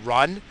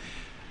run.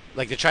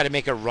 Like, they try to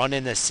make her run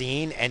in the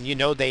scene, and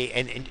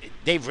and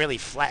they really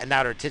flattened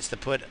out her tits to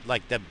put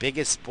like the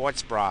biggest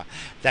sports bra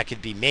that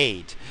could be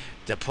made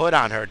to put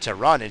on her to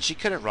run, and she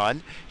couldn't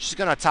run. She's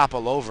gonna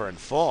topple over and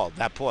fall.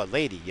 That poor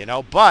lady.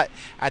 But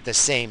at the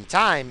same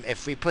time,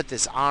 if we put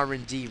this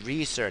R&D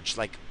research,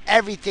 like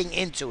everything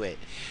into it,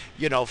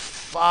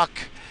 fuck,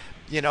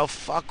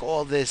 fuck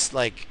all this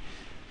like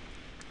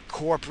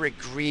corporate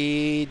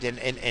greed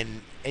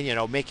and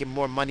making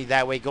more money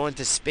that way, going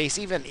to space.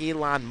 Even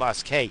Elon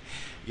Musk, hey,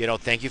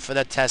 thank you for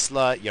the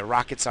Tesla. Your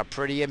rockets are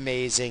pretty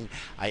amazing.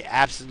 I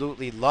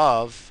absolutely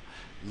love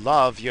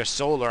your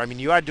solar. I mean,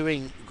 you are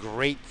doing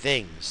great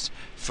things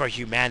for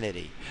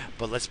humanity,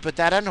 but let's put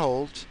that on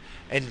hold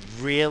and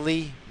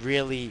really,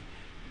 really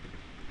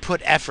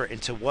put effort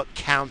into what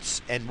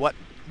counts and what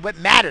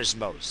matters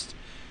most.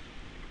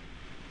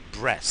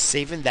 Breasts,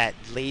 saving that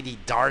lady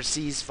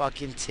Darcy's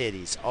fucking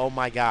titties. Oh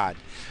my god.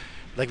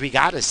 Like, we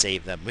gotta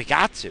save them. We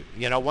got to.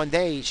 One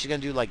day she's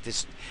gonna do like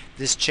this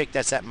chick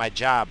that's at my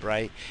job,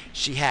 right?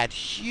 She had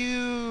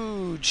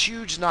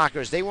huge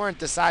knockers. They weren't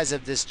the size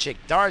of this chick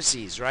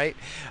Darcy's, right?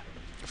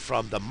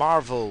 From the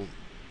Marvel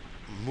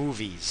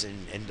movies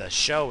and the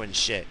show and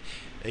shit.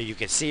 You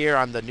can see her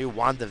on the new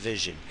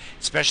WandaVision,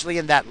 especially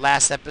in that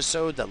last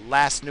episode, the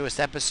last newest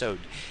episode.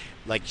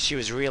 Like, she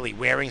was really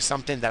wearing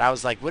something that I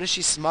was like, what is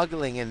she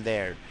smuggling in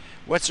there?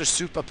 What's her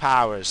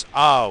superpowers?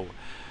 Oh,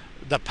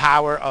 the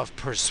power of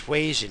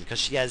persuasion, because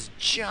she has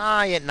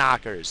giant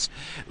knockers.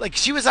 Like,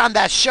 she was on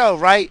that show,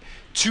 right?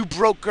 Two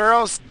Broke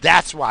Girls.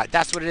 That's why.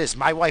 That's what it is.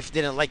 My wife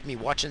didn't like me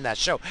watching that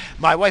show.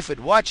 My wife would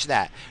watch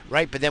that,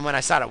 right? But then when I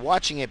started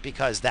watching it,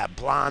 because that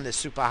blonde is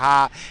super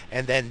hot,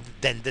 and then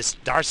this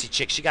Darcy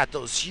chick, she got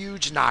those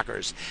huge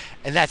knockers,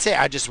 and that's it.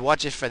 I just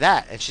watch it for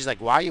that. And she's like,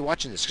 "Why are you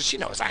watching this?" Because she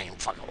knows I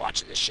ain't fucking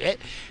watching this shit.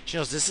 She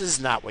knows this is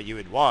not what you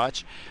would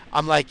watch.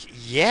 I'm like,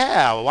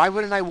 "Yeah, why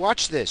wouldn't I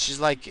watch this?" She's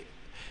like,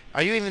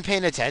 "Are you even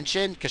paying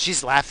attention?" Because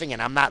she's laughing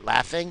and I'm not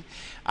laughing.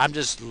 I'm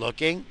just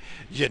looking.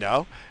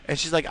 And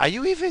she's like, "Are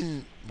you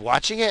even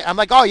watching it?" I'm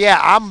like, "Oh yeah,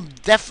 I'm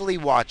definitely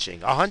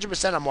watching.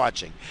 100% I'm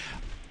watching.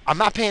 I'm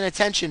not paying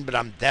attention, but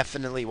I'm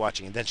definitely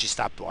watching." And then she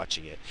stopped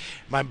watching it.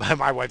 My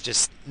wife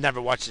just never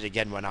watched it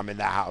again when I'm in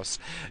the house.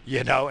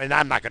 And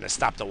I'm not gonna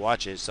stop to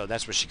watch it, so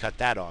that's where she cut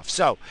that off.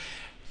 So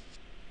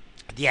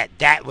yeah,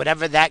 that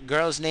whatever that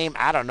girl's name,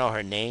 I don't know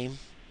her name.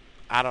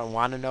 I don't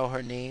want to know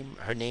her name.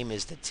 Her name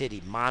is the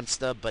Titty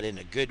Monster, but in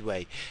a good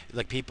way.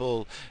 Like,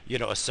 people,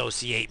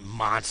 associate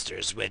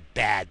monsters with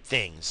bad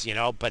things.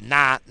 But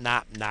not.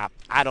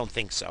 I don't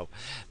think so.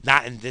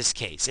 Not in this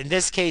case. In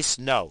this case,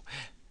 no.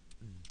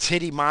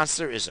 Titty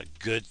Monster is a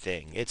good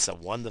thing. It's a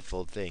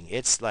wonderful thing.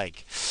 It's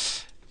like,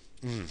 it's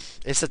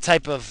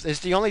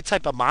the only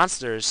type of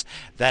monsters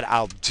that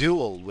I'll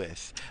duel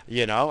with.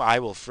 I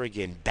will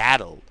friggin'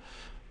 battle,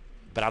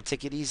 but I'll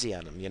take it easy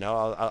on them. You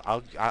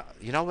know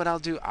what I'll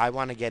do? I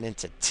want to get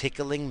into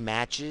tickling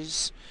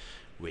matches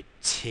with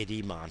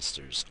titty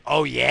monsters.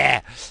 Oh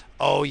yeah,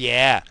 oh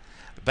yeah,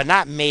 but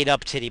not made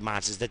up titty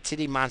monsters. The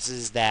titty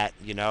monsters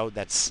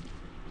that's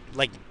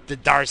like the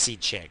Darcy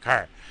chick.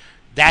 Her,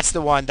 that's the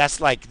one. That's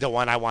like the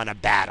one I want to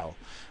battle.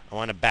 I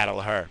want to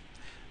battle her.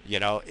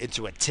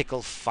 Into a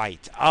tickle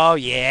fight. Oh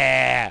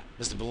yeah,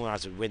 Mr. Balloon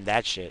House would win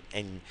that shit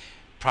and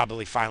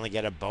probably finally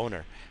get a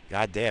boner.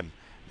 God damn.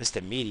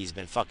 Mr. Meaty's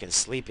been fucking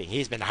sleeping.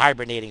 He's been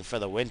hibernating for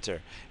the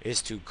winter.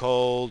 It's too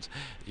cold.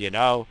 He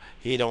don't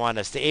want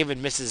to stay.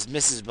 Even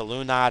Mrs.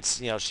 Balloon Knots,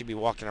 she'd be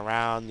walking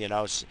around.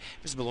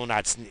 Mrs. Balloon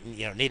Knots,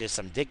 needed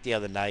some dick the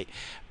other night,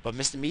 but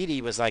Mr.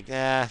 Meaty was like,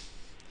 nah,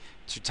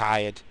 too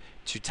tired,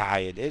 too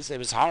tired. It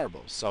was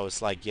horrible. So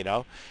it's like,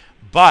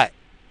 but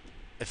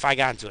if I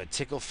got into a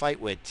tickle fight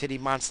with Titty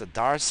Monster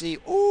Darcy,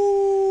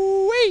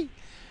 ooh wee,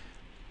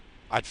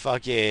 I'd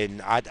poke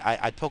an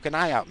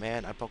eye out,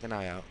 man. I'd poke an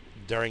eye out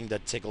during the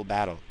tickle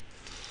battle.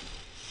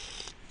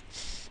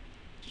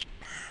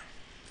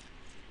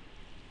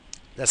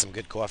 That's some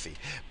good coffee.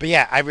 But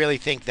yeah, I really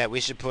think that we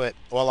should put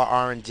all our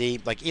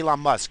R&D, like Elon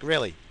Musk,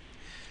 really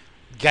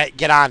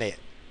get on it.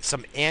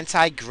 Some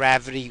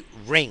anti-gravity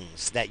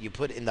rings that you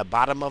put in the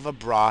bottom of a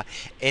bra,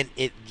 and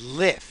it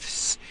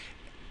lifts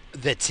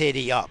the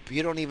titty up.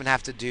 You don't even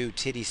have to do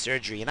titty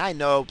surgery. And I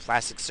know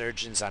plastic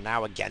surgeons are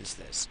now against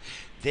this.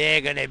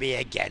 They're going to be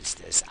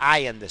against this.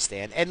 I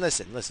understand. And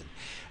listen.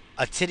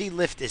 A titty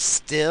lift is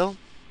still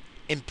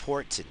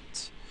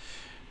important,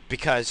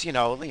 because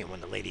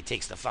when the lady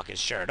takes the fucking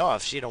shirt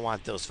off, she don't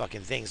want those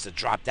fucking things to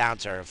drop down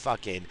to her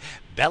fucking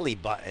belly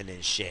button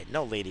and shit.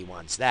 No lady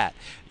wants that.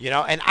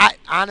 And I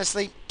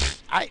honestly,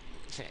 I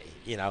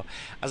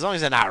as long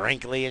as they're not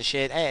wrinkly and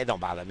shit, it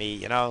don't bother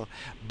me.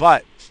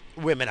 But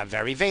women are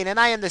very vain, and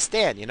I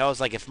understand. You know, it's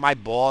like if my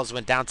balls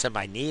went down to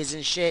my knees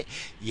and shit.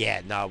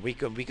 Yeah, no, we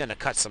gonna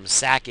cut some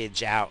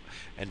sackage out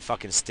and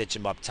fucking stitch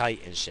them up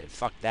tight and shit.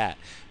 Fuck that.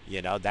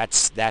 You know,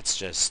 that's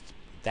just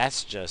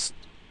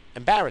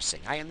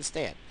embarrassing. I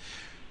understand.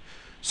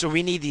 So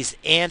we need these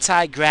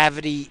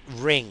anti-gravity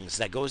rings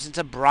that goes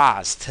into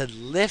bras to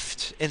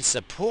lift and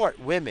support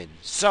women.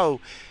 So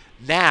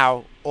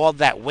now all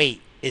that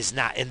weight is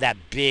not in that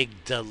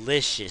big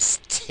delicious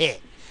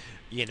tit,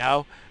 you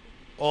know?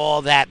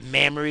 All that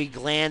mammary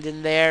gland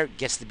in there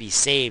gets to be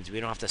saved. We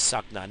don't have to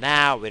suck none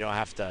out. We don't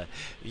have to,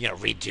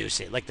 reduce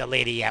it. Like the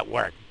lady at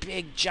work,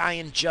 big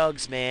giant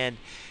jugs, man.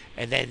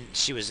 And then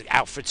she was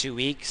out for 2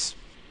 weeks.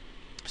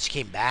 She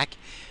came back,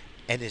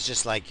 and it's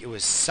just like it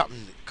was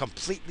something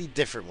completely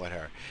different with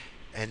her.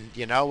 And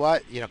you know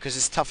what? Because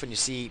it's tough when you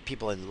see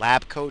people in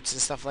lab coats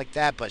and stuff like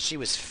that. But she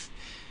was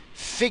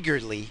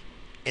figuredly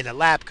in a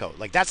lab coat.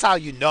 Like that's how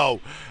you know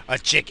a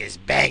chick is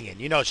banging.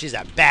 You know she's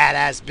a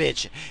badass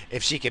bitch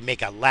if she can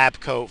make a lab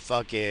coat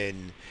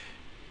fucking,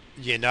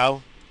 you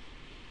know,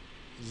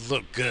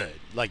 look good.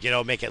 Like,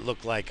 make it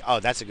look like, oh,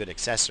 that's a good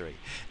accessory.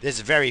 There's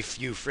very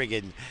few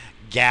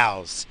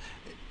gals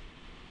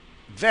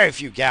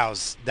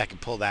that can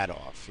pull that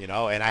off, and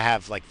I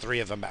have like three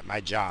of them at my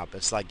job.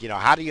 It's like,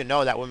 how do you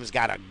know that woman's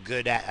got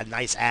a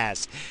nice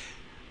ass,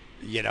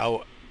 you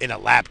know, in a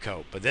lab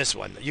coat? But this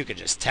one, you could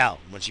just tell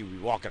when she be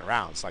walking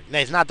around. It's like, no,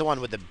 it's not the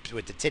one with the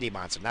titty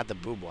monster, not the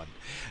boob one.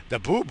 The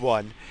boob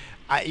one,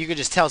 you could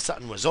just tell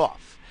something was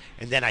off.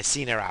 And then I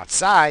seen her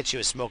outside. She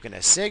was smoking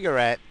a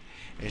cigarette,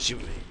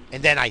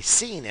 and then I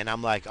seen, and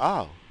I'm like,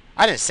 oh.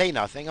 I didn't say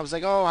nothing. I was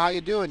like, oh, how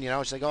you doing?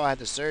 She's like, oh, I had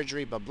the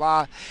surgery, blah,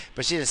 blah.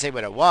 But she didn't say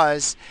what it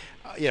was,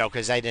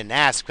 because I didn't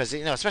ask. Because,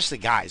 especially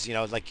guys,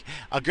 like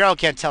a girl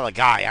can't tell a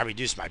guy, I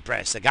reduced my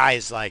breasts. A guy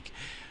is like,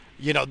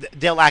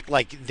 they'll act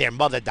like their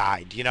mother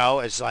died,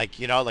 It's like,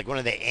 like one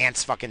of their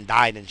aunts fucking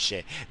died and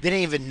shit. They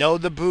didn't even know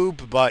the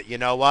boob, but you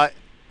know what?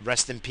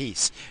 Rest in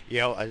peace.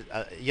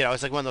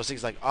 It's like one of those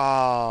things like,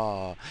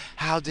 oh,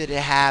 how did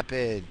it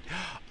happen?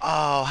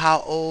 Oh,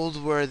 how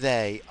old were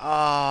they?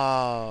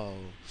 Oh,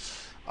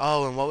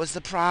 and what was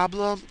the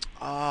problem?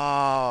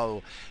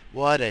 Oh,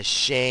 what a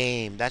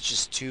shame. That's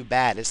just too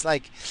bad. It's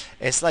like,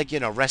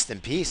 rest in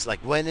peace. Like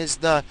when is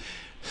the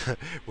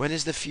when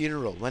is the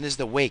funeral? When is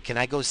the wake? Can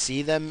I go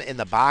see them in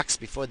the box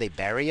before they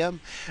bury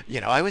them?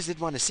 I always did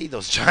want to see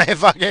those giant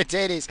fucking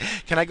titties.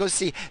 Can I go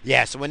see?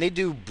 Yeah, so when they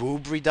do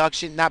boob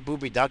reduction, not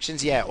boob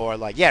reductions, yeah, or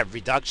like, yeah,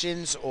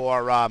 reductions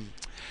or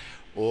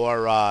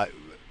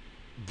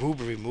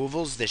boob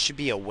removals, there should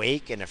be a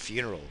wake and a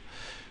funeral.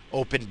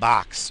 Open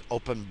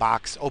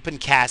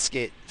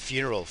casket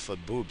funeral for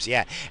boobs,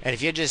 yeah. And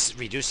if you're just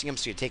reducing them,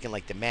 so you're taking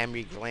like the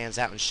mammary glands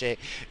out and shit,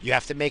 you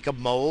have to make a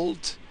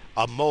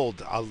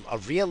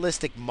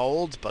realistic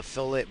mold, but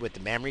fill it with the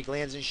mammary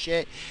glands and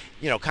shit.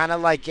 Kind of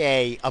like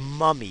a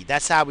mummy.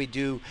 That's how we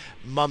do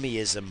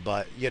mummyism,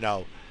 but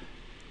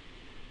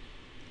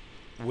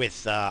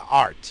with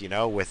art,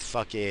 with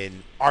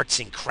fucking arts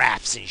and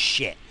crafts and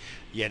shit.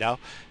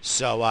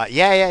 So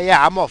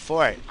yeah, I'm all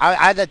for it.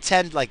 I'd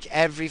attend like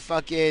every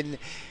fucking.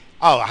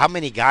 Oh, how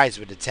many guys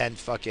would attend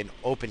fucking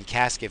open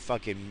casket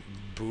fucking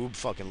boob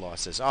fucking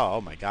losses?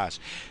 Oh my gosh,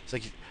 it's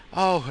like,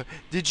 oh,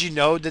 did you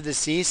know the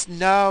deceased?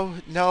 No,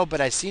 no, but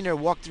I seen her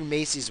walk through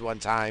Macy's one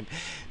time,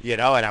 and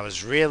I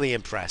was really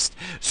impressed.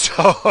 So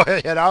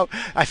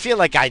I feel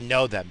like I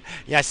know them.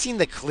 Yeah, I seen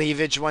the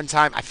cleavage one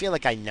time. I feel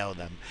like I know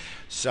them.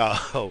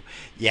 So,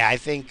 yeah, I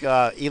think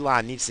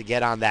Elon needs to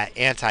get on that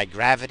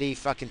anti-gravity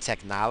fucking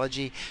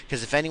technology,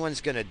 because if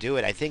anyone's going to do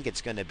it, I think it's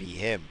going to be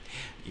him.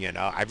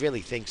 I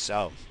really think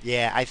so.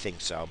 Yeah, I think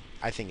so.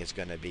 I think it's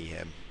going to be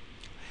him.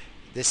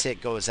 This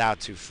hit goes out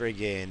to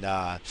friggin'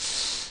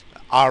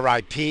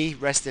 R.I.P.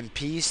 Rest in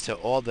peace to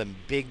all them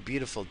big,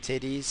 beautiful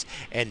titties.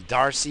 And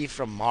Darcy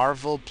from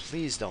Marvel,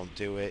 please don't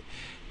do it.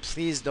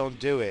 Please don't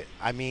do it.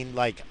 I mean,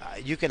 like,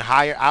 you can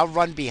hire, I'll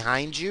run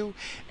behind you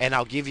and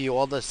I'll give you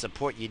all the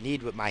support you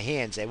need with my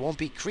hands. It won't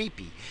be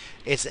creepy.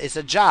 It's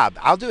a job.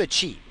 I'll do it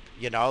cheap,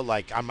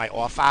 like on my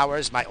off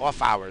hours. My off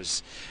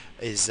hours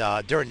is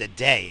during the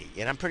day,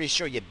 and I'm pretty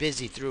sure you're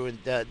busy during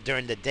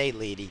the day,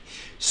 lady.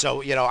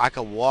 So, I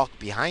can walk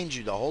behind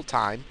you the whole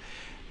time,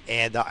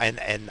 and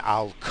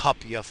I'll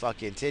cup your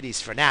fucking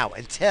titties for now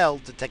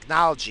until the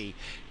technology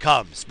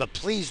comes. But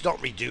please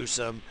don't reduce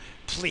them.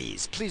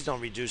 Please don't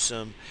reduce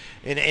them.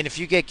 And if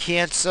you get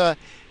cancer,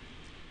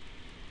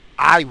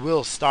 I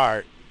will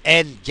start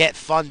and get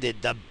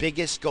funded the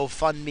biggest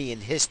GoFundMe in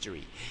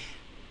history.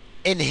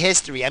 In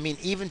history. I mean,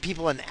 even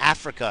people in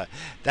Africa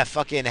that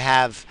fucking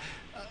have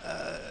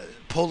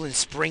Poland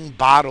Spring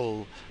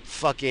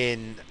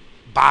fucking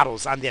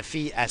bottles on their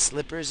feet as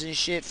slippers and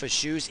shit for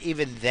shoes,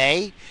 even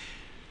they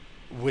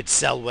would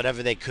sell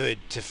whatever they could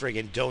to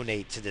friggin'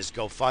 donate to this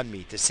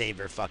GoFundMe to save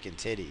her fucking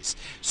titties.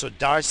 So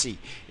Darcy,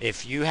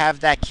 if you have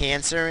that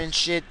cancer and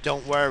shit,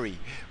 don't worry.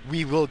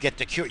 We will get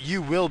the cure.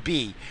 You will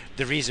be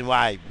the reason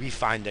why we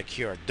find a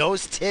cure.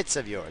 Those tits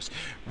of yours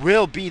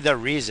will be the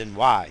reason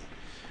why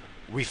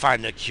we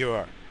find a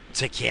cure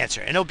to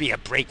cancer, and it'll be a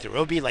breakthrough.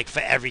 It'll be like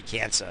for every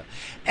cancer.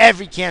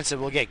 Every cancer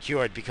will get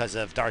cured because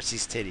of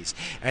Darcy's titties.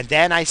 And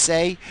then I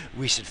say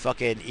we should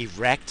fucking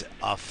erect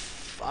a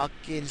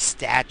fucking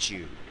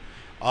statue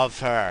of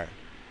her.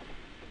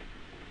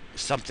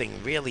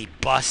 Something really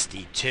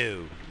busty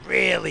too.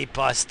 Really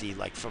busty,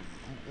 like from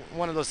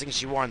one of those things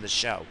she wore on the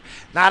show.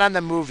 Not on the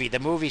movie. The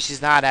movie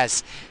she's not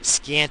as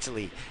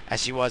scantily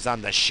as she was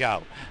on the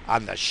show.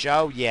 On the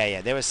show,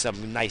 yeah, there was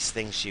some nice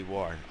things she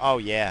wore. Oh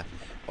yeah.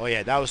 Oh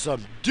yeah, that was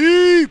some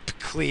deep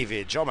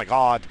cleavage. Oh my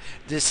god.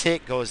 This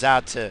hit goes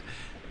out to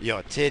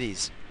your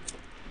titties.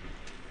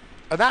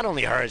 Not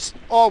only hers,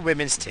 all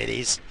women's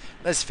titties.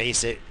 Let's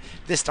face it.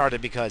 This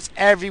started because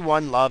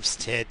everyone loves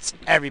tits.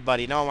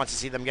 Everybody. No one wants to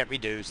see them get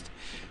reduced.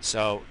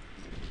 So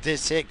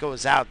this hit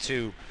goes out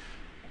to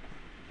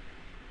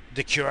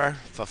the cure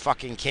for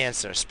fucking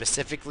cancer,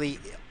 specifically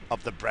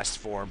of the breast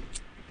form.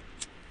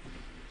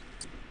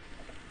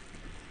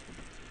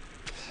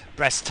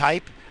 Breast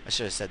type. I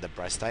should have said the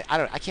breast type.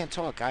 I can't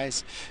talk,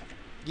 guys.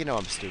 You know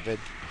I'm stupid.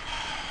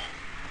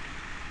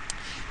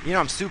 You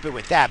know I'm stupid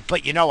with that,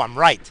 but you know I'm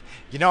right.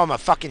 You know I'm a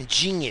fucking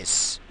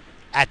genius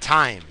at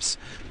times.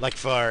 Like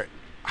for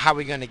how are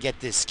we going to get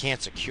this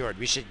cancer cured?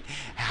 We should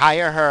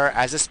hire her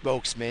as a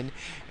spokesman,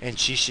 and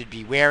she should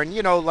be wearing,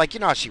 like,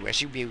 how she wears.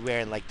 She'd be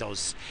wearing, like,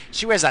 those,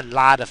 she wears a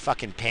lot of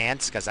fucking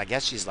pants, because I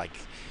guess she's, like,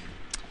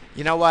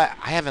 you know what?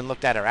 I haven't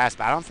looked at her ass,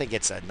 but I don't think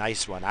it's a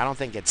nice one. I don't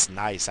think it's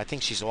nice. I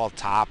think she's all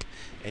top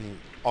and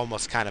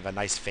almost kind of a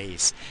nice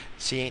face.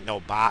 She ain't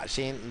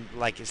she ain't,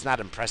 like, it's not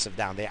impressive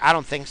down there. I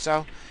don't think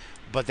so.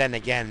 But then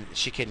again,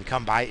 she can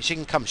come by. She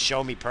can come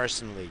show me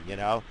personally,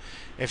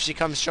 If she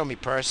comes show me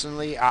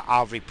personally,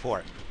 I'll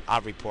report. I'll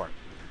report.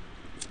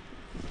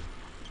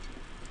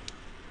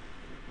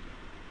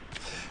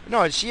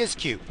 No, she is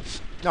cute.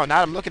 No,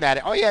 now I'm looking at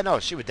it. Oh, yeah, no,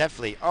 she would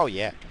definitely. Oh,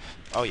 yeah.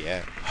 Oh,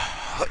 yeah.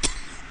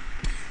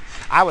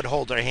 I would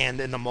hold her hand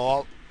in the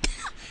mall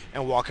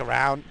and walk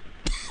around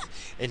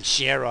and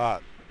share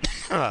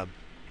an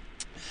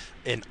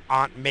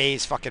Aunt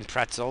May's fucking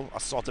pretzel, a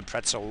salted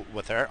pretzel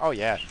with her. Oh,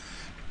 yeah.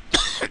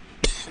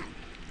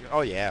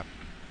 Oh, yeah.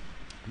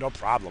 No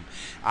problem.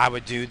 I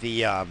would do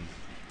the,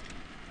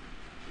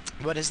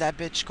 what is that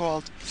bitch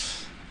called?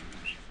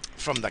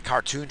 From the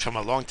cartoon from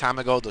a long time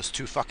ago, those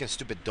two fucking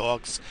stupid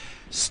dogs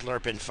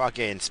slurping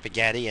fucking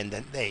spaghetti, and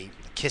then they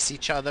kiss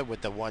each other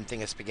with the one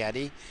thing of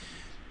spaghetti.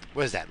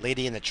 What is that,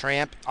 Lady and the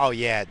Tramp? Oh,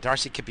 yeah,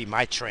 Darcy could be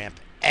my tramp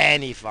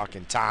any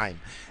fucking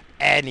time.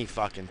 Any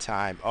fucking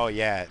time. Oh,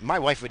 yeah. My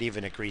wife would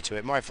even agree to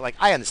it. My wife would like,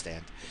 I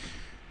understand.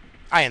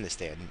 I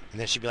understand. And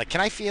then she'd be like, can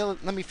I feel,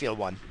 let me feel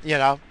one,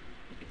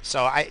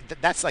 So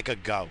that's like a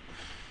go.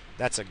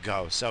 That's a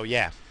go. So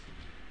yeah.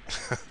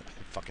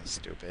 Fucking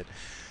stupid.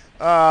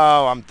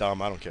 Oh, I'm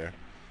dumb. I don't care.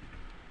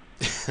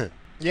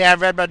 Yeah, I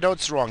read my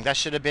notes wrong. That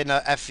should have been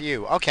a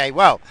FU. Okay,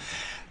 well.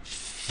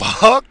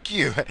 Fuck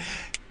you.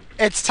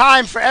 It's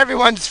time for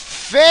everyone's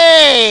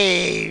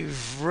favorite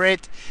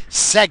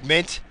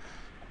segment.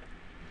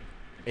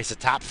 It's the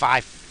top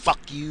 5 fuck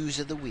yous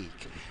of the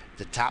week.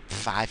 The top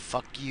 5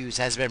 fuck yous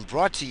has been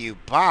brought to you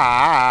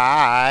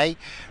by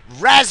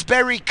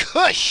Raspberry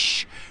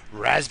Kush.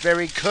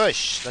 Raspberry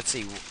Kush. Let's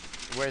see.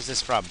 Where's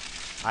this from?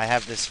 I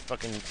have this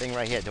fucking thing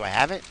right here. Do I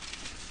have it?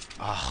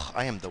 Oh,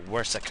 I am the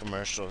worst at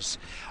commercials.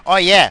 Oh,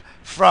 yeah.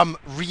 From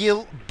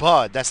Real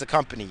Bud. That's the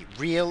company.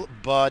 Real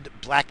Bud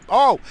Black.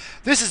 Oh,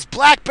 this is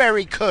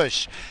Blackberry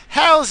Kush.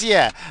 Hells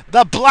yeah.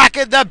 The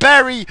blacker the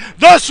berry,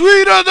 the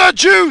sweeter the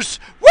juice.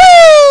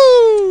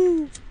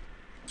 Woo!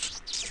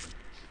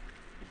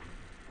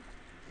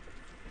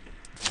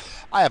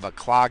 I have a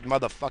clogged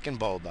motherfucking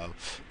bowl, though.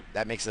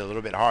 That makes it a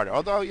little bit harder.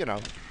 Although, you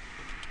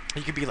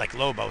could be like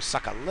Lobo.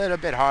 Suck a little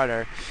bit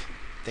harder.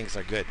 Things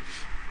are good.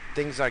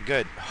 Things are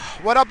good.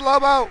 What up,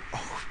 Lobo?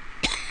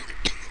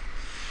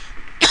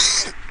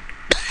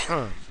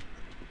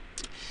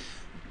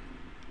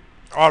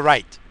 All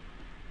right.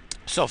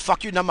 So,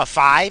 fuck you number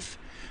 5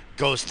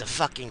 goes to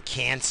fucking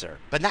cancer.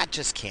 But not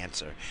just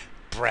cancer.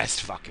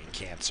 Breast fucking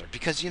cancer.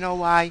 Because you know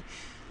why?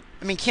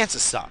 I mean, cancer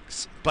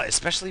sucks, but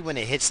especially when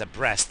it hits the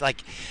breast.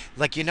 Like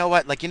you know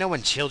what? Like,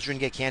 when children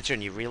get cancer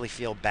and you really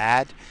feel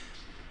bad?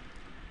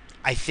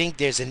 I think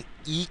there's an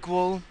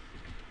equal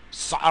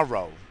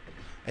sorrow,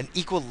 an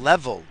equal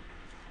level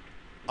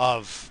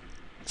of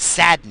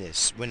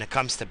sadness when it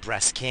comes to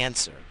breast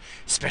cancer.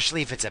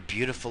 Especially if it's a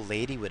beautiful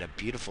lady with a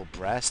beautiful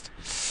breast.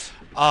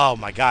 Oh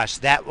my gosh,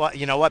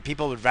 you know what?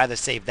 People would rather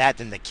save that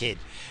than the kid.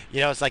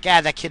 It's like,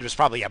 that kid was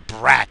probably a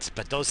brat,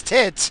 but those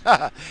tits,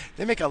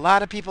 they make a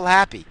lot of people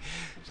happy.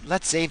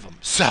 Let's save them.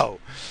 So,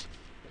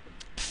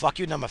 fuck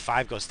you number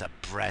 5 goes to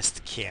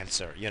breast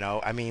cancer,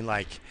 I mean,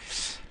 like,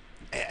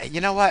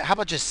 you know what? How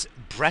about just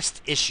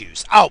breast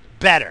issues? Oh,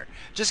 better.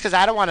 Just because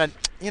I don't want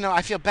to,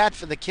 I feel bad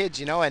for the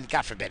kids, and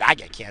God forbid I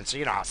get cancer.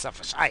 You know how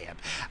selfish I am.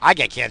 I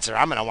get cancer.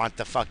 I'm going to want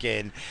the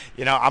fucking,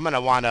 I'm going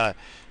to want to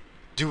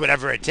do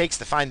whatever it takes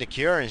to find a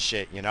cure and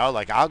shit,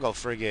 Like, I'll go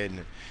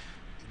friggin',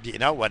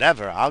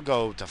 whatever. I'll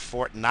go to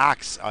Fort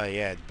Knox. Oh,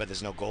 yeah, but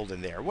there's no gold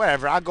in there.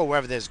 Whatever. I'll go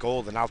wherever there's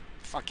gold, and I'll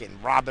fucking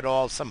rob it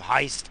all, some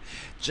heist,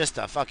 just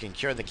to fucking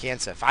cure the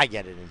cancer if I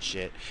get it and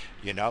shit,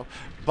 you know.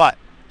 But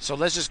so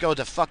let's just go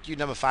to fuck you.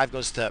 Number five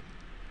goes to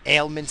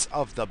ailments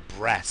of the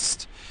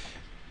breast,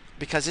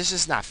 because this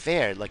is not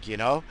fair. Like, you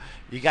know,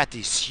 you got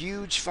these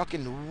huge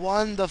fucking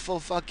wonderful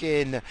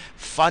fucking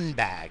fun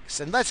bags,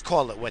 and let's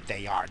call it what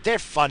they are. They're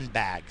fun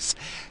bags.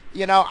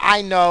 You know,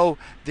 I know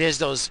there's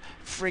those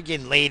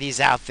friggin'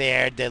 ladies out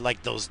there, they're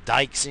like those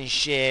dykes and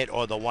shit,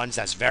 or the ones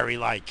that's very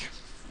like,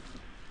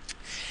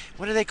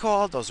 what are they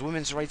called? Those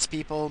women's rights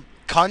people?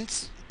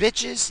 Cunts?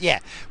 Bitches? Yeah,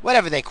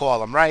 whatever they call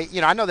them, right?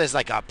 You know, I know there's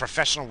like a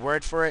professional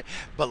word for it,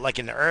 but like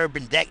in the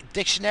Urban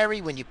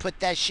Dictionary, when you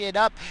put that shit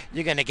up,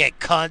 you're gonna get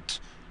cunt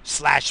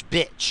slash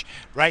bitch,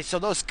 right? So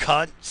those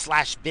cunt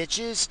slash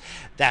bitches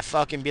that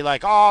fucking be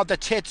like, oh, the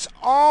tits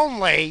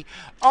only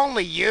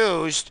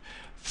used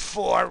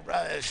for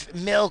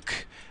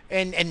milk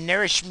and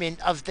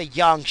nourishment of the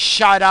young.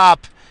 Shut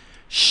up.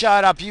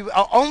 Shut up. You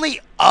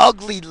only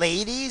ugly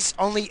ladies,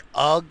 only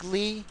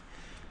ugly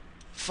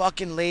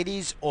fucking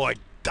ladies, or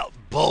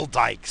bull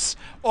dykes,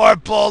 or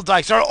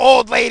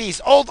old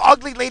ladies, old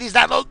ugly ladies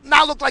that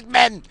now look like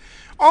men.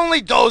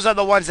 Only those are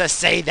the ones that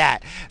say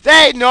that.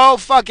 There ain't no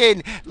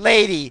fucking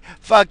lady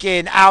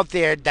fucking out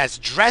there that's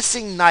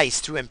dressing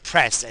nice to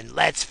impress. And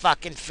let's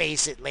fucking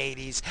face it,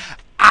 ladies,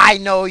 I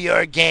know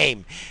your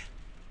game.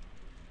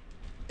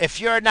 If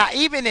you're not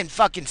even in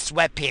fucking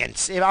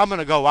sweatpants, if I'm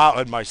gonna go out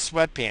in my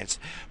sweatpants,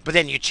 but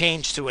then you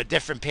change to a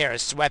different pair of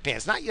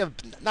sweatpants,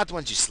 not the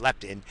ones you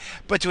slept in,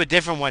 but to a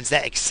different ones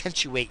that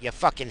accentuate your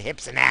fucking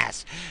hips and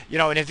ass, you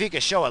know. And if you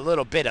could show a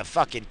little bit of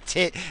fucking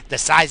tit, the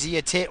size of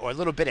your tit, or a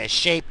little bit of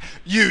shape,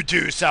 you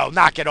do so.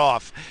 Knock it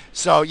off.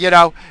 So, you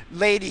know,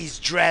 ladies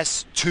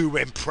dress to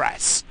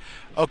impress.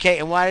 Okay,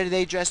 and why do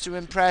they dress to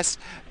impress?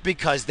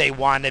 Because they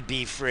want to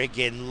be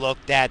friggin'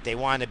 looked at. They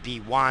want to be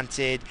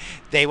wanted.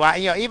 They want,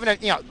 you know, even,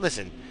 you know,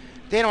 listen,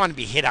 they don't want to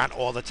be hit on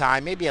all the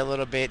time. Maybe a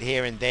little bit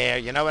here and there,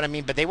 you know what I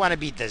mean? But they want to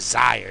be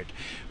desired.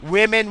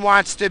 Women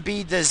wants to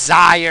be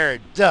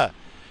desired.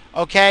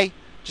 Okay?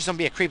 Just don't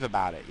be a creep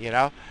about it, you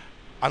know?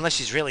 Unless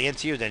she's really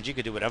into you, then you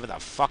could do whatever the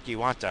fuck you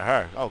want to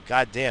her. Oh,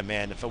 goddamn,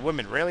 man. If a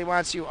woman really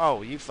wants you,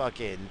 oh, you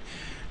fucking,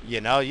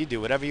 you know, you do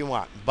whatever you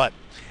want. But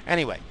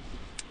anyway.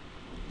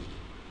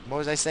 What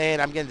was I saying?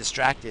 I'm getting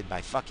distracted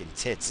by fucking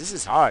tits. This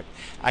is hard.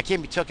 I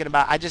can't be talking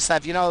about, I just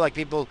have, you know, like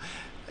people,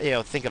 you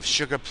know, think of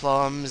sugar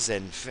plums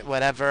and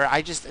whatever.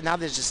 Now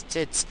there's just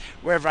tits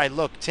wherever I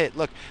look.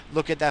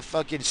 Look at that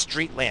fucking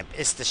street lamp.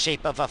 It's the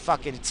shape of a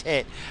fucking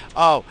tit.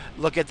 Oh,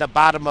 look at the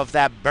bottom of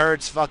that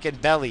bird's fucking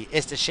belly.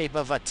 It's the shape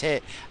of a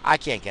tit. I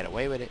can't get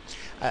away with it.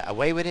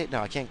 Away with it? No,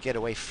 I can't get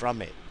away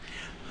from it.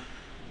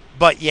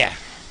 But yeah.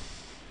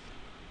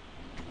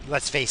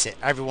 Let's face it,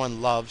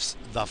 everyone loves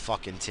the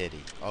fucking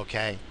titty,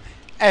 okay?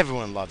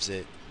 Everyone loves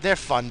it. They're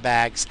fun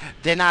bags.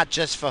 They're not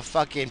just for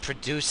fucking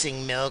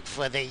producing milk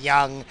for the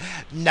young.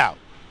 No.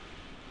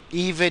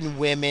 Even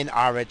women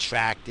are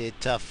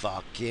attracted to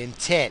fucking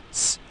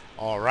tits,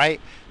 alright?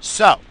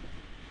 So,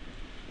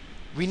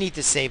 we need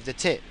to save the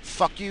tit.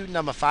 Fuck you,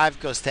 number five,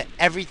 goes to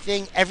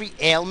everything, every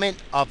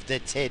ailment of the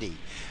titty.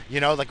 You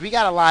know, like, we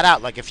got a lot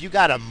out. Like, if you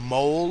got a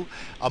mole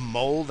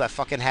that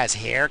fucking has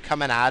hair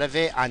coming out of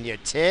it on your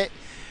tit,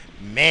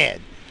 man,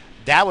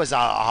 that was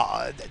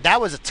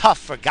a tough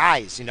for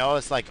guys. You know,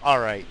 it's like, all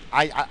right,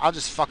 I'll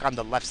just fuck on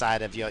the left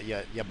side of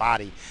your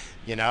body.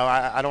 You know,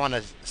 I don't want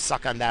to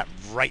suck on that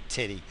right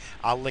titty.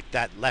 I'll lick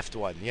that left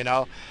one. You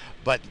know,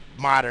 but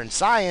modern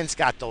science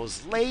got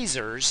those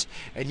lasers,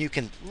 and you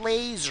can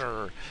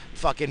laser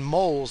fucking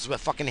moles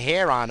with fucking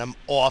hair on them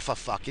off a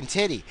fucking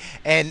titty,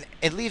 and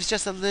it leaves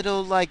just a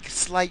little like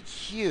slight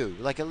hue,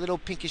 like a little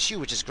pinkish hue,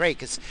 which is great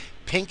because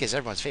pink is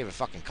everyone's favorite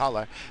fucking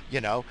color. You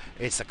know,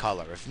 it's the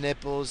color of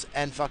nipples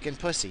and fucking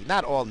pussy.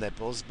 Not all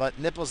nipples, but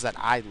nipples that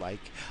I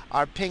like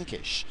are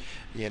pinkish.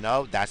 You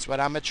know, that's what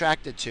I'm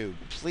attracted to.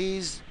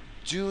 Please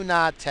do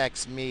not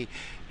text me.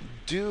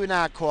 Do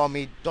not call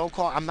me. Don't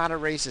call. I'm not a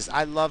racist.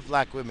 I love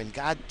black women.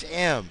 God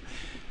damn.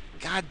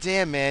 God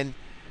damn, man.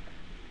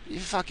 You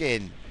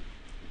fucking...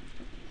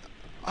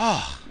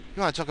 Oh,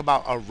 you want to talk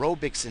about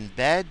aerobics in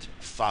bed?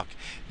 Fuck.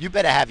 You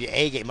better have your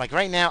A game. Like,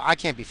 right now, I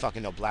can't be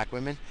fucking no black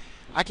women.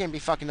 I can't be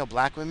fucking no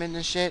black women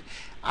and shit.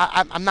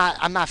 I'm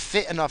not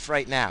fit enough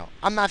right now.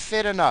 I'm not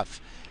fit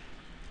enough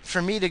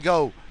for me to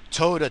go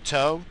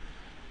toe-to-toe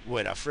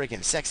with a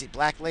freaking sexy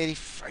black lady.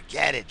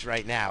 Forget it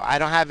right now. I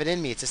don't have it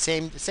in me. It's the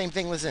same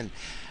thing. Listen,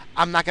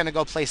 I'm not going to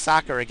go play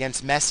soccer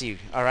against Messi,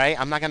 all right?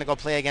 I'm not going to go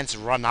play against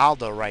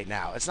Ronaldo right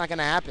now. It's not going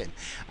to happen.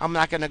 I'm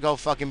not going to go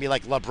fucking be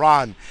like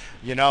LeBron,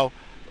 you know?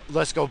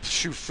 Let's go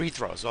shoot free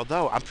throws.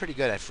 Although, I'm pretty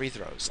good at free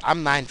throws.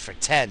 I'm 9 for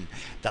 10.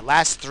 The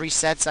last 3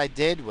 sets I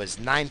did was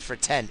 9 for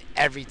 10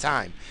 every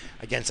time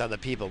against other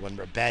people when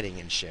we're betting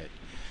and shit.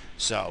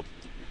 So,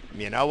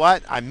 you know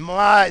what?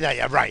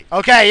 Yeah, right.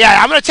 Okay, yeah,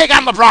 I'm going to take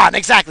on LeBron.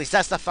 Exactly. So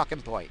that's the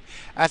fucking point.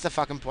 That's the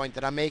fucking point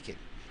that I'm making.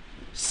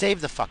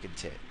 Save the fucking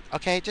tit.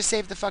 Okay? Just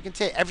save the fucking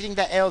tit. Everything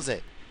that ails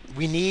it.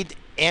 We need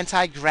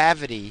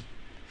anti-gravity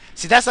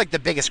See, that's like the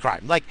biggest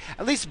crime. Like,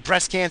 at least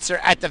breast cancer,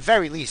 at the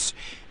very least,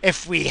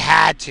 if we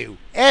had to,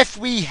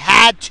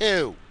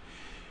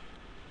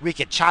 we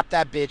could chop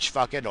that bitch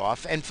fucking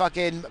off and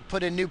fucking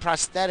put a new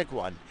prosthetic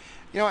one.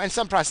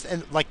 And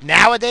and like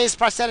nowadays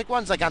prosthetic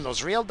ones, like on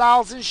those real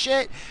dolls and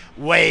shit,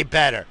 way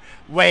better.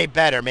 Way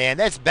better, man.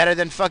 That's better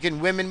than fucking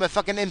women with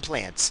fucking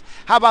implants.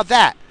 How about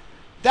that?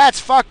 That's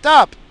fucked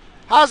up.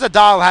 How's a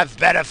doll have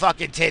better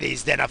fucking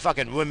titties than a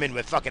fucking woman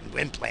with fucking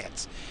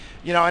implants?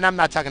 And I'm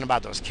not talking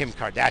about those Kim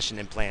Kardashian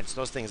implants.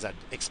 Those things are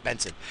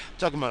expensive.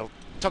 I'm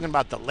talking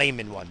about the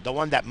layman one, the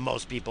one that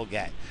most people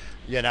get.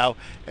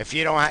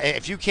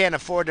 If you can't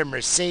afford a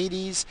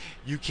Mercedes,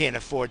 you can't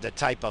afford the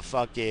type of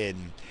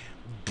fucking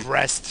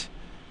breast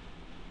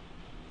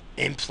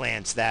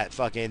implants that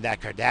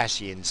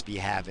Kardashians be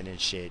having and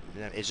shit.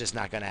 It's just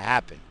not gonna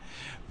happen.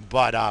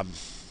 But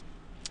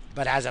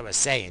as I was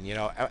saying,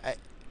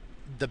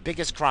 the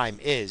biggest crime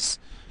is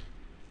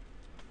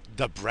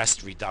the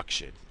breast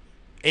reduction.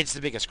 It's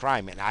the biggest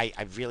crime, and I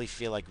really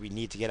feel like we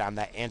need to get on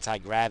that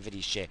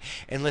anti-gravity shit.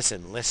 And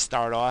listen, let's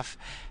start off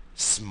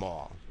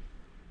small.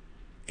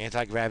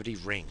 Anti-gravity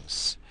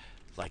rings,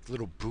 like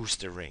little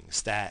booster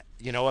rings that,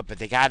 but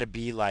they gotta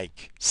be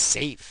like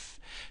safe.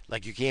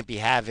 Like you can't be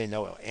having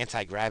no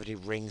anti-gravity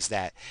rings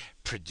that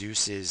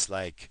produces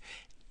like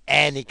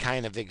any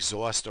kind of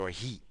exhaust or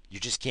heat. You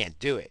just can't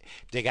do it.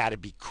 They got to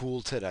be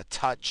cool to the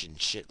touch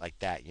and shit like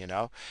that.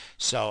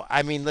 So,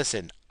 I mean,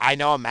 listen, I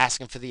know I'm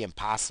asking for the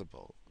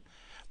impossible,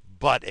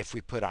 but if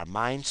we put our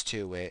minds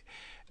to it,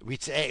 we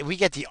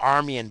get the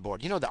army on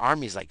board. The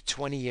army's like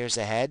 20 years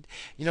ahead.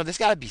 There's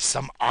got to be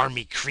some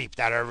army creep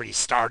that already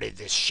started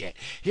this shit.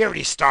 He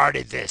already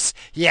started this.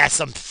 He has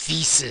some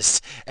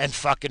thesis and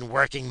fucking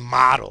working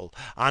model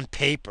on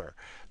paper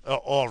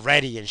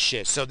already and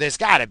shit. So there's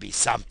got to be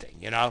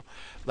something.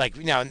 Like,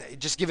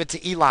 just give it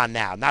to Elon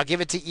now. Now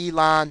give it to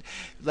Elon.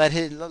 Let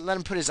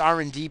him put his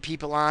R&D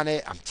people on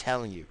it. I'm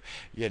telling you.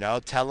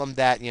 Tell him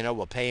that,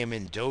 we'll pay him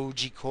in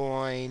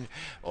Dogecoin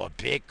or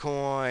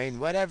Bitcoin,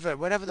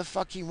 whatever the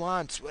fuck he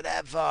wants,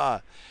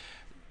 whatever.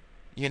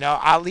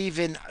 I'll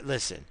even,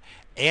 listen,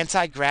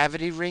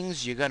 anti-gravity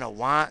rings, you're going to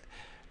want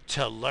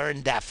to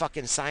learn that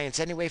fucking science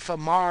anyway for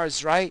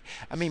Mars, right?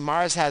 I mean,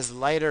 Mars has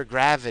lighter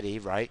gravity,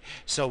 right?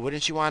 So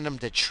wouldn't you want them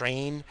to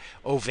train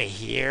over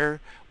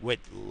here with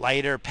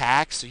lighter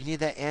packs? So you need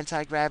that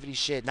anti-gravity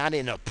shit, not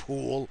in a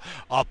pool.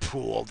 A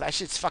pool. That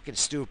shit's fucking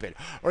stupid.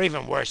 Or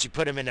even worse, you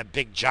put them in a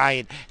big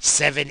giant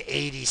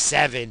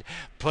 787,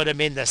 put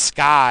them in the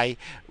sky,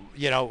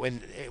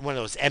 in one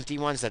of those empty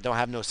ones that don't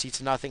have no seats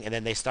or nothing, and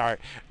then they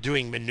start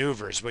doing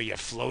maneuvers where you're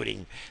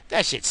floating.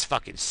 That shit's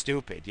fucking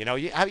stupid.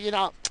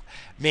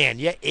 Man,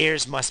 your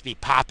ears must be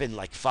popping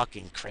like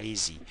fucking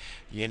crazy.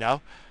 We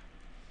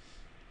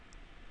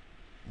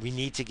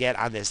need to get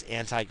on this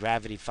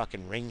anti-gravity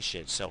fucking ring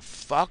shit. So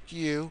fuck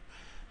you.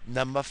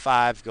 Number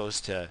 5 goes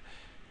to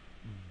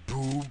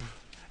boob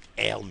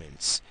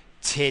ailments,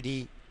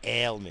 titty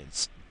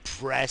ailments,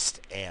 breast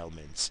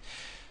ailments,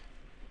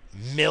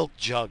 milk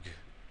jug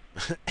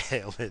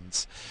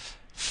ailments,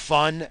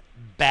 fun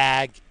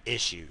bag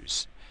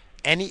issues.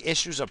 Any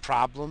issues or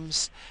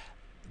problems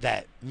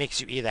that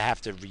makes you either have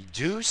to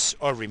reduce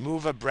or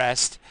remove a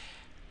breast,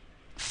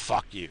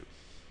 fuck you.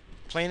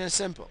 Plain and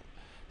simple.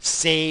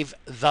 Save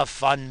the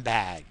fun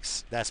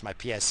bags. That's my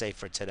PSA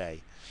for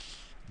today.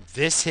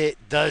 This hit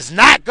does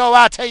not go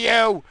out to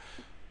you.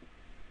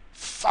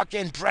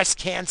 Fucking breast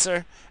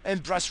cancer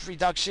and breast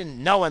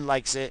reduction. No one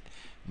likes it.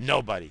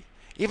 Nobody.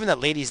 Even the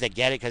ladies that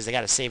get it because they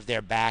got to save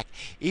their back,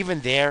 even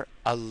they're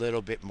a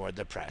little bit more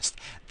depressed.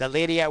 The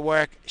lady at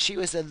work, she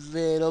was a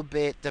little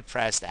bit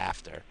depressed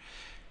after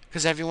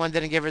because everyone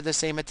didn't give her the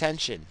same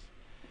attention.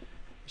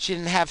 She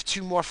didn't have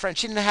 2 more friends.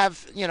 She didn't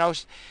have,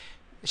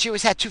 she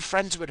always had 2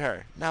 friends with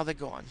her. Now they're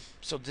gone.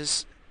 So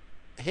this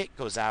hit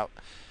goes out.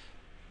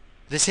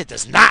 This hit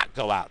does not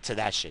go out to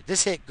that shit.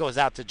 This hit goes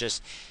out to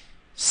just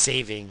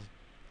saving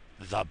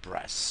the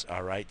breasts,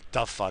 all right?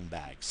 The fun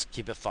bags.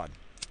 Keep it fun.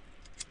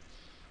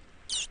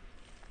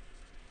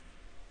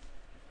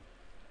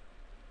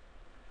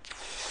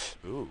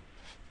 Ooh,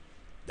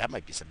 that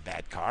might be some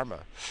bad karma.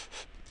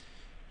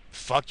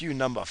 Fuck you,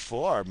 number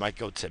 4 might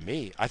go to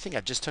me. I think I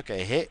just took a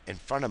hit in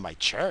front of my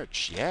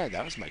church. Yeah,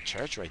 that was my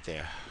church right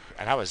there.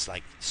 And I was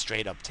like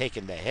straight up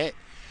taking the hit.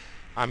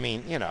 I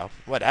mean,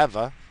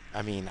 whatever.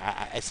 I mean,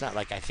 it's not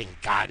like I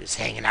think God is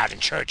hanging out in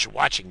church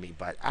watching me,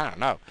 but I don't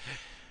know.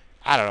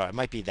 It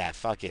might be that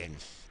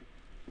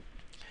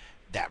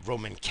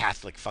Roman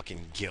Catholic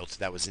fucking guilt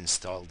that was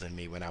installed in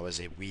me when I was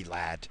a wee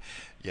lad.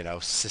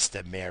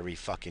 Sister Mary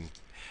fucking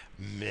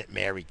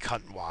Mary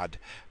Cuntwad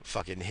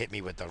fucking hit me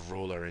with the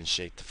ruler and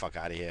shake the fuck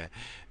out of here.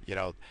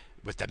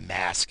 With the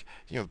mask,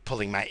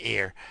 pulling my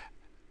ear.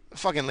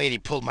 Fucking lady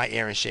pulled my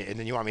ear and shit, and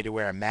then you want me to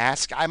wear a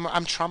mask? I'm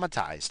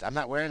traumatized. I'm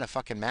not wearing a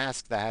fucking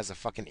mask that has a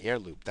fucking ear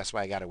loop. That's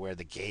why I gotta wear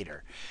the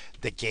gaiter.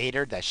 The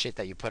gaiter, that shit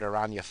that you put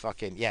around your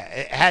fucking, yeah,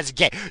 it has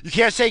gay. You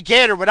can't say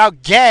gaiter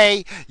without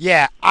gay.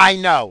 Yeah, I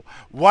know.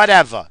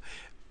 Whatever.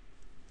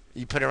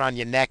 You put it around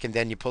your neck and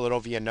then you pull it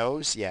over your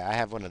nose. Yeah, I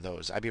have one of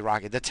those. I'd be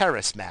rocking the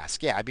terrorist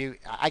mask. Yeah,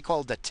 I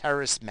call it the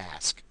terrorist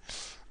mask.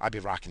 I'd be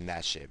rocking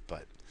that shit.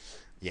 But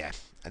yeah,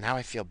 and now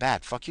I feel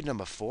bad. Fuck you,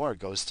 number four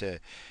goes to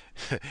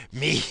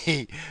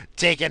me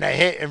taking a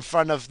hit in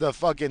front of the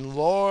fucking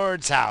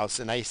Lord's house,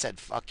 and I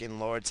said fucking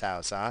Lord's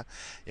house, huh?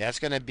 Yeah, it's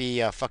gonna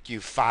be fuck you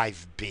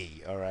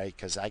 5B, all right?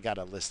 Because I got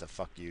a list of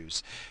fuck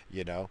yous,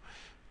 you know.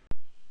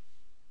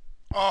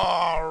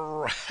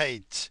 All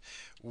right,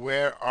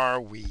 where are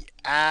we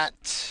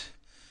at?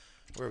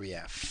 Where are we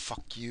at?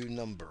 Fuck you,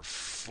 number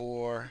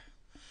four.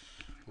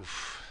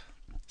 Oof.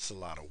 It's a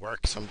lot of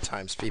work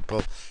sometimes,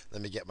 people.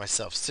 Let me get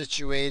myself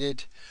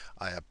situated.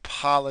 I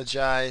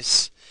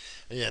apologize.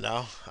 You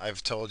know,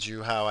 I've told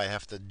you how I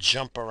have to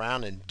jump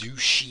around and do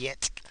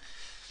shit.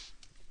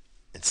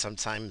 And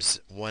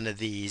sometimes one of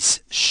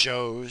these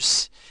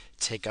shows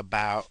take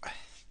about,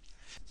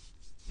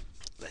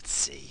 let's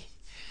see,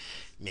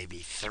 maybe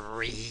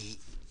three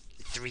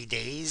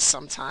days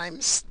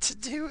sometimes to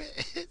do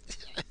it.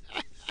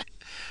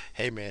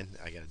 Hey man,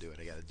 I gotta do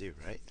what I gotta do,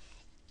 right?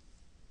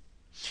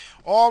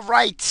 All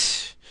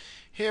right,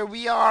 here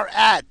we are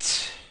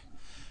at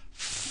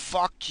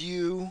fuck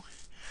you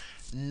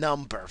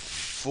number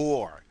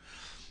four.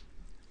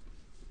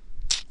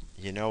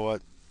 You know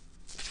what?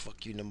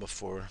 Fuck you number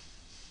four.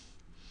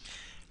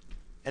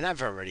 And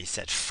I've already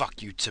said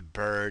fuck you to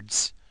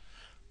birds,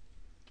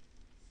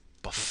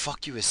 but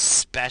fuck you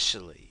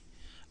especially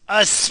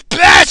to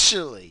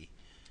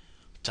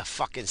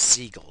fucking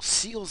seagulls.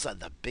 Seagulls are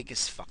the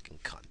biggest fucking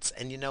cunts.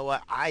 And you know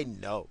what? I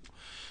know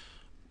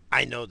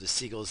the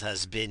seagulls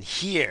has been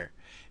here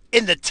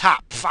in the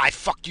top five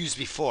fuck yous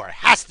before.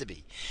 Has to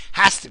be.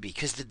 Has to be.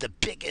 Because they're the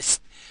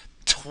biggest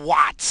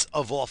twats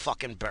of all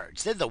fucking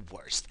birds. They're the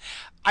worst.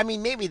 I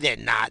mean, maybe they're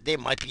not. There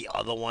might be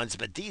other ones.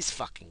 But these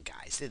fucking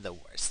guys, they're the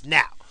worst.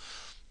 Now,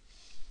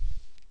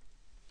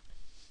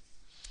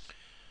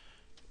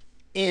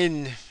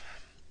 in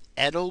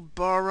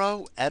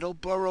Edinburgh,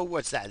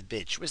 what's that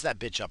bitch? Where's that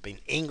bitch up in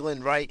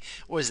England, right?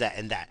 Where's that?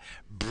 In that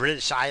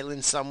British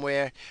island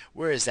somewhere?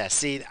 Where is that?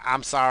 See,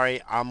 I'm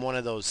sorry, I'm one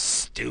of those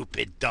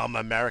stupid, dumb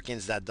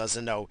Americans that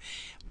doesn't know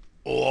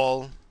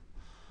all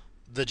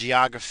the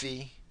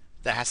geography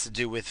that has to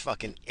do with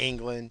fucking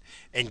England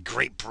and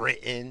Great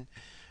Britain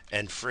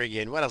and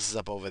friggin' what else is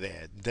up over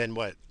there? Then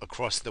what?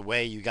 Across the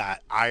way you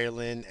got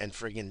Ireland and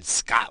friggin'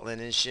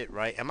 Scotland and shit,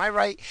 right? Am I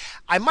right?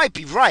 I might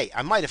be right.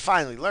 I might have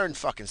finally learned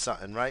fucking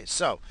something, right?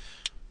 So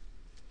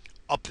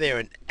up there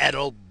in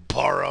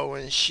Edinburgh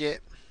and shit,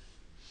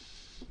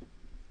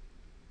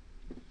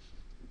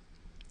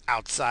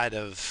 outside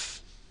of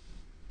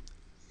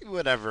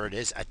whatever it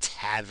is, a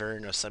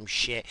tavern or some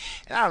shit.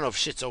 And I don't know if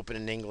shit's open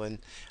in England.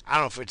 I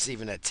don't know if it's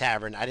even a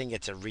tavern. I didn't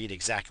get to read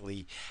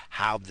exactly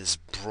how this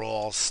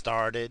brawl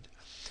started,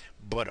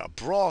 but a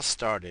brawl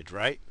started,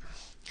 right?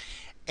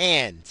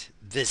 And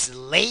this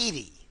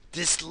lady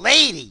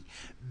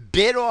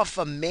bit off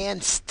a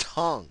man's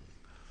tongue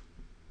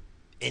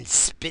and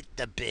spit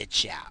the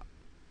bitch out.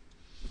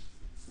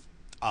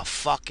 A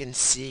fucking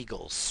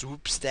seagull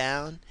swoops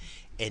down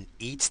and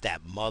eats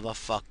that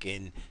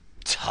motherfucking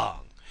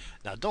tongue.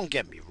 Now, don't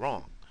get me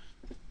wrong.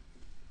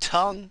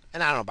 Tongue,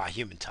 and I don't know about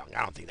human tongue.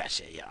 I don't think that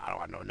shit, I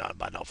don't know nothing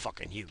about no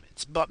fucking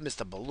humans. But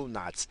Mr. Balloon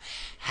Knots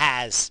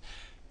has,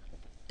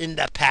 in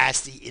the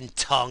past, eaten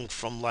tongue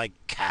from, like,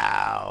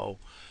 cow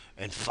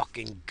and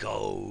fucking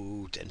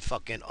goat and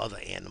fucking other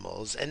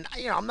animals. And,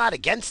 I'm not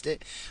against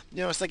it.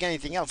 It's like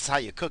anything else. It's how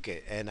you cook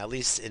it. And at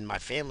least in my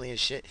family and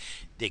shit,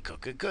 they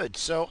cook it good.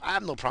 So I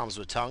have no problems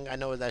with tongue. I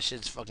know that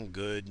shit's fucking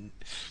good.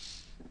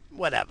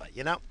 Whatever.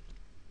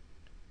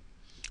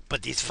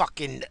 But these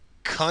fucking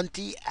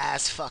cunty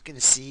ass fucking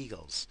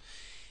seagulls.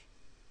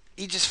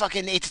 He just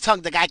fucking ate the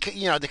tongue. The guy could,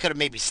 they could have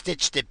maybe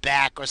stitched it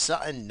back or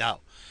something.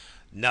 No.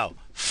 No.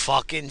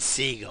 Fucking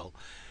seagull.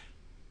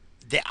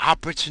 The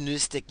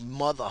opportunistic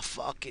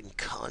motherfucking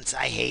cunts.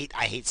 I hate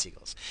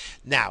seagulls.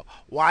 Now,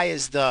 why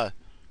is the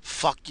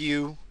fuck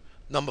you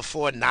number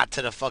four not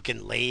to the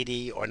fucking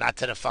lady or not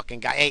to the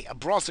fucking guy? Hey, a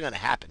brawl's gonna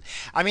happen.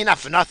 I mean, not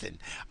for nothing.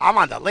 I'm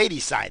on the lady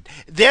side.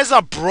 There's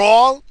a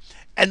brawl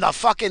and the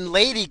fucking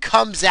lady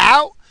comes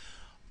out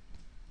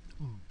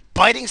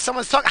biting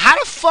someone's tongue. How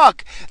the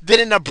fuck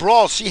did in a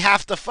brawl she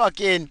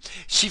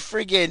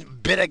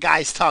friggin' bit a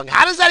guy's tongue?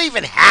 How does that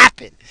even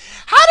happen?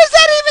 How does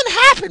that even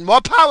happen? More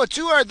power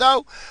to her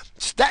though.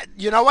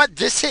 You know what?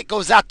 This hit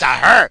goes out to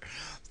her.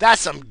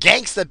 That's some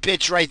gangster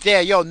bitch right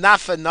there. Yo, not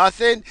for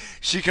nothing.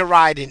 She can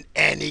ride in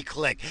any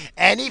clique.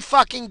 Any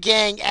fucking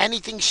gang,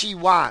 anything she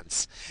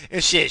wants.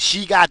 And shit,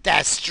 she got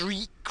that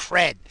street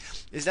cred.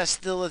 Is that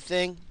still a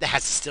thing? There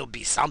has to still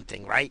be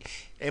something, right?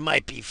 It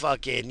might be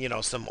fucking,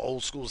 some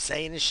old school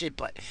saying and shit,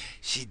 but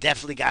she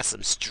definitely got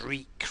some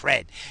street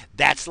cred.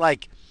 That's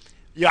like,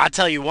 I'll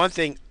tell you one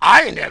thing.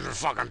 I ain't never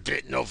fucking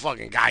bit no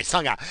fucking guy's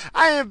tongue out.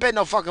 I ain't bit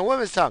no fucking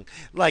woman's tongue.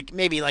 Like,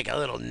 maybe like a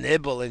little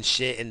nibble and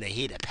shit in the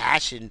heat of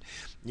passion,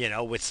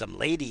 with some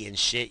lady and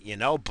shit,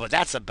 but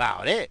that's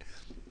about it.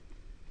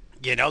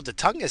 You know, the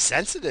tongue is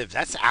sensitive.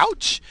 That's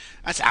ouch.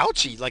 That's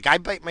ouchy. Like, I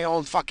bite my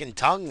own fucking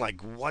tongue like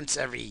once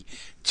every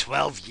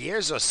 12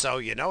 years or so,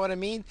 you know what I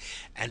mean?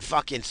 And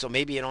fucking, so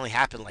maybe it only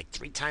happened like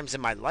 3 times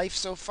in my life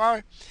so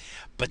far.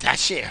 But that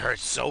shit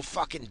hurts so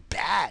fucking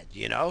bad,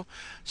 you know?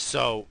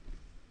 So,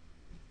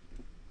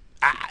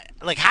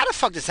 like, how the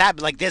fuck does that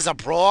happen? Like, there's a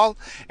brawl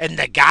and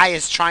the guy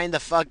is trying to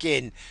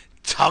fucking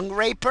tongue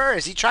rape her?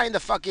 Is he trying to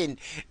fucking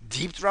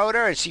deep throat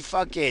her and she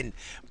fucking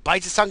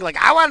bites his tongue? Like,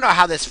 I want to know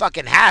how this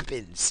fucking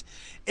happens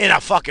in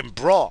a fucking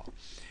brawl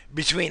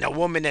between a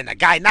woman and a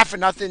guy. Not for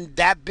nothing,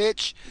 that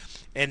bitch.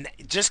 And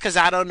just because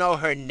I don't know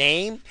her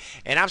name,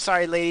 and I'm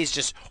sorry, ladies,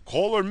 just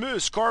call her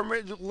Miss, call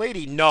her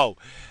Lady. No,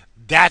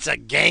 that's a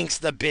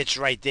gangsta bitch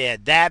right there.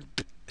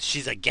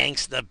 She's a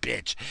gangsta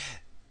bitch.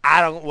 I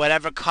don't,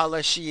 whatever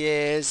color she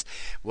is,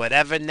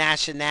 whatever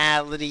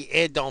nationality,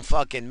 it don't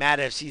fucking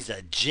matter if she's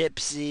a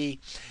gypsy,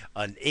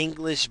 an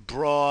English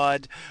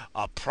broad,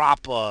 a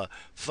proper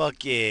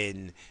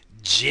fucking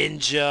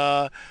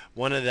ginger,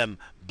 one of them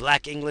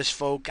black English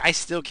folk. I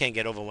still can't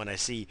get over when I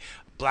see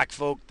black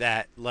folk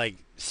that like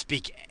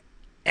speak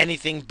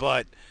anything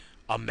but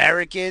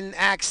American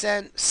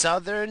accent,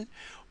 Southern,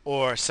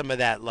 or some of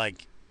that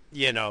like,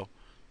 you know,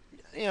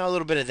 a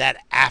little bit of that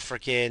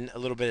African, a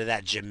little bit of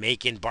that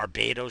Jamaican,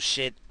 Barbados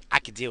shit. I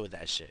could deal with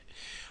that shit.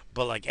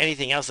 But like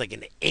anything else, like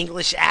an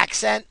English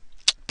accent,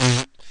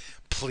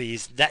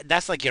 please.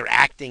 That's like you're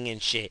acting and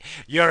shit.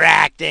 You're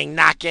acting.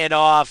 Knock it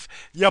off.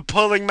 You're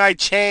pulling my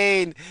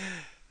chain.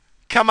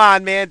 Come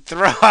on, man.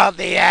 Throw out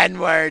the N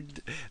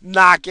word.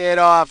 Knock it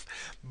off.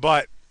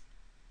 But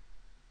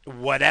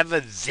whatever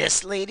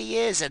this lady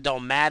is, it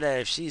don't matter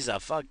if she's a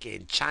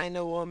fucking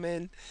China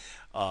woman,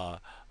 uh,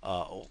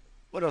 uh,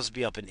 what else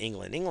be up in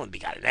England? England be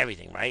got it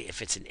everything, right?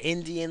 If it's an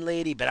Indian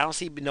lady, but I don't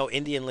see no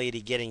Indian lady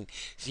getting,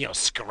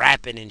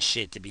 scrapping and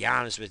shit, to be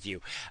honest with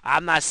you.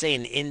 I'm not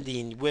saying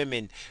Indian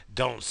women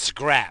don't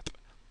scrap,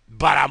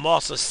 but I'm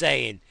also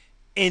saying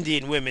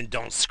Indian women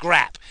don't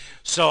scrap.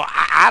 So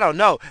I don't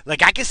know.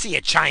 Like I can see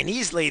a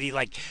Chinese lady,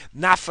 like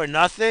not for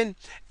nothing,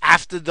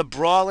 after the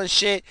brawl and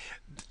shit,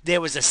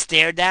 there was a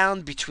stare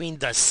down between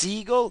the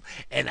seagull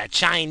and a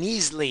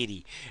Chinese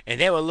lady. And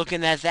they were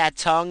looking at that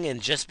tongue,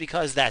 and just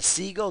because that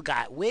seagull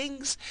got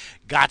wings,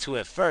 got to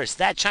it first.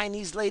 That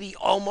Chinese lady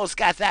almost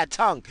got that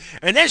tongue.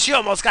 And then she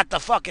almost got the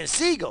fucking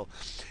seagull.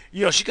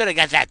 She could have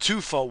got that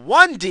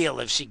 2-for-1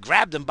 deal if she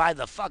grabbed him by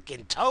the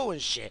fucking toe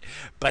and shit.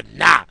 But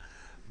nah.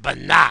 But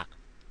nah.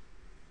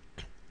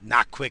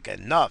 Not quick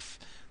enough.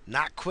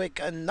 Not quick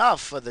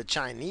enough for the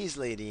Chinese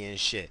lady and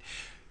shit.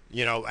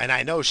 And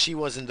I know she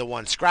wasn't the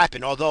one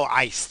scrapping, although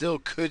I still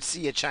could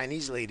see a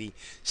Chinese lady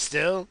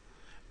still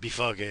be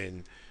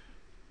fucking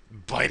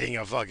biting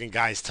a fucking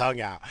guy's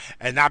tongue out.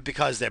 And not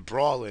because they're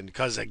brawling,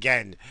 because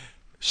again,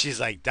 she's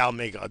like, that'll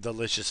make a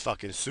delicious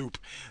fucking soup.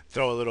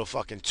 Throw a little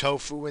fucking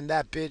tofu in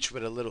that bitch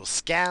with a little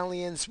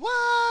scallions.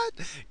 What?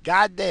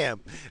 Goddamn.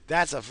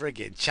 That's a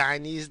freaking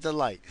Chinese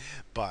delight.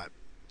 But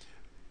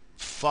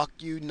fuck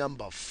you,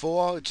 number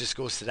 4 just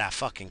goes to that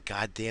fucking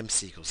goddamn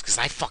seagulls, because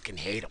I fucking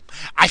hate them.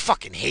 I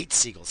fucking hate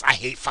seagulls. I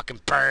hate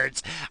fucking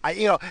birds.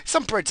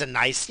 Some birds are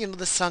nice.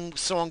 The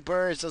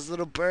songbirds, those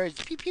little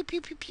birds, pew pew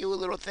pew pew pew,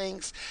 little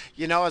things.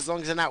 As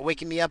long as they're not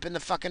waking me up in the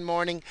fucking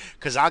morning,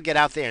 because I'll get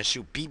out there and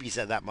shoot BBs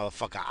at that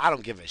motherfucker. I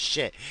don't give a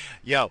shit.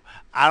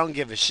 I don't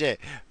give a shit.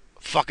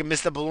 Fucking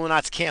Mr.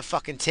 Balloonots can't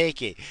fucking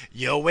take it.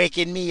 You're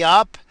waking me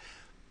up?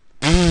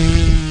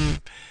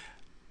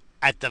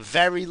 At the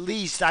very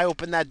least, I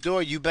open that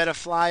door, you better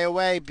fly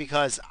away,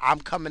 because I'm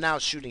coming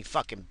out shooting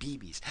fucking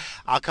BBs.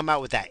 I'll come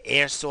out with that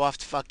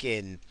airsoft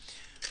fucking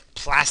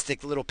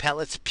plastic little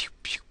pellets. Pew,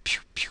 pew,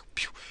 pew, pew,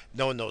 pew.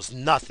 No one knows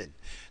nothing.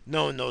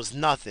 No one knows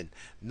nothing.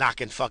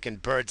 Knocking fucking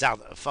birds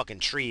out of fucking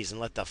trees and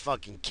let the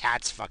fucking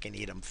cats fucking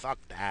eat them. Fuck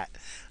that.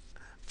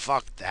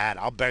 Fuck that.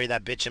 I'll bury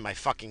that bitch in my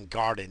fucking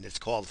garden. It's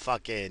called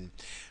fucking...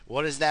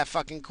 What is that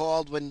fucking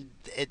called when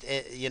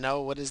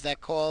what is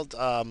that called?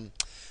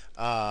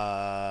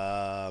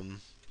 I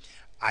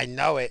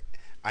know it.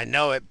 I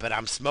know it, but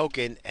I'm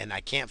smoking and I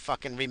can't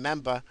fucking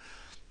remember.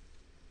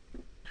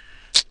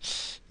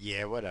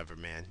 Yeah, whatever,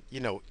 man. You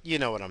know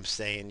what I'm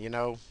saying,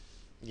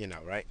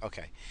 right?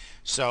 Okay.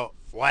 So,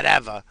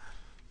 whatever.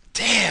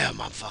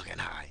 Damn, I'm fucking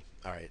high.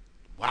 All right.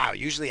 Wow,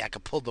 usually I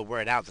could pull the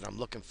word out that I'm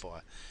looking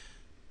for.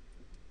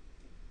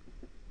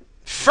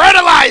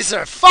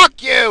 Fertilizer!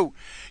 Fuck you!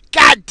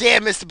 God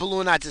damn, Mr.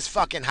 Balloonots is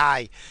fucking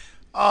high.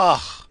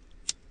 Ugh.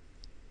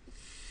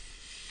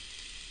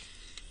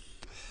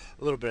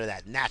 A little bit of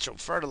that natural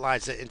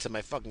fertilizer into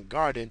my fucking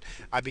garden,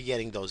 I'd be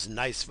getting those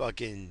nice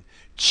fucking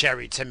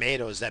cherry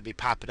tomatoes that be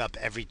popping up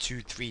every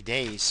 2-3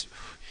 days.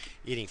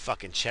 Eating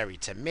fucking cherry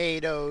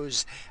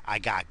tomatoes. I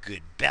got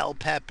good bell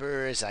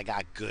peppers. I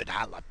got good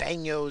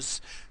jalapenos.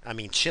 I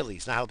mean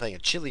chilies, not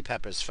jalapeno, chili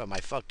peppers for my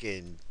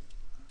fucking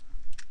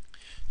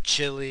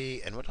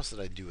chili. And what else did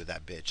I do with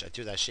that bitch? I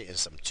threw that shit in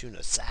some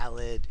tuna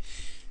salad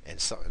and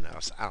something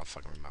else. I don't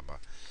fucking remember.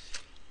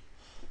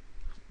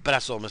 But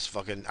that's all Mr.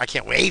 Fucking. I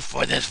can't wait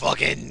for this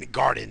fucking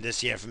garden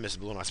this year for Mr.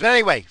 Blue Notes. But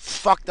anyway,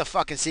 fuck the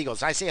fucking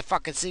seagulls. I see a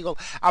fucking seagull,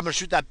 I'm gonna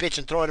shoot that bitch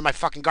and throw it in my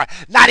fucking garden.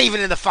 Not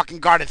even in the fucking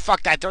garden.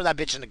 Fuck that. Throw that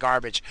bitch in the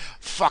garbage.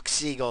 Fuck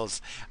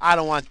seagulls. I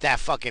don't want that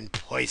fucking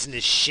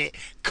poisonous shit,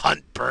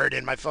 cunt bird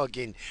in my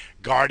fucking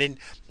garden.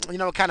 You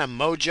know what kind of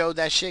mojo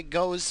that shit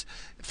goes?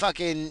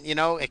 Fucking,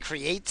 it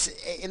creates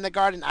in the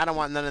garden. I don't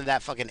want none of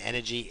that fucking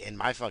energy in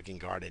my fucking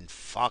garden.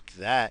 Fuck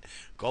that.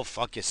 Go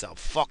fuck yourself.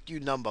 Fuck you,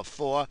 number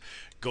 4.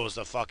 Goes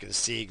to fucking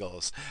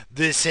seagulls.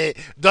 This hit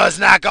does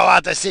not go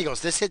out to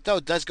seagulls. This hit, though,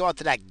 does go out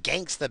to that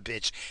gangsta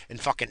bitch in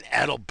fucking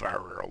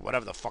Edinburgh or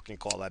whatever the fucking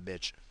call that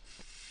bitch.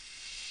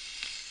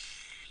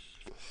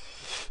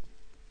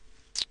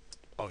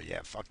 Oh,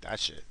 yeah, fuck that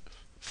shit.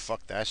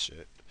 Fuck that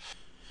shit.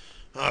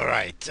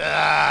 Alright,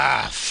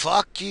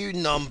 fuck you,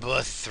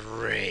 number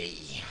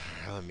 3.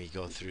 Let me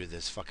go through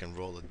this fucking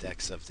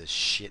Rolodex of this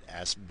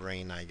shit-ass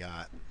brain I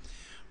got.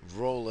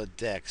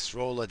 Rolodex.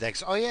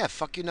 Oh, yeah,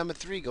 fuck you, number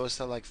 3 goes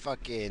to, like,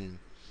 fucking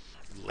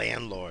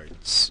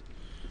landlords.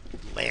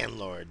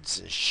 Landlords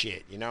and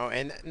shit,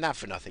 And not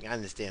for nothing. I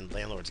understand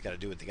landlords gotta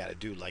do what they gotta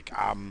do. Like,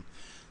 I'm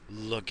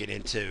looking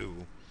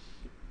into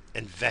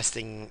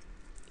investing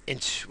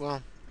into,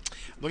 well,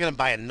 I'm looking to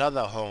buy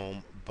another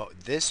home,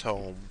 but this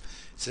home,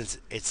 since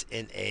it's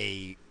in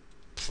a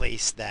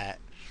place that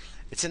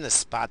it's in a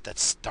spot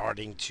that's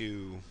starting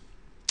to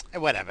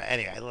whatever.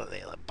 Anyway,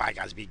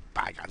 bygones be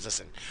bygones.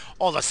 Listen,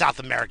 all the South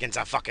Americans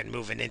are fucking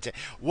moving into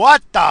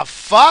what the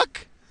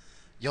fuck?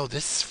 Yo,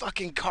 this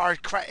fucking car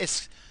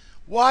is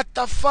what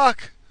the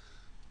fuck?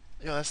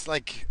 Yo, that's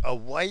like a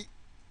white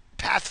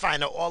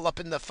Pathfinder all up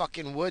in the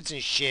fucking woods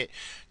and shit,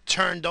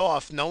 turned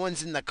off. No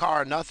one's in the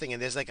car or nothing,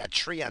 and there's like a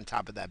tree on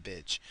top of that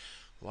bitch.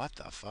 What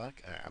the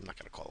fuck? I'm not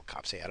gonna call the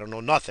cops. Hey, I don't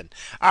know nothing.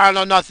 I don't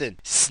know nothing.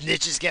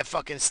 Snitches get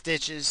fucking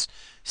stitches.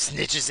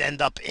 Snitches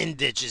end up in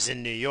ditches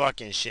in New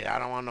York and shit. I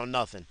don't want to know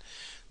nothing.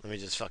 Let me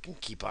just fucking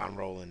keep on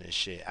rolling and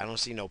shit. I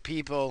don't see no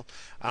people.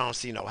 I don't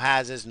see no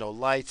hazards, no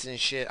lights and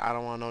shit. I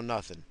don't want to know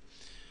nothing.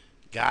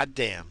 God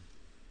damn.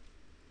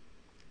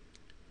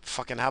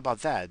 Fucking how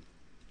about that?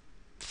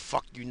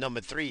 Fuck you,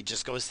 number 3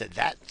 just goes to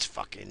that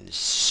fucking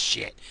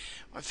shit.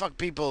 Why fuck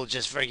people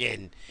just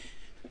friggin'.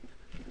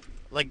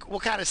 Like,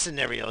 what kind of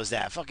scenario is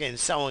that? Fucking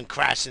someone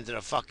crashed into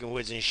the fucking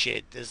woods and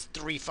shit. There's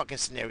 3 fucking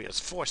scenarios.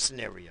 4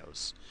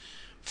 scenarios.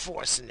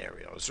 4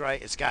 scenarios,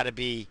 right? It's gotta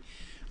be,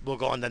 we'll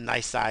go on the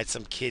nice side.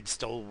 Some kid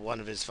stole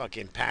one of his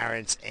fucking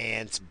parents,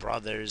 aunts,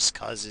 brothers,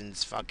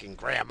 cousins, fucking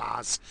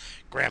grandpa's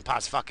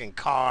fucking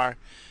car.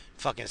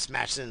 Fucking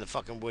smashes it in the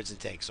fucking woods and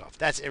takes off.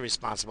 That's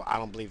irresponsible. I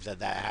don't believe that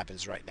that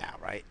happens right now,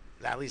 right?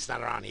 At least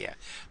not around here.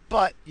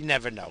 But you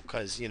never know,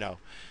 because,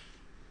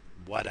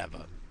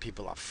 whatever.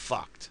 People are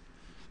fucked.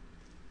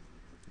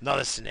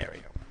 Another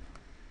scenario.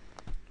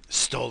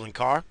 Stolen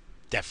car.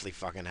 Definitely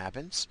fucking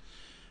happens.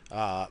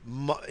 A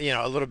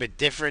little bit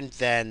different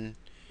than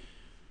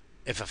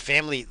if a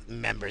family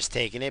member's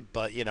taking it,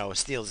 but, a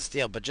steal's a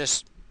steal. But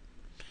just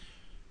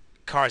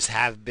cars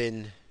have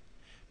been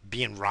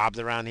being robbed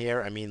around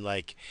here. I mean,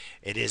 like,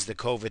 it is the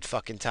COVID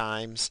fucking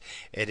times.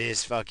 It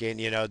is fucking,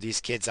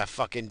 these kids are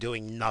fucking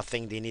doing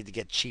nothing. They need to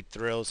get cheap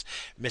thrills.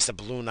 Mr.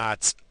 Blue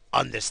Knots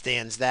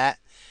understands that.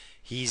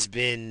 He's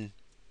been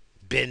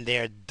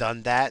there,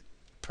 done that,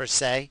 per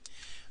se,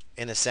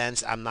 in a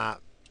sense. I'm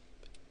not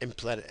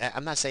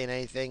saying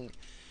anything,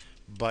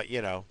 but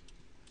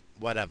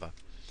whatever.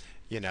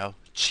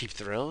 Cheap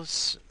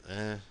thrills.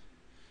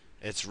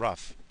 It's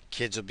rough.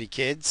 Kids will be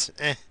kids.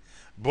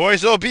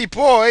 Boys will be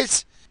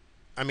boys.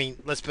 I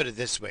mean, let's put it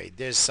this way.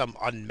 There's some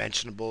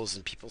unmentionables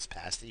in people's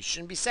past that you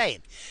shouldn't be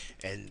saying.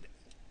 And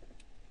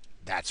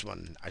that's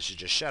one I should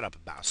just shut up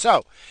about.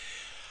 So,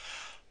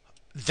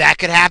 that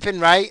could happen,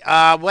 right?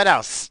 What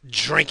else?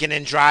 Drinking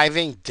and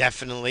driving,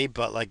 definitely.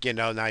 But, like,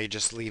 now you're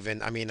just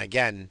leaving. I mean,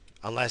 again,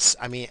 unless,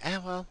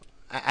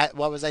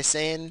 what was I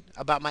saying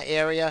about my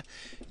area?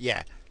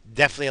 Yeah,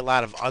 definitely a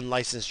lot of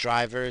unlicensed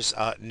drivers.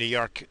 New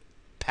York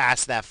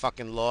passed that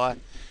fucking law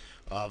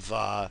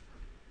of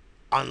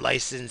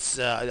unlicensed,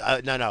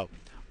 no,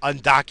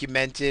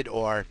 undocumented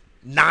or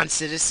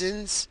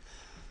non-citizens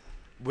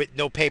with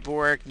no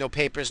paperwork, no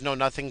papers, no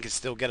nothing can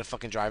still get a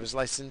fucking driver's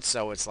license.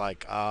 So it's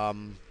like,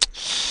 and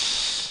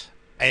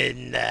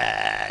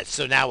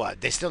so now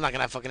what? They still not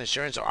gonna have fucking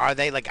insurance, or are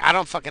they? Like, I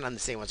don't fucking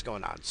understand what's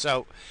going on.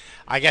 So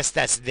I guess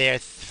that's their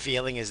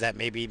feeling, is that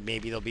maybe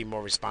they'll be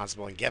more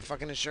responsible and get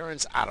fucking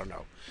insurance. I don't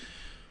know,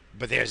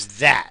 but there's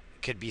that.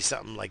 Could be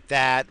something like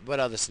that. What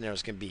other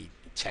scenarios can be?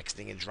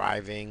 Texting and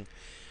driving.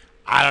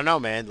 I don't know,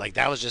 man. Like,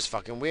 that was just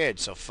fucking weird.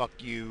 So fuck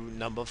you,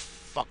 number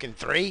fucking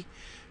 3.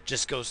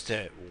 Just goes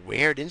to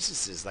weird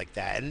instances like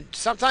that. And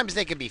sometimes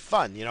they can be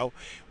fun,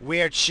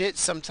 Weird shit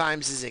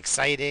sometimes is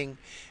exciting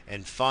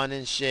and fun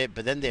and shit.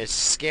 But then there's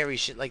scary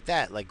shit like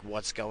that. Like,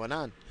 what's going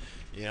on?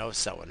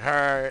 Someone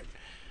hurt.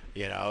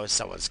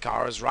 Someone's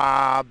car was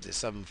robbed.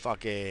 Someone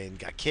fucking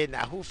got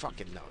kidnapped. Who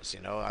fucking knows,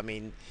 I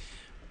mean,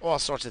 all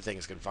sorts of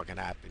things can fucking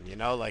happen, you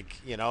know?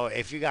 Like, you know,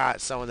 if you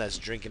got someone that's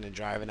drinking and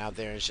driving out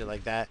there and shit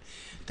like that,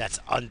 that's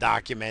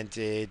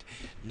undocumented,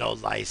 no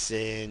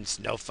license,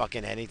 no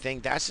fucking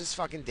anything, that's just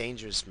fucking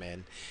dangerous,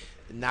 man.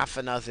 Not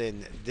for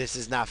nothing, this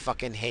is not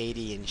fucking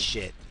Haiti and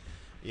shit.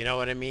 You know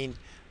what I mean?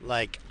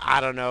 Like, I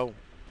don't know.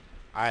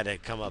 I had to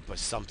come up with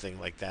something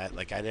like that.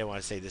 Like, I didn't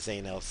want to say this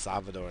ain't El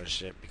Salvador and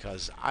shit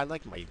because I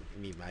like my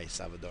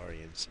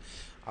Salvadorians.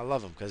 I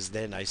love them because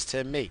they're nice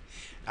to me.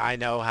 I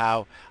know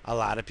how a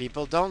lot of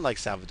people don't like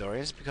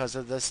Salvadorians because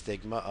of the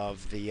stigma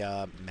of the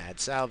Mad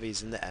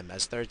Salvies and the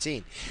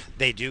MS-13.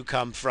 They do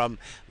come from,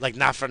 like,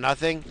 not for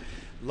nothing,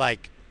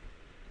 like,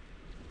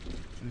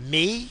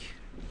 me,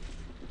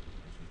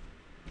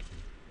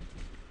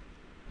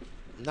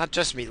 not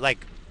just me,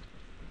 like,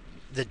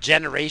 the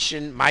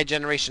generation, my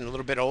generation, a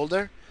little bit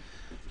older,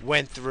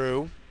 went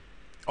through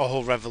a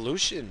whole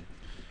revolution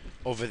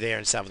over there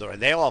in Salvador. And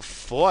they all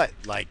fought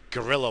like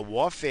guerrilla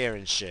warfare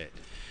and shit.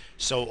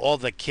 So all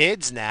the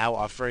kids now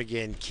are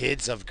friggin'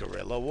 kids of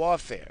guerrilla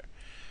warfare.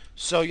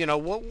 So you know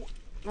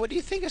what do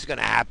you think is going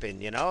to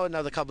happen? You know,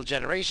 another couple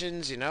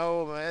generations. You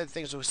know,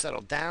 things will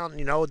settle down.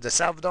 You know, the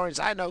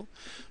Salvadorians I know,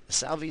 the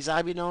Salvies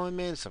I be knowing,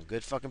 man, some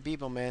good fucking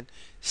people, man.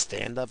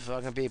 Stand up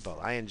fucking people.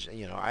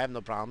 You know, I have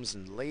no problems.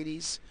 And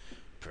ladies,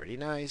 pretty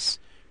nice,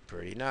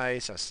 pretty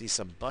nice. I see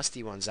some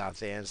busty ones out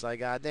there, and it's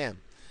like, goddamn,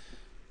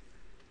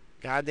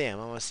 goddamn.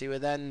 I want to see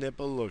what that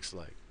nipple looks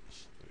like.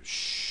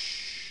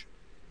 Shh.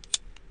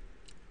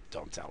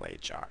 Don't tell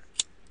HR.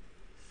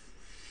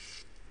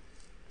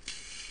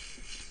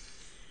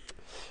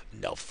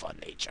 No fun,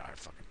 HR.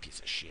 Fucking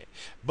piece of shit.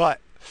 But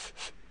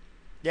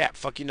yeah,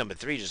 fuck you. Number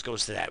three just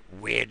goes to that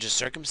weird just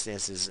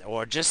circumstances,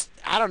 or just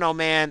I don't know,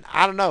 man.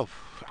 I don't know.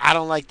 I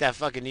don't like that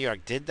fucking New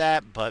York did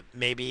that, but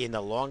maybe in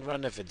the long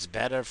run, if it's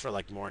better for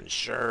like more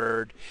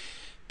insured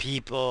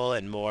people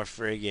and more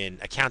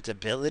friggin'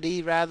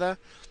 accountability, rather.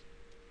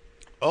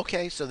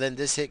 Okay, so then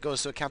this hit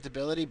goes to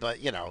accountability, but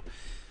you know,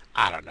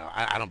 I don't know.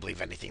 I don't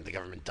believe anything the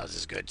government does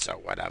is good, so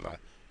whatever.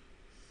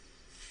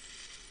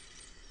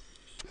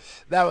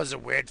 That was a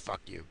weird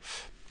fuck you.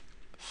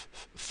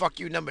 Fuck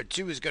you number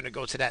two is gonna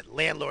go to that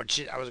landlord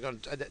shit I was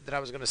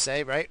gonna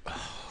say, right?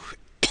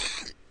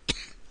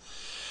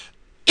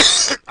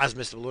 As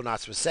Mr.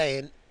 Lunas was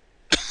saying,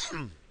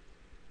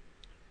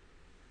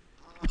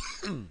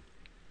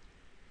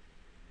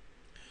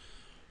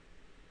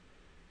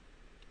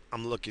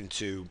 I'm looking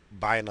to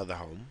buy another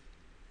home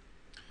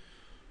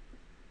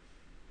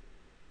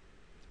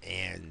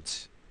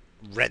and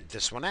rent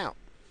this one out.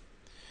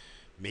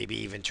 Maybe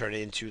even turn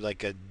it into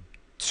like a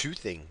two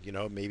thing, you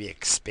know, maybe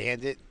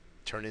expand it,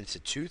 turn it into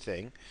two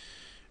thing,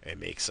 and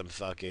make some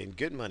fucking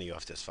good money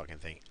off this fucking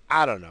thing.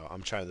 I don't know.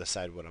 I'm trying to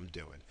decide what I'm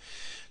doing.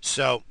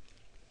 So,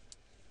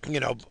 you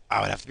know,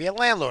 I would have to be a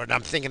landlord. And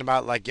I'm thinking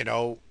about like, you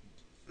know,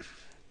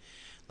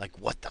 like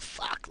what the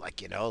fuck?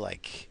 Like, you know,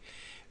 like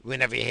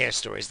whenever you hear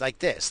stories like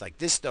this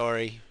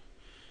story,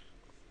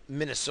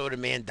 Minnesota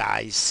man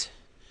dies,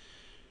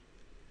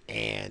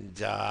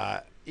 and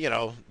you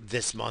know,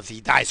 this month he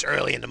dies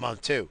early in the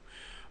month too.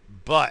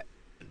 But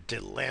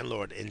the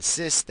landlord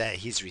insists that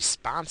he's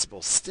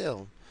responsible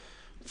still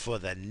for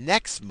the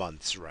next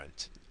month's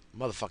rent.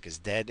 Motherfucker's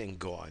dead and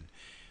gone.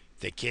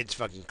 The kids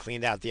fucking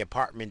cleaned out the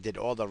apartment, did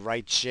all the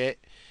right shit,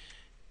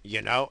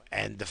 you know,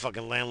 and the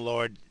fucking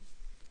landlord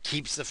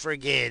keeps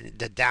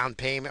the down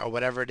payment or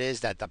whatever it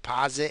is, that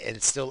deposit,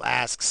 and still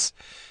asks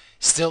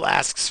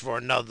for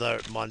another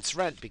month's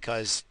rent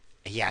because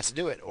he has to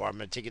do it, or I'm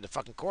gonna take you to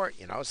fucking court.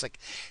 You know, it's like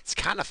it's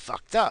kind of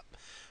fucked up.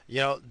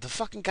 You know, the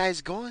fucking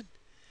guy's gone.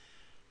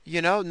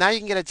 You know, now you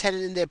can get a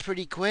tenant in there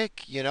pretty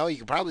quick. You know, you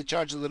can probably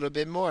charge a little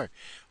bit more,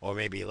 or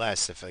maybe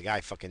less if the guy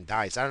fucking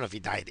dies. I don't know if he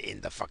died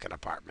in the fucking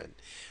apartment.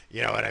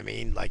 You know what I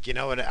mean? Like, you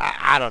know what?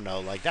 I don't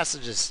know. Like, that's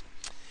just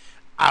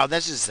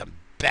some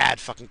bad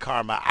fucking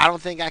karma. I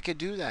don't think I could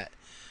do that.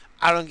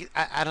 I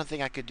don't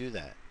think I could do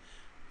that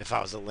if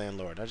I was a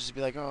landlord. I'd just be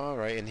like, oh, all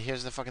right, and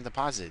here's the fucking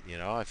deposit. You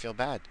know, I feel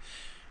bad.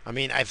 I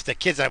mean, if the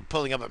kids are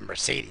pulling up a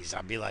Mercedes,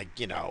 I'd be like,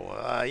 the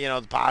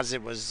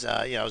deposit was,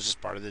 it was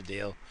just part of the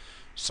deal.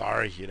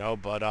 Sorry,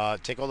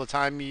 but take all the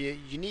time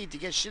you need to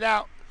get shit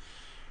out.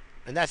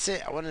 And that's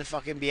it. I wouldn't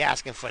fucking be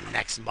asking for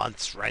next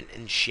month's rent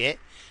and shit.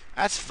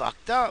 That's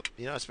fucked up,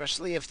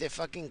 especially if they're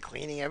fucking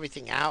cleaning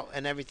everything out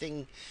and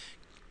everything.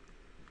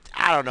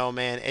 I don't know,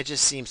 man. It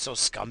just seems so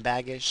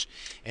scumbagish.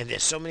 And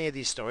there's so many of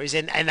these stories.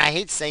 And I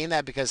hate saying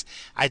that because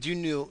I do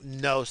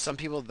know some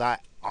people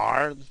that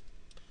are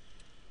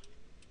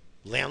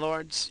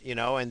landlords,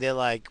 and they're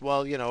like,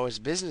 well, it's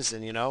business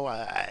and,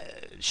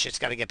 shit's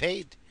got to get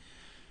paid.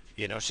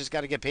 Shit's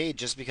got to get paid.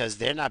 Just because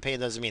they're not paying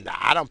doesn't mean that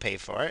I don't pay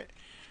for it.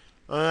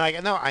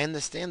 Like, no, I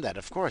understand that.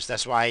 Of course.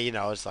 That's why,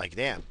 it's like,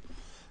 damn.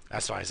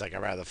 That's why it's like,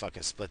 I'd rather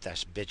fucking split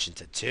that bitch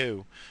into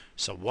two.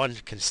 So one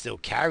can still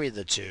carry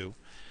the two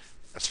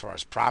as far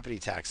as property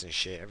tax and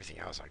shit. Everything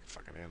else I can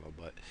fucking handle.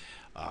 But,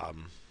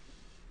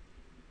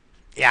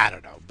 yeah, I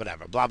don't know.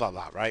 Whatever. Blah, blah,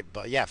 blah, right?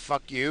 But, yeah,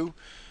 fuck you.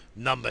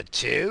 Number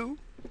two,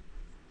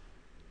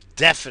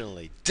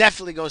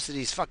 definitely goes to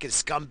these fucking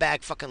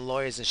scumbag fucking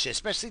lawyers and shit,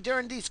 especially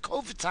during these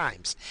COVID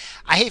times.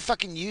 I hate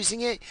fucking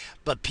using it,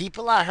 but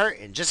people are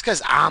hurting. Just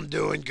because I'm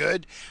doing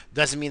good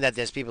doesn't mean that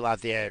there's people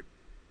out there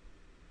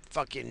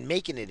fucking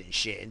making it and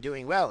shit and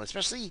doing well.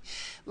 Especially,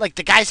 like,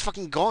 the guy's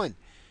fucking going.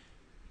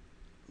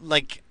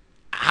 Like,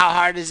 how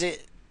hard is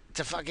it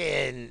to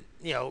fucking,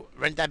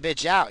 rent that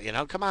bitch out,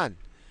 Come on. I'm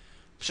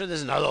sure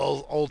there's another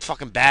old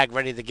fucking bag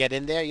ready to get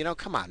in there,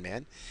 Come on,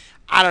 man.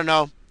 I don't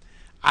know.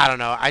 I don't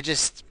know. I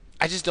just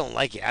don't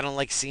like it. I don't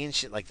like seeing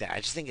shit like that. I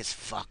just think it's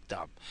fucked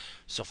up.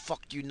 So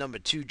fuck you. Number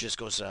two just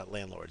goes to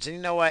landlords. And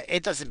you know what?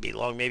 It doesn't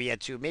belong maybe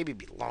at two. Maybe it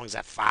belongs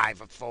at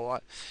five or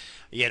four.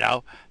 You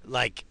know,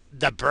 like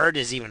the bird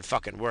is even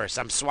fucking worse.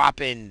 I'm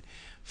swapping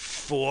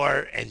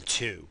four and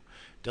two.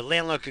 The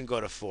landlord can go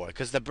to four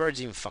because the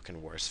bird's even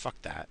fucking worse.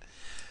 Fuck that.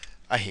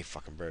 I hate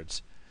fucking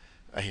birds.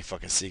 I hate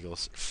fucking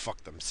seagulls.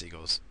 Fuck them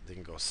seagulls. They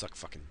can go suck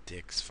fucking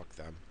dicks. Fuck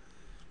them.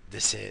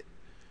 This hit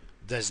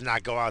does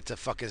not go out to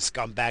fucking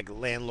scumbag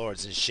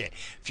landlords and shit.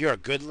 If you're a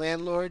good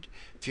landlord,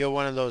 if you're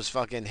one of those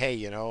fucking,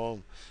 hey, I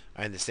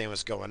understand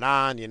what's going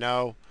on,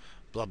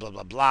 blah, blah,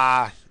 blah,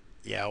 blah.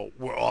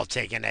 We're all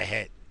taking a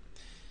hit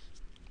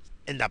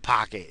in the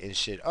pocket and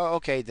shit. Oh,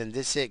 okay, then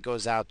this hit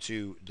goes out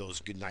to those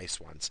good,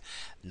 nice ones,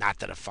 not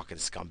to the fucking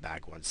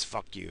scumbag ones.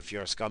 Fuck you. If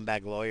you're a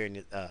scumbag lawyer,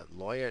 and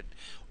lawyer,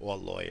 all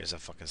lawyers are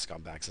fucking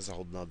scumbags. That's a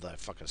whole nother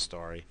fucking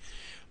story.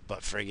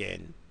 But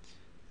friggin'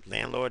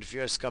 landlord, if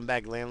you're a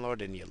scumbag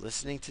landlord and you're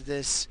listening to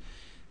this,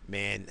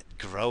 man,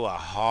 grow a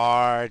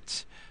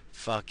heart.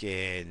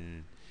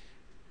 Fucking,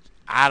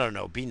 I don't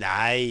know, be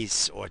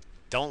nice or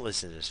don't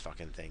listen to this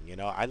fucking thing.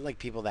 I like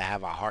people that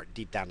have a heart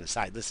deep down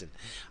inside. Listen,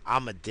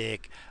 I'm a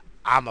dick.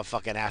 I'm a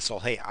fucking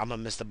asshole. Hey, I'm a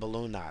Mr.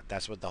 Balloon Knot.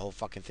 That's what the whole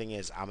fucking thing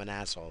is. I'm an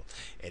asshole.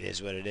 It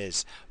is what it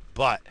is.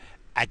 But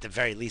at the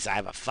very least, I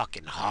have a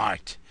fucking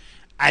heart.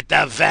 At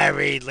the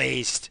very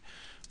least.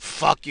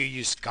 Fuck you,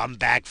 you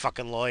scumbag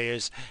fucking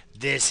lawyers.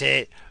 This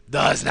hit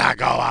does not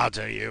go out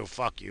to you.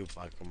 Fuck you,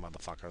 fucking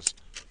motherfuckers.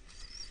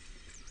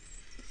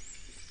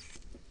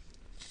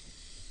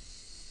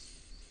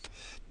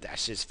 That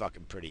shit's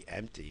fucking pretty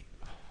empty.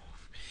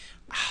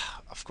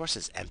 Of course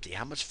it's empty.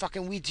 How much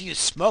fucking weed do you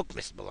smoke,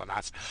 Mr.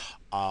 Bolonas?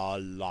 A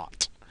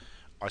lot.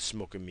 Are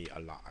smoking me a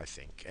lot, I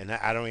think. And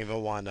I don't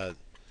even want to...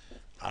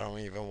 I don't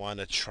even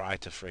want to try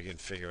to friggin'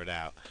 figure it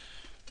out.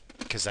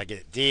 Because I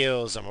get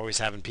deals. I'm always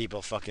having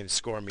people fucking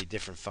score me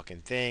different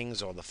fucking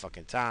things all the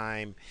fucking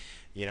time.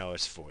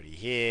 It's 40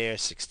 here,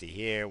 60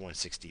 here,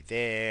 160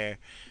 there.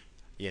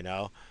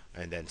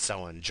 And then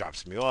someone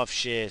drops me off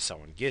shit.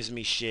 Someone gives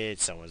me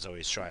shit. Someone's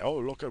always trying, oh,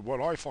 look at what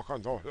I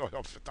fucking do.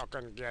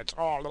 Fucking get.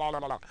 Oh, la, la,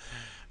 la, la.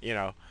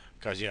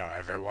 Because,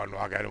 everyone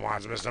fucking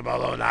wants Mr.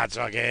 Balloon Knot's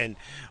fucking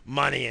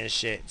money and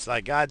shit. It's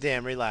like,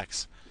 goddamn,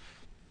 relax.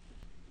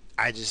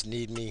 I just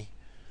need me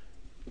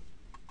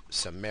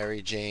some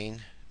Mary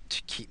Jane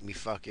to keep me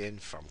fucking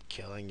from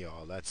killing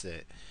y'all. That's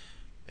it.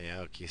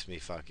 Keeps me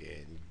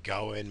fucking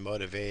going,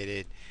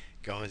 motivated,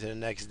 going to the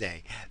next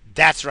day.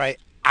 That's right.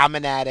 I'm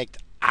an addict.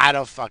 I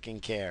don't fucking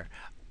care.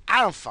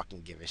 I don't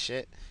fucking give a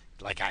shit.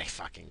 Like I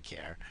fucking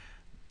care.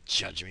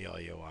 Judge me all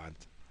you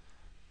want.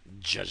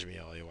 Judge me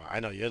all you want.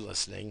 I know you're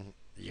listening.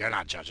 You're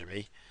not judging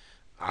me.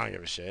 I don't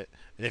give a shit.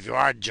 And if you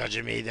are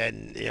judging me,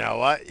 then you know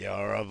what?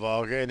 You're a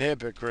fucking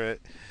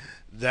hypocrite.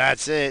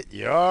 That's it.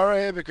 You're a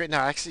hypocrite. No,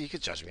 actually, you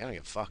could judge me. I don't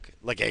give a fuck.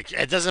 Like,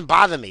 it doesn't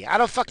bother me. I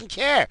don't fucking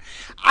care.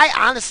 I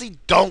honestly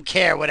don't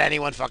care what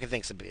anyone fucking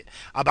thinks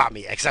about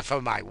me, except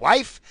for my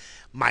wife,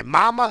 my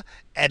mama,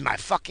 and my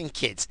fucking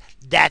kids.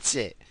 That's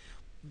it.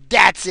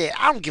 That's it.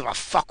 I don't give a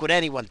fuck what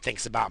anyone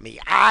thinks about me.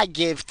 I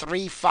give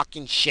three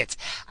fucking shits.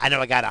 I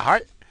know I got a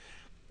heart.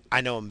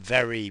 I know I'm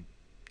very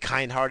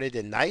kind-hearted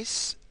and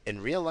nice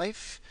in real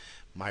life.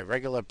 My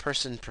regular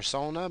person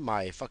persona,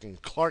 my fucking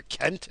Clark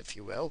Kent, if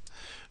you will.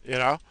 You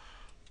know?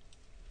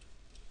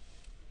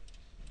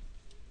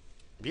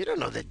 You don't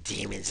know the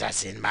demons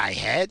that's in my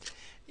head.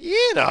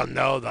 You don't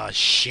know the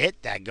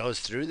shit that goes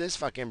through this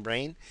fucking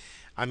brain.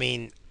 I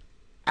mean,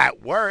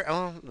 at work,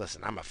 oh,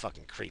 listen, I'm a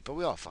fucking creep, but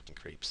we all fucking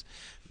creeps.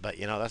 But,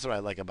 that's what I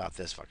like about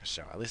this fucking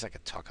show. At least I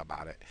can talk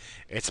about it.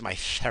 It's my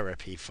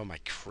therapy for my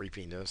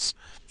creepiness.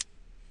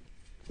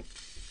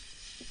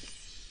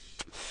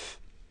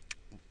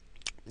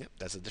 Yep,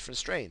 that's a different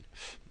strain.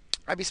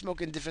 I be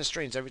smoking different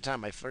strains every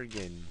time I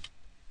friggin'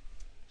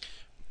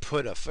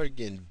 put a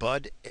friggin'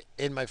 bud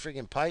in my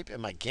friggin' pipe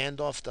and my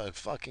Gandalf the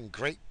fucking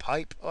great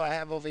pipe I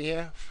have over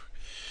here.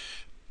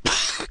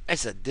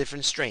 It's a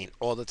different strain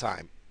all the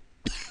time.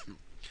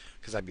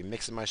 Because I be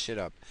mixing my shit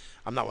up.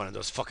 I'm not one of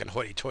those fucking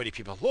hoity-toity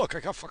people. Look,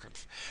 I got fucking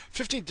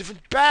 15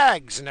 different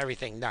bags and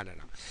everything. No.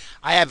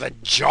 I have a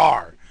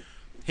jar.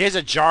 Here's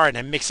a jar and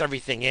I mix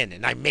everything in.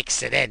 And I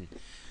mix it in.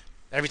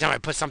 Every time I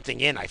put something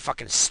in, I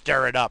fucking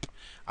stir it up.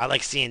 I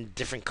like seeing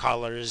different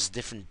colors,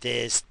 different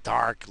this,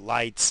 dark,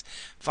 lights,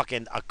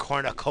 fucking a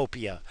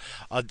cornucopia,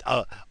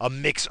 a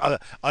mix,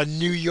 a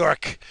New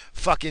York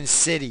fucking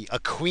city, a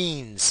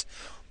Queens,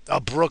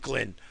 a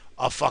Brooklyn,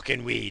 a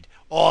fucking weed.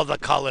 All the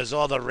colors,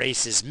 all the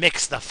races,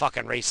 mix the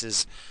fucking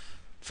races.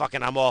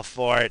 Fucking, I'm all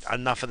for it.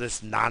 Enough of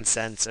this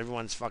nonsense.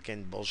 Everyone's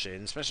fucking bullshit,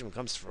 especially when it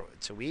comes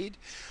to weed.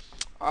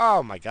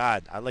 Oh my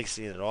god, I like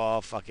seeing it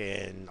all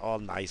fucking all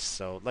nice.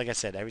 So, like I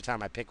said, every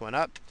time I pick one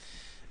up,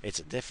 it's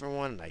a different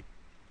one. And I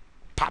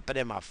pop it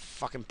in my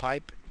fucking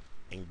pipe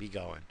and be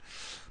going.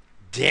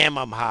 Damn,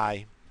 I'm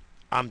high.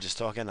 I'm just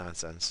talking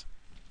nonsense.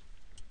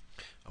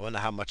 I wonder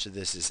how much of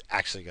this is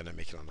actually gonna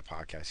make it on the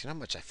podcast. You know how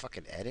much I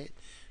fucking edit?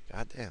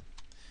 God damn.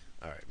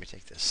 All right, let me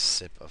take this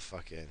sip of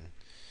fucking.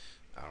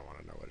 I don't want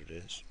to know what it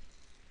is.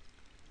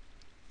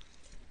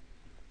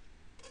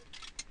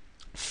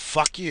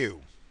 Fuck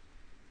you.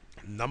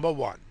 Number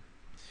one.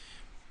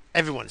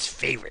 Everyone's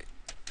favorite.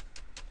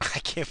 I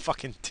can't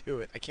fucking do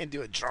it. I can't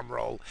do a drum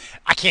roll.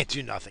 I can't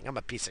do nothing. I'm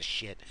a piece of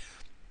shit.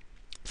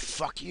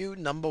 Fuck you,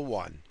 number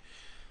one.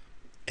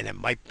 And it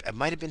might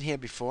have been here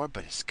before,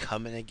 but it's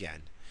coming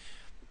again.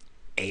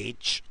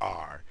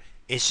 HR.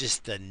 It's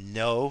just the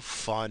no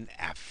fun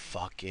at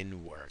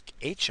fucking work.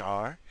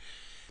 HR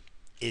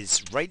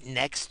is right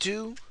next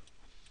to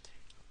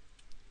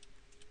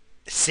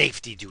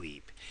safety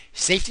dweeb.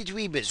 Safety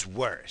dweeb is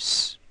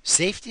worse.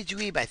 Safety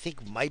dweeb, I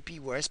think, might be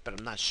worse, but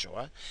I'm not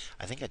sure.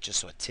 I think I just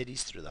saw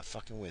titties through the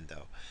fucking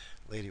window.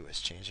 Lady was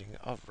changing.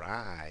 All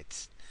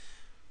right.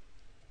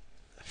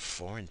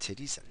 Foreign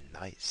titties are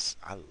nice.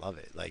 I love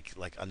it.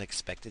 Like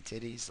unexpected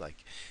titties.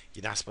 Like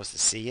you're not supposed to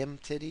see them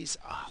titties.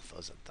 Oh,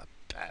 those are the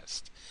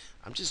best.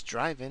 I'm just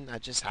driving. I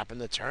just happen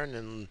to turn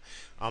and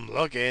I'm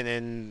looking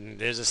and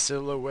there's a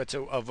silhouette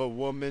of a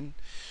woman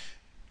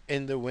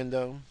in the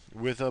window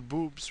with her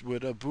boobs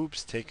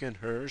taking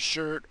her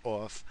shirt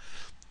off.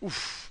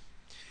 Oof.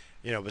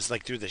 It was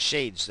like through the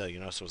shades though, so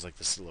it was like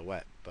the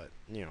silhouette. But,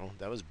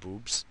 that was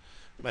boobs.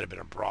 Might have been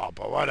a bra,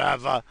 but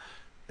whatever.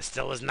 It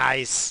still was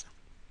nice.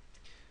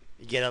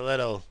 You get a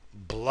little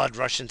blood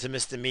rushing to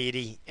Mr.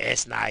 Meaty.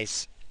 It's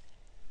nice.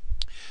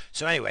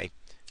 So anyway,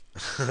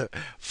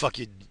 fuck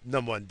you.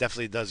 Number one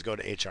definitely does go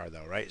to HR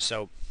though, right?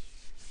 So,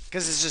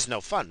 because it's just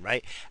no fun,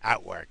 right?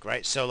 At work,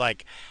 right? So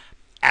like,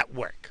 at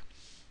work,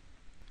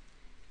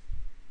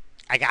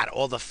 I got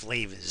all the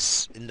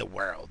flavors in the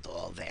world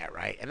all there,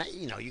 right? And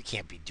you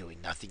can't be doing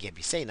nothing, you can't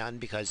be saying nothing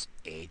because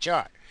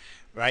HR,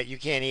 right? You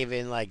can't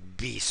even like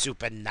be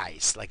super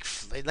nice, like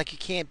you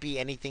can't be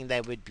anything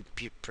that would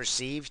be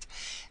perceived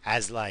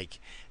as like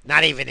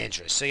not even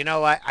interest. So you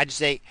know what? I just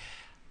say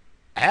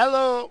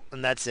hello,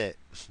 and that's it.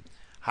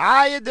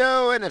 How you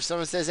doing? If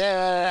someone says,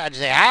 hey, I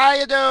just say, how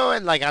you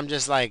doing? Like I'm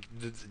just like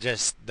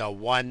just the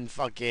one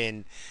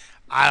fucking.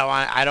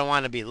 I don't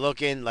want to be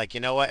looking like,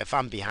 you know what? If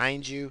I'm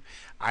behind you,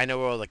 I know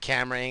where all the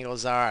camera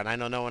angles are, and I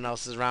know no one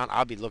else is around.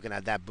 I'll be looking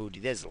at that booty.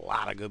 There's a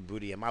lot of good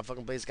booty in my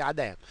fucking place.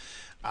 Goddamn,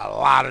 a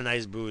lot of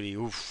nice booty.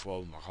 Oof,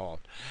 oh my god.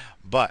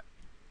 But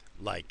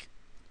like,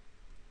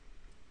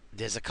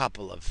 there's a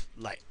couple of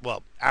like,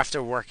 well,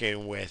 after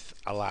working with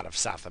a lot of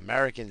South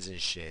Americans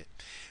and shit,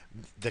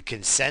 the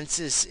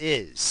consensus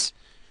is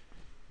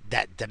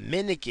that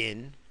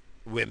Dominican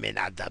women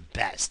are the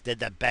best. They're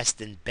the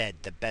best in bed,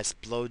 the best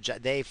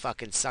blowjob. They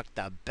fucking suck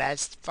the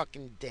best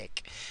fucking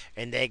dick,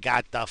 and they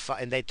got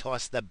and they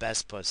toss the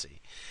best pussy.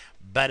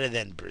 Better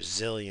than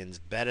Brazilians,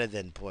 better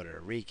than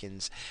Puerto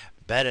Ricans,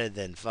 better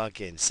than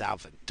fucking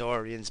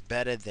Salvadorians,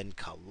 better than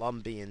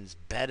Colombians,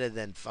 better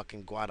than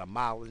fucking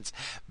Guatemalans,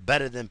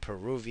 better than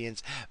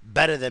Peruvians,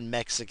 better than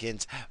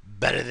Mexicans,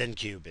 better than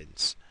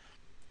Cubans.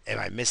 Am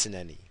I missing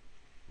any?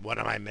 What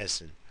am I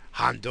missing?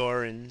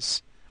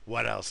 Hondurans.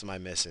 What else am I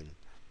missing?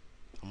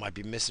 I might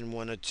be missing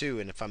one or two,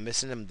 and if I'm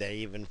missing them, they're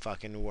even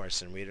fucking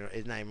worse, and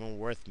it's not even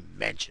worth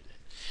mentioning.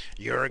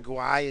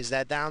 Uruguay, is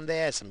that down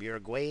there? Some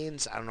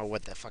Uruguayans? I don't know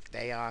what the fuck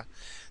they are.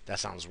 That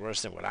sounds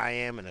worse than what I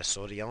am, and a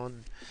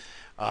Sorion.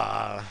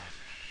 Uh,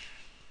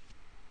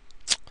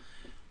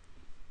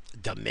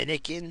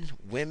 Dominican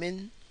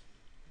women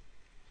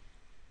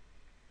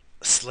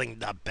sling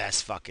the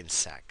best fucking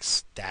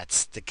sex.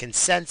 That's the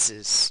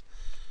consensus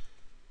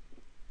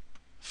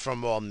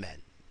from all men.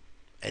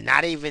 And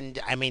not even,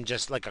 I mean,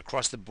 just like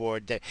across the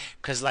board,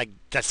 because like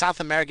the South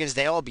Americans,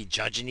 they all be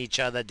judging each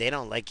other. They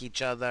don't like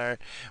each other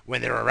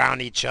when they're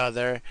around each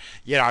other.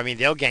 I mean,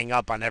 they'll gang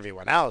up on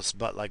everyone else,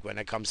 but like when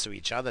it comes to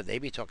each other, they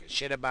be talking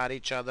shit about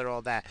each other,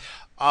 all that.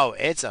 Oh,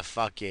 it's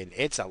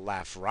a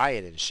laugh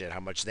riot and shit. How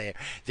much they're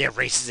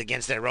racist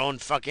against their own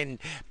fucking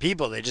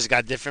people. They just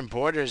got different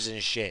borders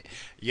and shit.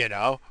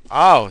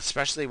 Oh,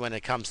 especially when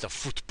it comes to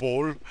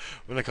football,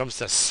 when it comes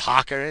to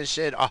soccer and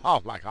shit.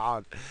 Oh my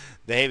god.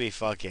 They be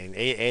fucking.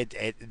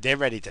 They're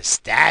ready to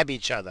stab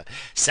each other.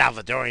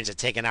 Salvadorians are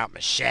taking out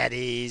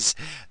machetes.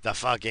 The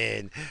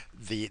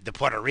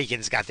Puerto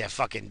Ricans got their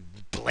fucking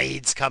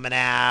blades coming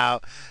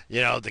out.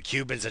 The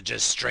Cubans are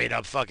just straight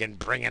up fucking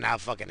bringing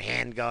out fucking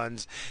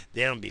handguns.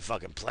 They don't be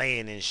fucking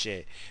playing and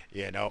shit.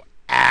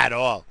 At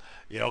all.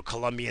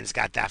 Colombians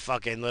got that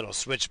fucking little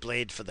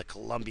switchblade for the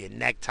Colombian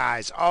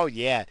neckties. Oh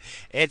yeah,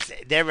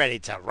 they're ready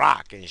to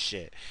rock and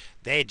shit.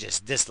 They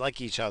just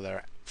dislike each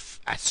other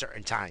at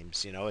certain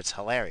times. It's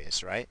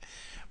hilarious, right?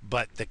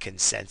 But the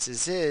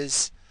consensus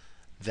is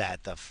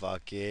that the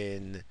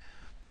fucking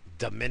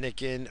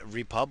Dominican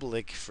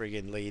Republic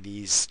friggin'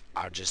 ladies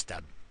are just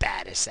the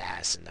baddest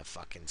ass in the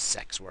fucking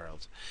sex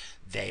world.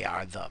 They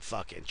are the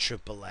fucking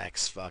triple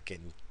X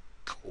fucking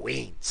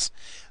queens.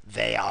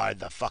 They are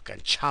the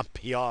fucking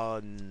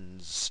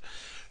champions.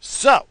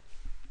 So,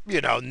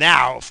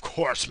 now, of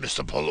course,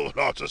 Mr. Balloon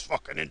Arts is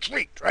fucking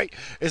intrigued, right?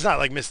 It's not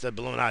like Mr.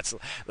 Balloon Arts.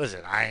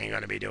 Listen, I ain't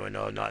gonna be doing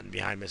nothing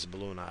behind Mr.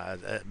 Balloon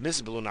Arts.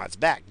 Mr. Balloon Arts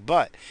back,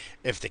 but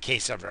if the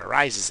case ever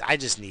arises, I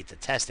just need to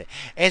test it.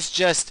 It's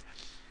just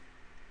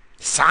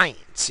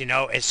science,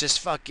 It's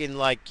just fucking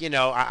like,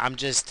 I'm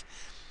just,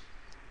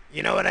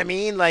 you know what I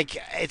mean? Like,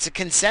 it's a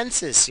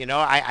consensus,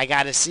 I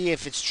gotta see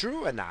if it's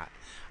true or not.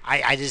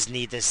 I just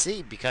need to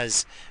see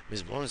because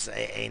Ms. Bones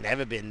ain't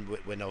never been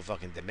with no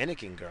fucking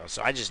Dominican girl,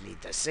 so I just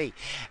need to see.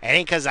 It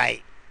ain't because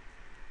I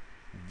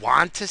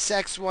want to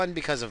sex one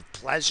because of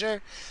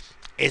pleasure.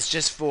 It's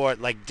just for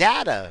like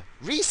data,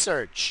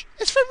 research.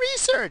 It's for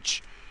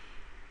research.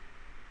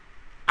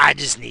 I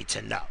just need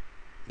to know.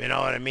 You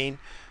know what I mean?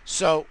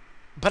 So,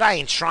 but I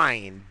ain't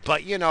trying.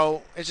 But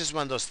it's just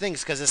one of those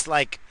things because it's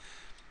like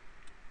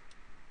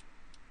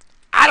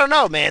I don't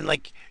know, man.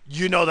 Like,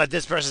 that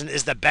this person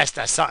is the best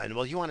at something.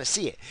 Well, you want to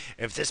see it.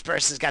 If this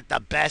person's got the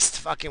best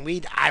fucking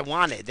weed, I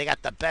want it. They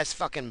got the best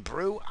fucking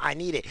brew, I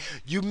need it.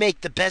 You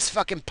make the best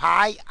fucking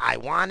pie, I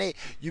want it.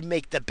 You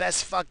make the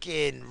best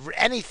fucking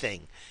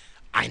anything,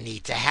 I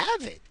need to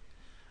have it.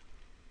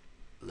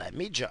 Let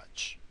me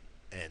judge.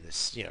 And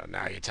this,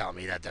 now you're telling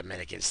me that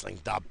Dominican sling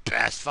the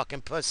best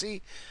fucking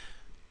pussy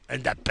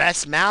and the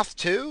best mouth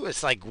too?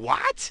 It's like,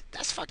 what?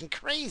 That's fucking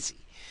crazy.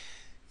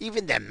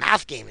 Even their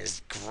math game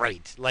is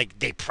great. Like,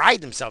 they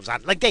pride themselves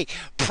on it. Like, they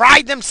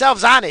pride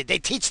themselves on it. They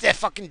teach their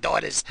fucking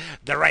daughters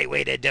the right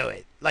way to do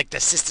it. Like, the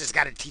sisters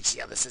got to teach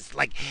the other sisters.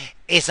 Like,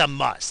 it's a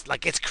must.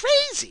 Like, it's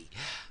crazy.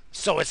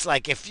 So it's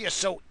like, if you're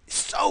so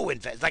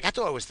invested. Like, I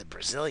thought it was the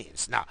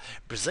Brazilians. Now,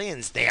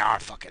 Brazilians, they are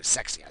fucking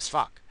sexy as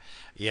fuck.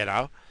 They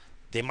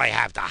might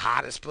have the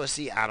hottest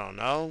pussy. I don't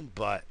know.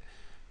 But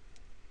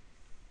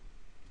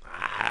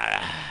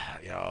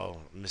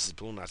Mrs.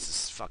 Punas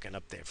is fucking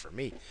up there for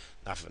me.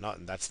 Not for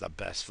nothing. That's the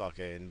best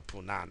fucking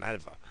Punan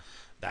ever.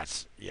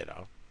 That's.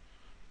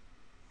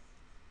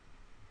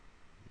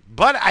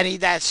 But I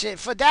need that shit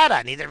for data.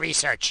 I need the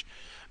research.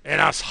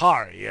 It's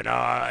hard,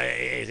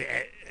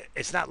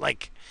 it's not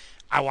like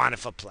I want it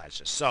for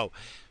pleasure. So,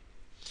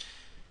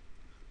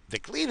 the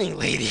cleaning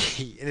lady,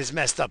 it is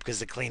messed up because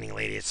the cleaning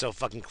lady is so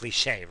fucking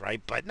cliche,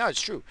 right? But no,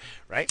 it's true,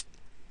 right?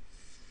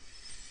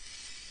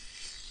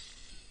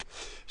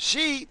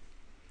 She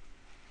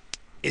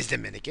is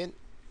Dominican.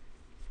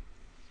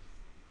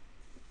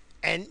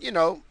 And,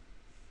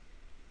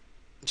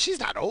 she's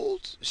not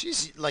old.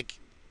 She's like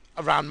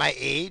around my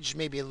age,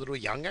 maybe a little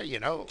younger,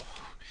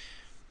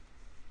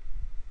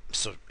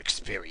 So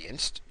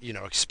experienced.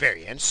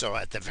 So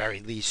at the very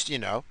least,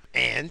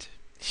 And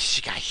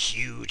she got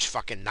huge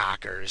fucking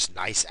knockers,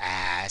 nice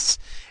ass.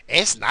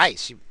 It's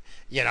nice.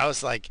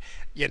 It's like,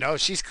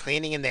 she's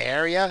cleaning in the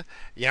area.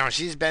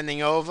 She's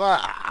bending over.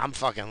 I'm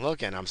fucking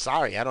looking. I'm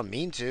sorry. I don't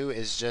mean to.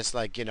 It's just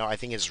like, I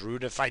think it's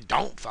rude if I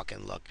don't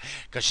fucking look.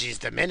 Because she's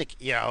Dominican,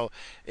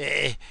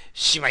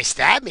 she might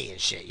stab me and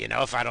shit,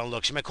 if I don't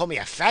look. She might call me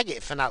a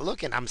faggot for not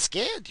looking. I'm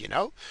scared,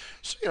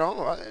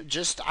 So,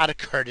 just out of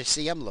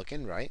courtesy, I'm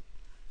looking, right?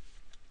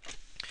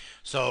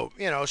 So,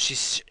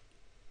 she's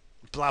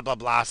blah blah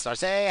blah starts,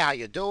 hey, how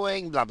you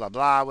doing, blah blah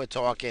blah, we're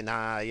talking,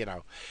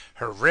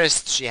 her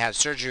wrist, she had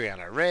surgery on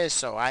her wrist,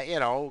 so I,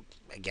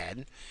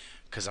 again,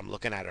 because I'm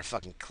looking at her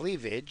fucking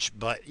cleavage,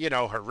 but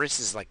her wrist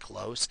is like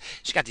close.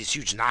 She got these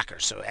huge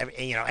knockers, so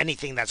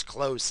anything that's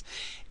close,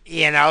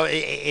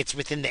 it's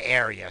within the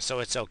area, so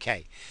it's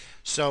okay.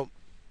 So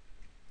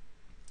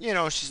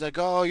she's like,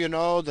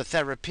 oh, the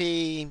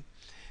therapy,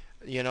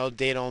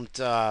 they don't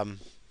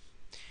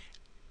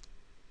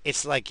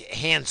it's like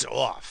hands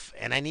off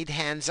and I need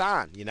hands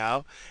on,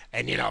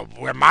 and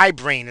where my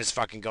brain is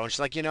fucking going, she's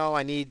like,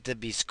 I need to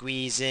be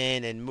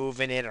squeezing and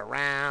moving it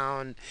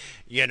around,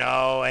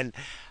 and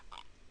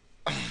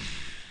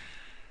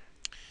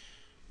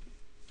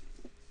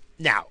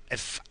now,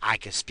 if I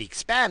could speak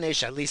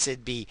Spanish, at least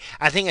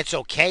I think it's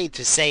okay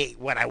to say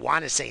what I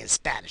want to say in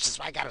Spanish. That's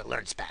why I got to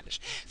learn Spanish.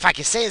 If I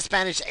can say in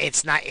Spanish,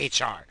 it's not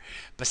HR.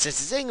 But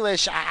since it's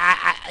English,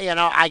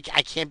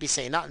 I can't be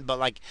saying nothing. But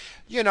like,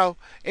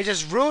 it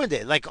just ruined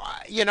it. Like,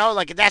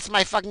 like that's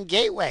my fucking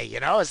gateway.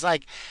 It's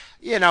like,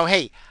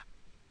 hey,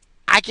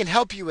 I can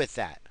help you with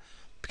that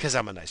because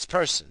I'm a nice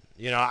person.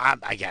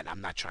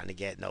 I'm not trying to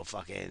get no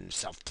fucking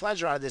self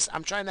pleasure out of this.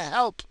 I'm trying to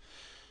help.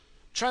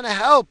 Trying to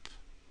help.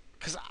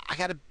 Because I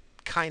got a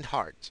kind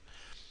heart.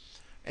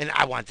 And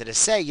I wanted to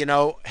say,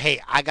 hey,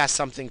 I got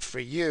something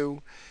for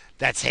you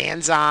that's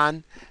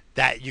hands-on,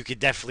 that you could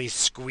definitely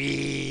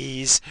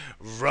squeeze,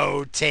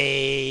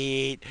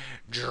 rotate,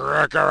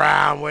 jerk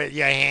around with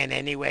your hand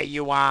any way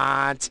you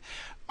want.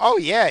 Oh,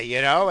 yeah,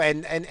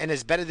 and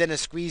it's better than a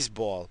squeeze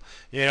ball,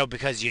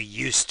 because you're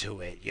used to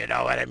it. You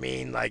know what I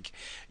mean? Like,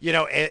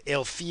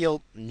 it'll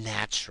feel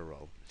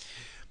natural.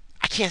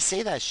 I can't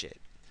say that shit.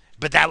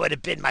 But that would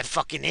have been my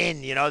fucking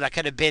in, that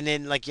could have been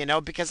in, like,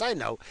 because I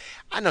know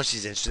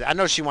she's interested. I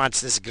know she wants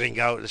this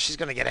gringo. If she's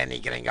going to get any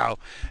gringo,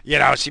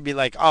 she'd be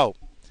like, oh,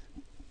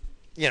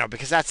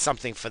 because that's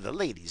something for the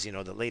ladies.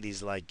 The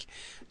ladies like,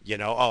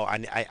 oh,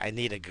 I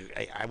need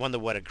I wonder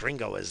what a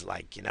gringo is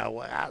like. You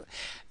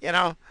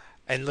know.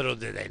 And little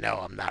do they know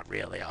I'm not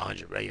really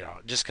 100,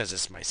 just because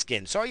it's my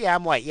skin. So yeah,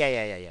 I'm white.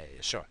 Yeah,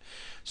 sure.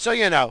 So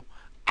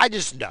I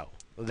just know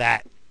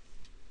that,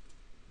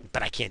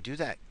 but I can't do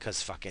that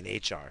because fucking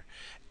HR.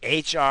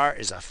 HR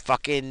is a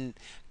fucking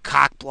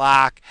cock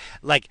block.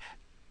 Like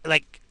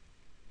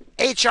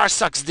HR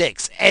sucks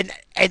dicks, and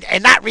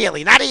not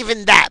really, not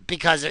even that,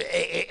 because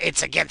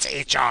it's against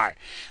HR.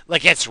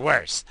 Like, it's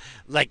worse.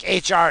 Like,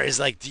 HR is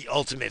like the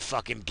ultimate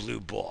fucking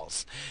blue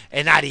balls,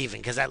 and not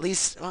even, because at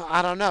least, well,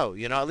 I don't know,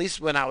 at least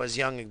when I was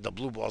young, the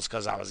blue balls,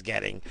 because I was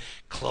getting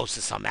close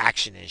to some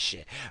action and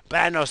shit. But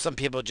I know some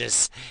people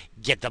just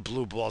get the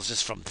blue balls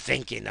just from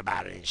thinking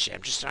about it and shit.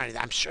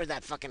 I'm sure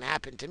that fucking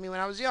happened to me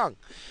when I was young.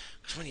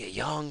 Because when you're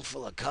young,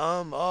 full of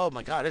cum, oh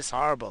my god, it's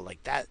horrible.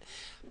 Like that.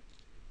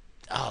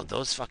 Oh,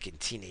 those fucking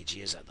teenage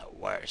years are the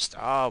worst.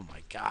 Oh my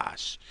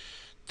gosh.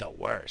 The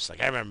worst.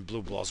 Like, I remember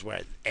blue balls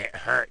where it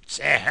hurts.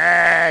 It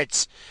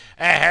hurts.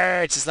 It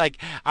hurts. It's like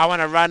I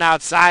want to run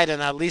outside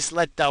and at least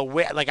let the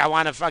wind, like, I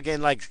want to fucking,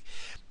 like,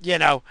 you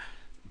know,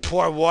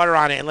 pour water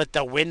on it and let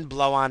the wind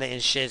blow on it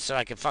and shit so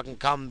I can fucking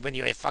come when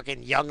you're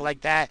fucking young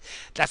like that.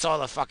 That's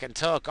all it fucking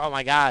took. Oh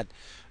my god.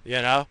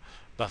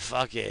 But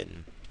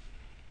fucking,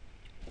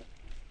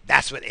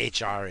 that's what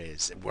HR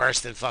is. Worse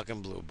than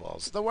fucking blue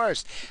balls. The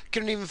worst.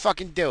 Couldn't even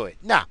fucking do it.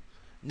 No.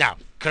 No.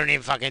 Couldn't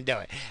even fucking do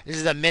it. This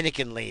is a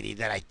Dominican lady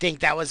that I think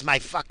that was my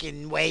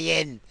fucking way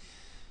in.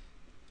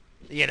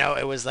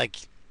 It was like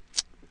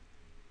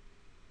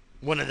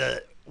one of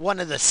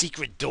the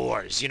secret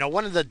doors.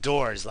 One of the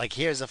doors. Like,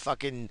 here's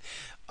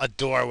a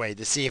doorway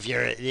to see if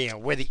you're,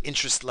 where the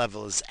interest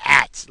level is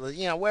at.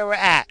 Where we're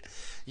at.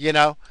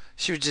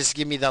 She would just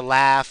give me the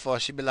laugh, or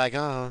she'd be like,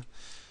 oh,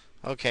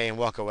 okay, and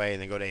walk away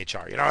and then go to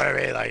HR. You know what I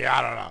mean? Like,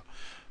 I don't know.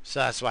 So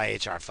that's why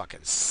HR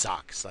fucking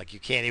sucks. Like, you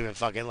can't even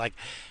fucking, like,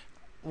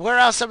 where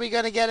else are we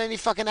going to get any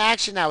fucking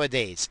action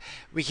nowadays?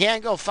 We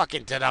can't go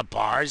fucking to the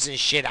bars and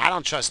shit. I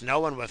don't trust no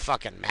one with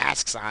fucking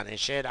masks on and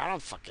shit. I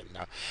don't fucking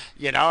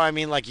know. I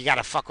mean, like, you got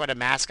to fuck with a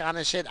mask on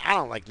and shit. I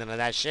don't like none of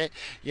that shit.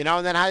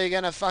 And then how you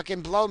going to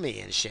fucking blow me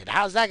and shit?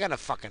 How's that going to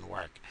fucking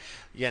work?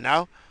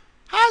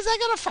 How's that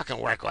gonna fucking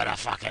work with a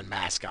fucking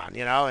mask on,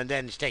 And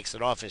then she takes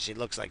it off and she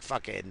looks like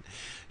fucking,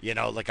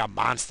 like a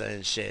monster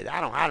and shit. I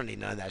don't need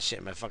none of that shit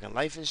in my fucking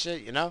life and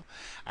shit,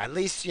 At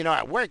least,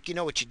 at work, you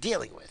know what you're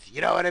dealing with.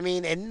 You know what I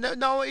mean? And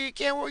no, you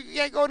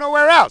can't go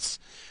nowhere else.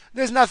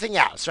 There's nothing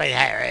else right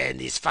here in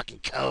these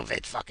fucking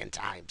COVID fucking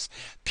times.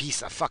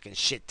 Piece of fucking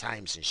shit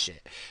times and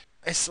shit.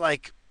 It's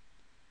like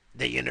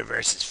the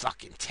universe is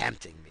fucking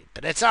tempting me.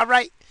 But it's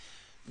alright.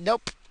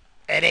 Nope.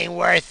 It ain't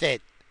worth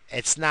it.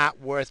 It's not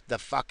worth the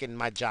fucking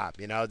my job.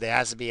 There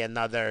has to be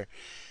another,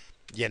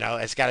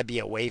 it's got to be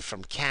away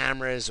from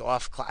cameras,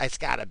 it's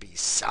got to be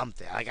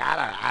something. Like,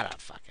 I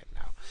don't fucking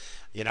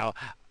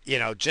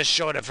know. Just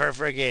short of her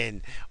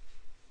friggin',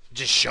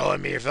 just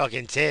showing me your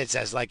fucking tits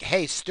as like,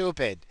 hey,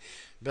 stupid.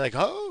 Be like,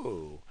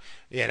 oh,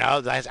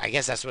 I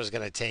guess that's what it's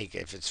going to take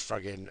if it's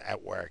fucking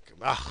at work.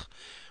 Ugh.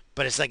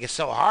 But it's like, it's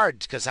so hard,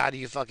 because how do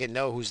you fucking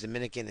know who's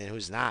Dominican and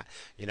who's not?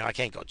 I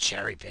can't go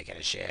cherry picking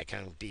and shit. I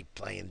can't be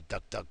playing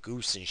duck, duck,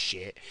 goose and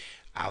shit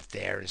out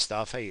there and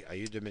stuff. Hey, are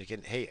you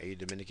Dominican? Hey, are you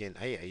Dominican?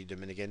 Hey, are you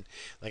Dominican?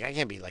 Like, I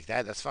can't be like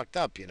that. That's fucked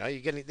up, You're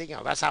getting,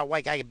 that's how a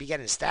white guy could be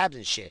getting stabbed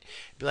and shit.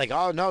 Be like,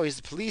 oh no,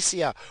 he's the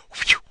policia.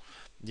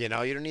 You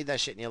don't need that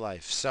shit in your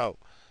life. So,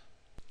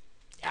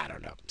 I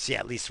don't know. See,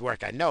 at least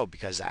work I know,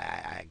 because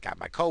I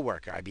got my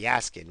coworker. I'd be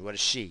asking, what is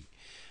she?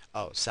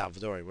 Oh,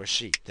 Salvadorian. Where's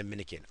she?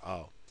 Dominican.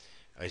 Oh.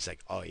 He's like,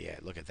 oh yeah,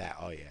 look at that.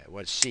 Oh yeah,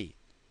 what's she?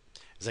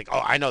 It's like,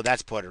 oh, I know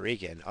that's Puerto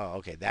Rican. Oh,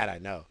 okay, that I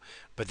know.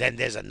 But then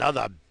there's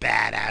another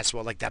badass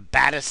one. Like, the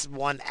baddest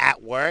one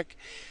at work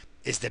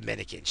is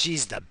Dominican.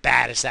 She's the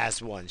baddest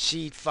ass one.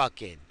 She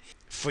fucking,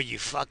 for you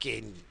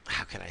fucking,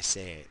 how can I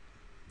say it?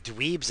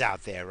 Dweebs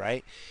out there,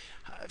 right?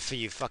 For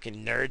you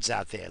fucking nerds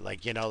out there,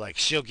 like, like,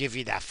 she'll give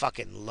you that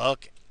fucking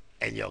look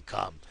and you'll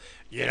come.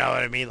 You know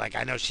what I mean? Like,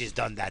 I know she's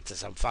done that to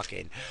some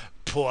fucking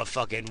poor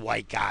fucking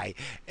white guy,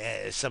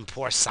 some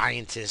poor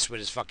scientist with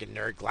his fucking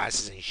nerd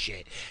glasses and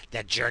shit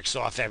that jerks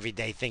off every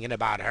day thinking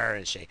about her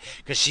and shit,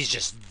 because she's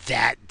just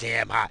that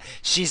damn hot.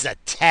 She's a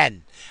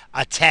 10,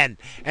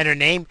 and her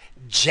name,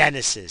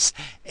 Genesis.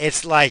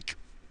 It's like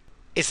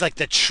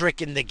the trick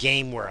in the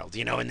game world,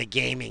 in the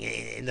gaming,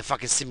 in the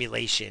fucking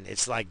simulation.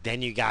 It's like,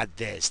 then you got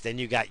this, then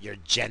you got your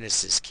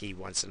Genesis key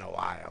once in a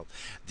while.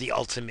 The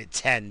ultimate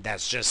 10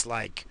 that's just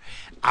like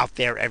out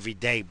there every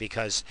day,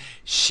 because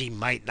she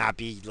might not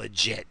be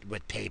legit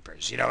with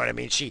papers. You know what I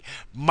mean? She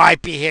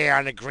might be here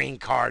on a green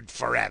card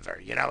forever.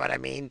 You know what I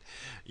mean?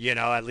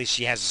 At least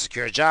she has a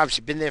secure job.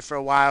 She's been there for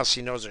a while.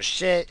 She knows her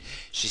shit.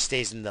 She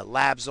stays in the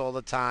labs all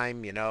the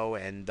time,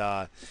 and,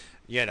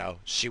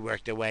 she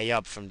worked her way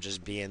up from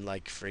just being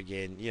like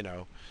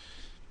friggin',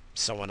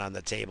 someone on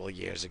the table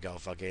years ago,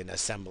 fucking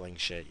assembling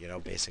shit.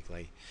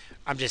 Basically.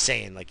 I'm just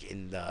saying, like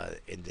in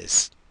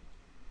this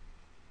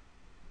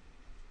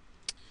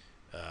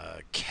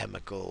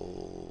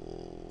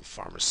chemical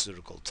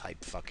pharmaceutical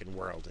type fucking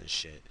world and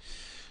shit.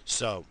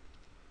 So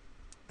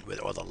with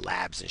all the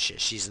labs and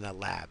shit, she's in a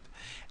lab,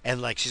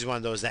 and like she's one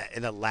of those that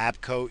in a lab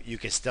coat you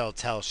can still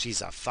tell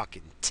she's a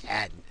fucking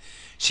 10.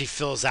 She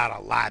fills out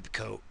a lab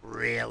coat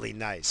really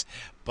nice,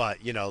 but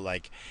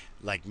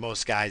like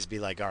most guys be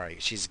like, all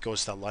right, she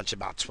goes to lunch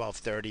about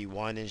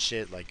 12:31 and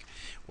shit. Like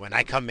when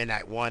I come in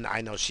at 1,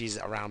 I know she's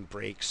around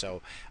break,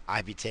 so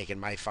I be taking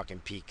my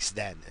fucking peeks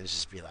then and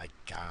just be like,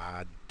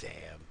 god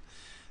damn.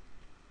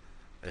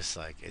 It's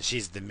like, and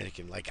she's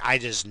Dominican. Like I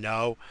just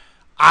know,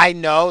 I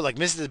know. Like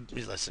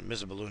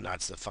Mr. Balloon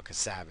Knot's the fucking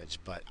savage,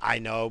 but I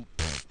know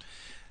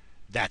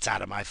that's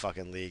out of my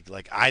fucking league.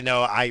 Like I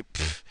know,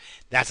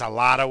 that's a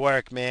lot of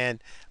work, man.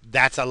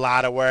 That's a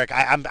lot of work.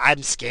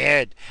 I'm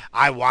scared.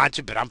 I want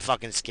to, but I'm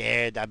fucking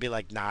scared. I'd be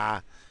like,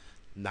 nah.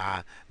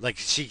 Nah, like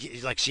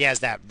she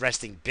has that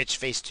resting bitch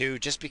face too,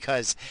 just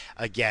because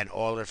again,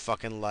 all her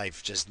fucking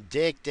life, just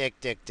dick,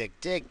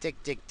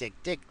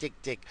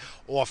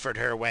 offered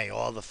her way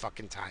all the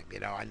fucking time.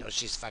 I know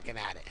she's fucking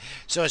at it.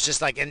 So it's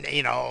just like,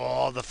 and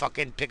all the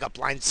fucking pickup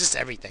lines, just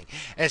everything.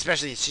 And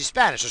especially she's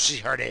Spanish, so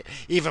she heard it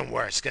even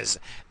worse. Cause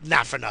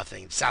not for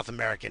nothing, South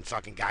American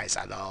fucking guys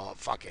are all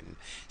fucking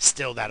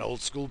still that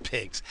old school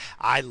pigs.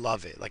 I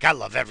love it. Like I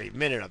love every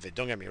minute of it.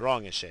 Don't get me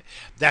wrong and shit.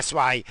 That's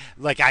why,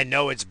 like I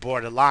know it's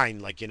borderline.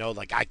 Like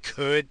like I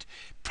could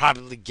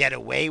probably get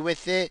away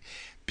with it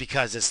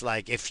because it's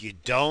like if you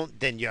don't,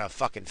 then you're a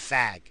fucking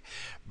fag.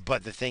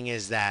 But the thing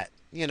is that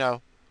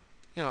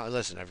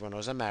listen, everyone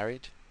knows I'm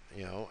married,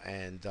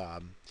 and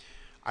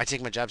I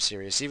take my job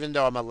serious, even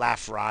though I'm a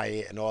laugh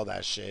riot and all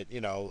that shit.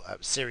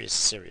 Serious,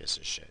 serious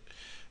as shit.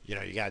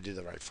 You gotta do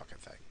the right fucking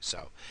thing.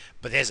 So,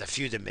 but there's a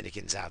few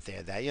Dominicans out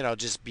there that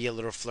just be a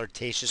little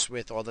flirtatious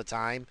with all the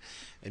time,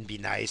 and be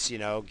nice.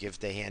 Give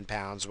the hand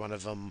pounds. One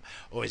of them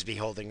always be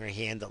holding her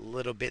hand a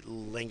little bit,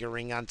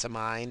 lingering onto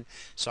mine.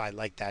 So I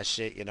like that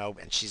shit.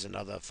 And she's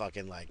another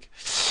fucking like,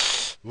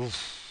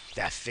 oof,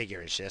 that figure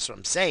and shit. That's what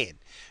I'm saying.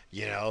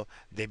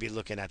 They be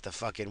looking at the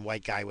fucking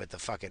white guy with the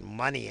fucking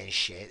money and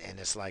shit, and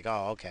it's like,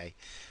 oh, okay.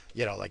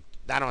 Like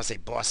I don't want to say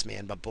boss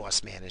man, but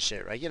boss man and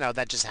shit, right?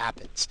 That just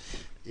happens,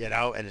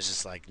 and it's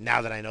just like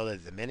now that I know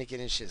that Dominican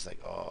and shit, it's like,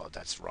 oh,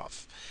 that's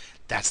rough.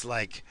 That's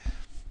like,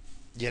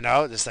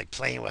 it's like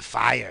playing with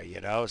fire,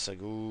 It's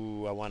like,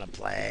 ooh, I want to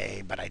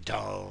play, but I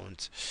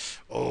don't.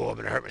 Oh, I'm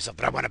gonna hurt myself,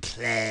 but I want to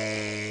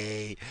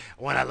play.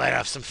 I want to light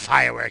off some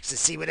fireworks and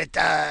see what it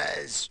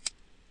does,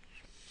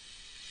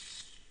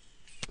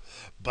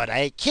 but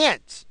I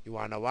can't. You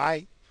wanna know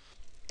why?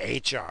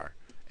 HR.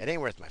 It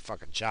ain't worth my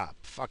fucking job.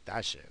 Fuck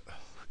that shit.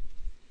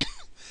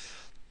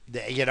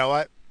 You know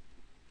what?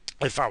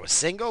 If I was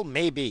single,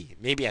 maybe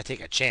I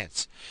take a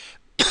chance.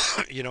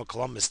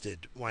 Columbus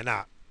did. Why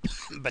not?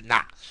 But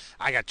nah,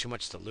 I got too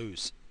much to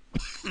lose.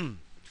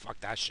 Fuck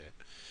that shit.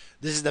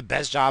 This is the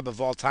best job of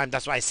all time.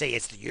 That's why I say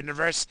it's the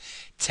universe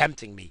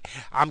tempting me.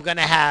 I'm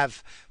gonna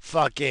have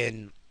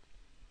fucking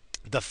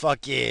the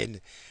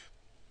fucking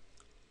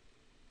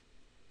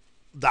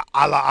the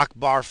Allah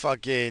Akbar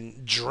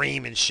fucking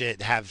dream and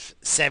shit. Have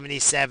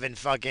 77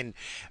 fucking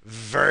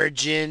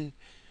virgin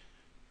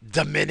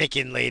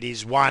Dominican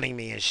ladies wanting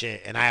me and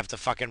shit, and I have to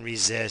fucking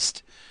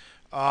resist.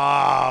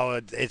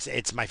 Oh,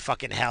 it's my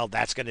fucking hell.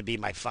 That's gonna be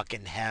my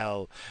fucking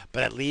hell.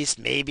 But at least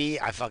maybe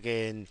I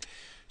fucking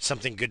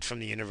something good from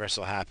the universe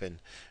will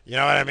happen. You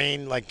know what I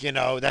mean? Like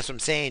that's what I'm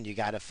saying. You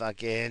gotta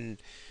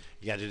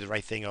do the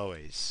right thing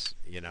always.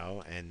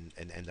 And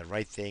the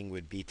right thing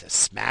would be to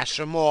smash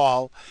them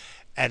all,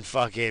 and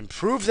fucking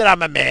prove that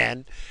I'm a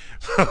man.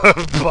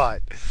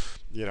 But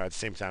at the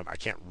same time, I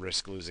can't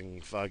risk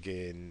losing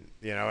fucking,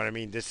 you know what I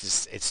mean?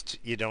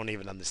 You don't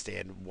even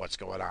understand what's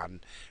going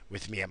on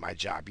with me at my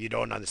job. You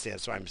don't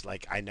understand. So I'm just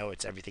like, I know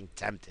it's everything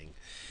tempting.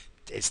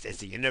 It's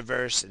the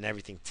universe and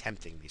everything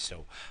tempting me.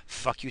 So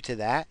fuck you to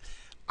that.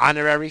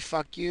 Honorary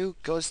fuck you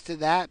goes to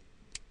that.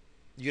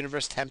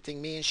 Universe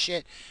tempting me and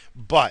shit.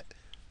 But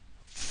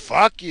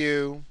fuck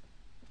you.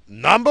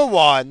 Number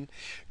one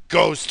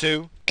goes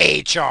to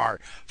HR.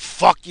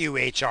 Fuck you,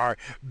 HR.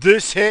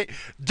 This hit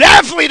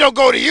definitely don't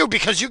go to you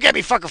because you get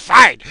me fucking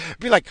fired.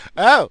 Be like,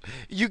 oh,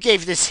 you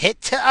gave this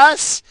hit to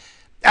us?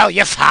 Oh,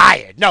 you're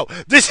fired. No,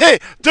 this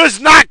hit does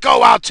not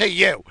go out to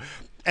you.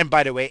 And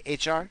by the way,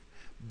 HR,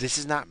 this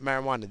is not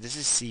marijuana. This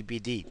is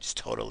CBD. It's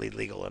totally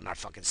legal in our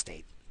fucking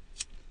state.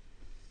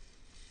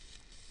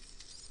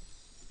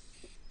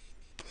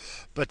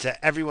 But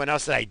to everyone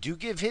else that I do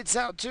give hits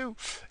out to,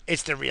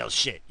 it's the real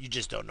shit. You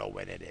just don't know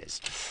when it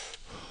is.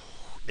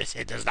 This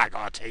hit does not go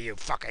out to you.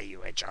 Fuck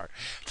you, HR.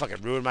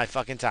 Fucking ruined my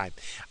fucking time.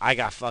 I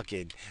got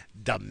fucking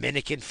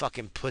Dominican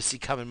fucking pussy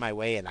coming my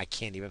way, and I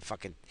can't even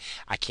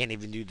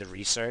do the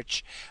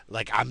research.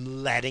 Like,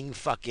 I'm letting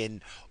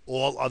fucking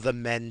all other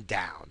men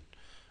down.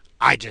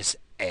 I just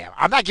am.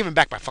 I'm not giving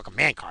back my fucking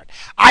man card.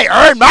 I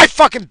earned my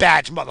fucking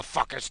badge,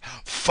 motherfuckers.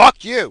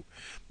 Fuck you.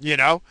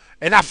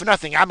 And not for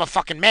nothing, I'm a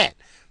fucking man.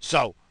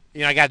 So,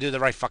 I gotta do the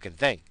right fucking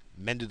thing.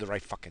 Men do the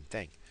right fucking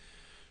thing.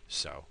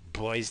 So,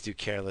 boys do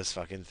careless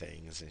fucking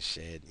things and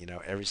shit,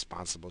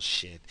 irresponsible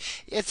shit.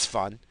 It's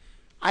fun.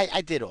 I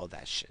did all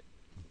that shit.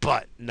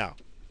 But, no.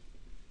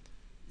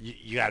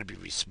 You gotta be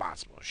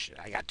responsible shit.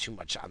 I got too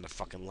much on the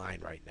fucking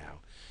line right now.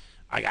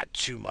 I got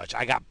too much.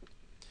 I got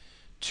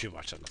too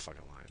much on the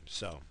fucking line.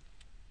 So,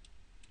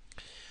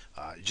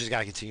 you just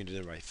gotta continue to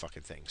do the right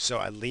fucking thing. So,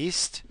 at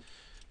least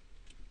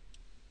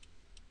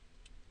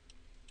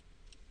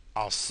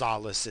I'll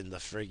solace in the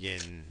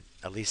friggin'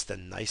 at least the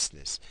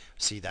niceness.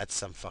 See, that's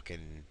some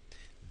fucking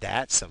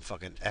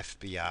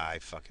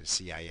FBI fucking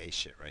CIA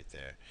shit right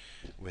there,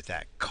 with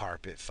that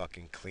carpet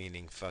fucking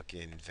cleaning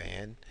fucking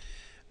van.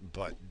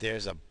 But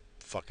there's a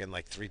fucking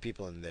like three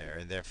people in there,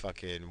 and they're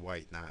fucking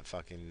white, not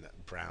fucking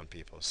brown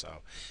people. So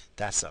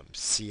that's some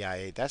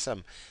CIA. That's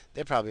some.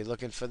 They're probably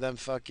looking for them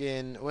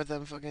fucking with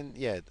them fucking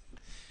yeah.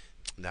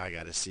 Now I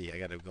gotta see. I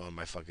gotta go on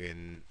my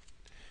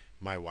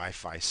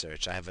Wi-Fi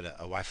search. I have a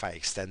Wi-Fi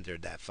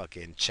extender that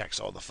fucking checks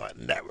all the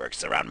fucking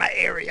networks around my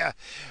area.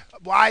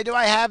 Why do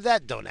I have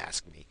that? Don't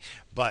ask me.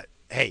 But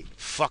hey,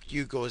 fuck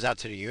you goes out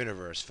to the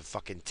universe for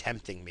fucking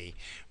tempting me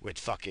with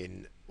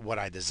fucking what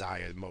I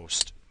desire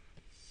most.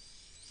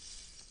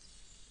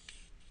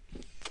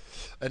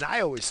 And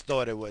I always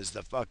thought it was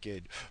the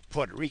fucking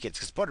Puerto Ricans,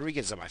 because Puerto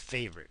Ricans are my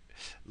favorite.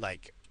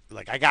 Like,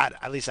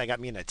 at least I got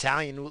me an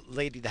Italian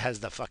lady that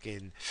has the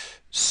fucking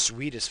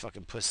sweetest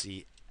fucking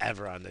pussy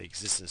ever on the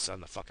existence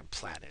on the fucking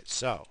planet.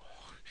 So,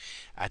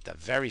 at the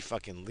very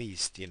fucking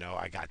least,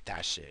 I got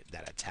that shit,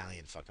 that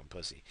Italian fucking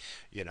pussy,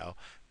 you know,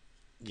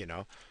 you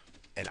know,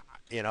 and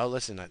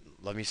listen, I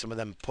love me some of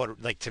them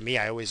like to me,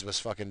 I always was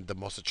fucking the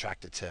most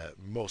attracted to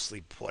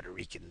mostly Puerto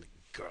Rican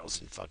girls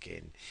in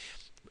fucking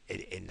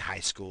in high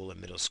school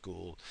and middle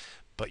school.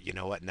 But you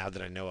know what? Now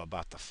that I know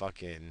about the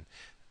fucking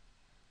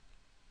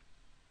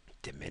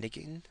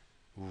Dominican,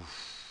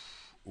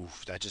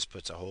 oof, that just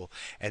puts a whole.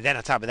 And then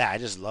on top of that, I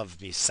just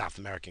love me South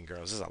American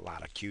girls. There's a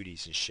lot of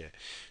cuties and shit.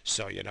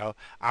 So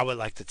I would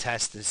like to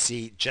test and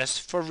see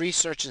just for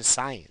research and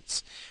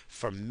science,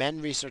 for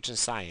men research and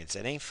science.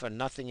 It ain't for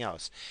nothing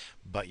else.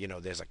 But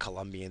there's a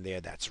Colombian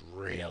there that's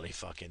really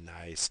fucking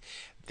nice.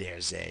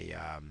 There's a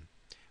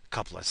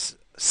couple of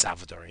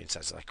Salvadorians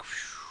that's like.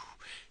 Whew,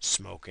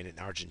 smoking an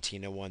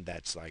Argentina one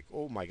that's like,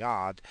 oh my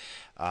god,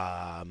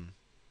 um,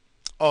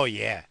 oh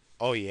yeah,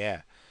 oh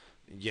yeah,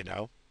 you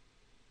know,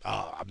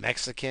 a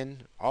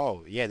Mexican.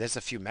 Oh yeah, there's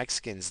a few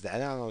Mexicans. I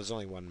don't know. There's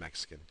only one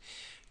Mexican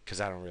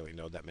because I don't really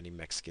know that many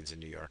Mexicans in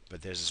New York.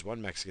 But there's this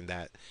one Mexican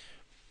that,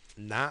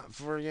 not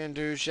friggin'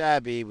 too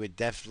shabby, would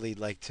definitely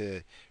like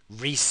to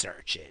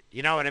research it.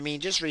 You know what I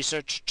mean? Just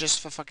research, just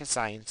for fucking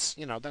science.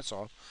 That's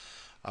all.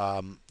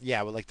 Yeah,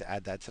 I would like to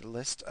add that to the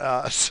list.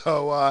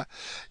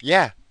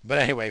 Yeah. But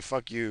anyway,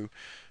 fuck you,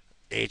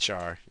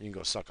 HR. You can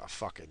go suck a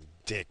fucking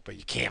dick, but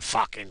you can't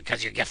fucking,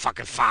 because you get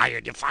fucking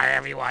fired. You fire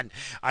everyone.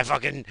 I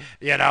fucking,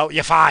 you're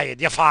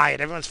fired. You're fired.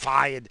 Everyone's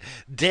fired.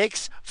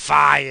 Dicks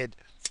fired.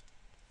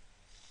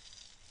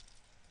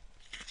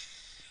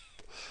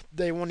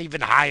 They won't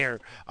even hire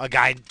a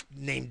guy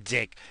named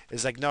Dick.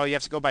 It's like, no, you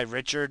have to go by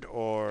Richard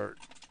or,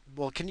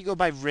 well, can you go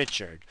by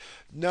Richard?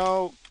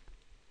 No,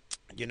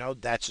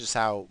 that's just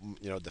how,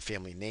 the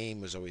family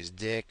name was always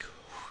Dick,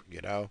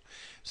 you know.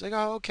 It's like,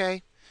 oh,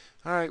 okay.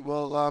 All right,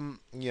 well,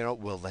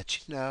 we'll let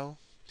you know.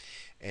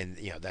 And,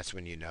 that's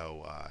when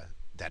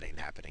that ain't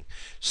happening.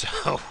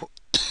 So,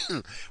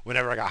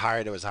 whenever I got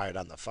hired, it was hired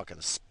on the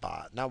fucking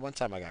spot. Now, one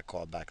time I got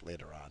called back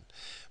later on,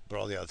 but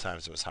all the other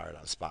times it was hired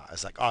on the spot.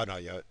 It's like, oh, no,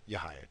 you're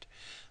hired.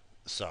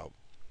 So,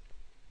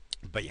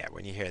 but yeah,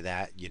 when you hear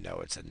that,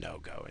 it's a no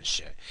go and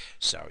shit.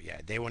 So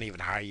yeah, they won't even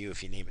hire you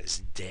if your name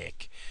is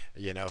Dick.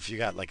 If you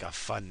got like a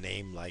fun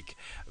name like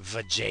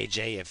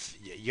Vajayjay, if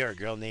you're a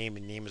girl name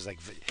and name is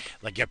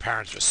like your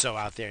parents were so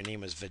out there and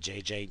name was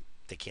Vajayjay,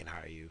 they can't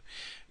hire you.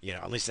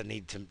 Unless they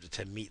need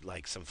to meet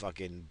like some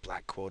fucking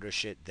black quota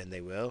shit, then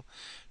they will.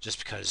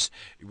 Just because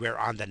we're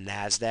on the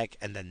Nasdaq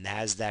and the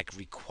Nasdaq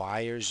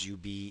requires you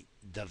be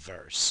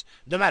diverse,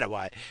 no matter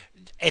what.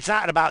 It's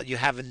not about you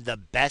having the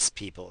best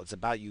people. It's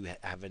about you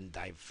having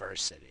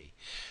diversity.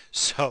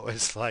 So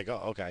it's like,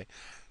 oh, okay.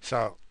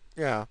 So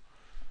yeah.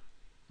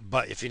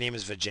 But if your name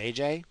is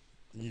Vajayjay,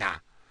 nah.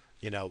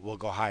 We'll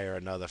go hire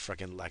another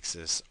freaking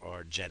Lexus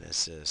or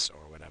Genesis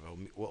or whatever.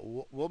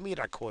 We'll meet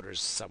our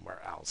quarters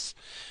somewhere else.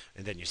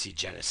 And then you see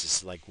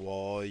Genesis like,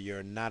 well,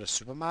 you're not a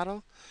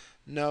supermodel?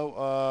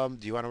 No.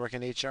 Do you want to work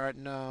in HR?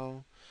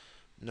 No.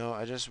 No,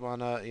 I just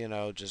want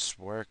to, just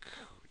work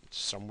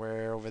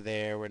somewhere over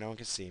there where no one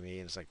can see me.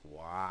 And it's like,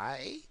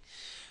 why?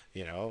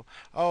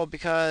 Oh,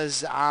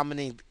 because I'm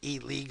an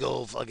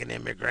illegal fucking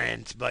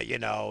immigrant, but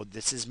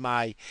this is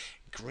my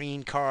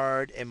green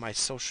card and my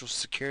social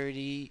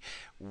security,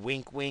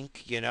 wink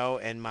wink,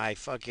 and my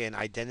fucking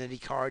identity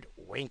card,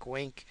 wink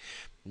wink,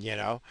 you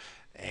know,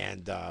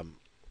 and oh,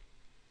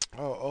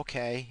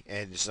 okay,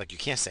 and it's like you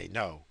can't say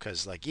no,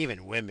 because like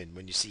even women,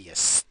 when you see a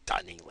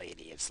stunning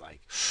lady, it's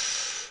like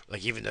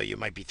Like, even though you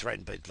might be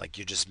threatened, but like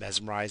you're just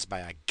mesmerized by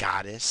a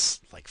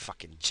goddess, like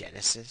fucking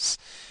Genesis,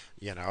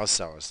 you know.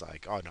 So it's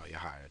like, oh no, you're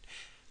hired.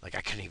 Like,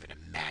 I couldn't even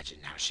imagine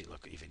how she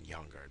looked even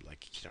younger.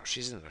 Like, you know,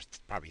 she's in her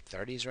probably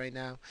 30s right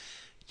now,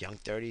 young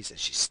 30s, and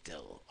she's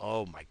still,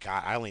 oh my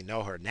God, I only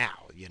know her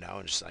now, you know,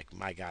 and it's like,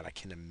 my God, I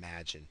can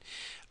imagine.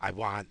 I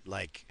want,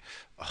 like,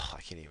 oh,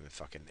 I can't even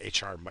fucking,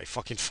 HR might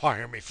fucking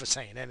fire me for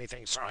saying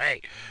anything, so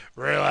hey,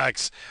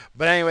 relax.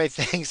 But anyway,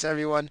 thanks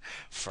everyone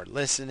for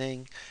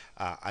listening.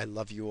 I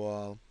love you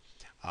all.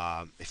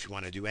 If you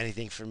want to do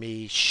anything for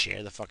me,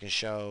 share the fucking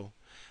show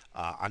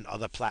on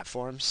other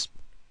platforms.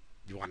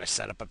 You want to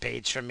set up a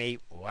page for me,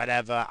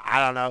 whatever.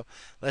 I don't know.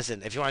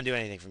 Listen, if you want to do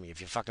anything for me, if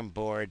you're fucking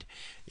bored,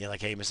 you're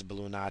like, hey, Mr.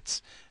 Balloon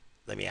Knots,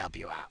 let me help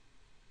you out.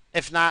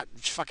 If not,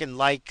 fucking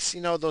likes,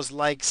 you know, those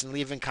likes and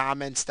leaving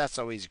comments, that's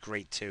always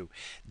great too.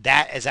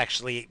 That is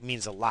actually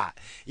means a lot.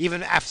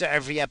 Even after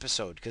every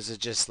episode, because it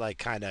just like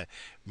kind of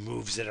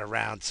moves it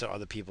around so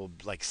other people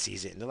like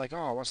sees it and they're like,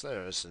 oh, what's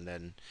this? And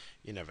then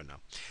you never know.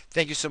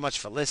 Thank you so much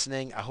for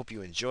listening. I hope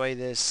you enjoy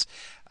this.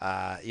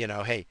 You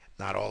know, hey,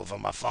 not all of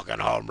them are fucking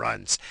home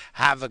runs.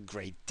 Have a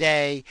great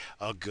day,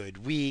 a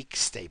good week.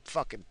 Stay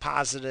fucking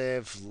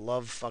positive.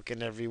 Love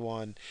fucking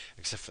everyone,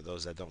 except for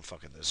those that don't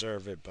fucking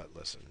deserve it. But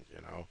listen,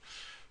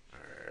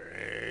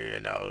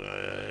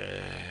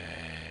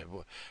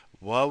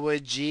 what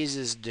would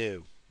Jesus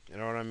do? You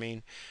know what I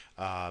mean?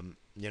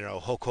 You know,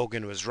 Hulk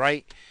Hogan was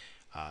right.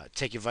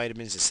 Take your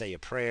vitamins and say your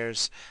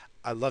prayers.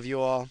 I love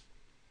you all.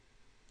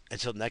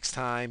 Until next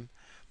time,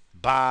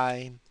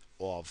 bye,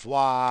 au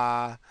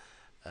revoir,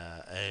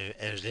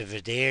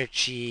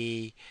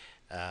 arrivederci.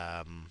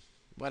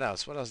 What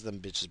else? What else them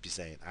bitches be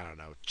saying? I don't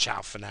know.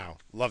 Ciao for now.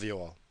 Love you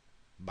all.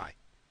 Bye.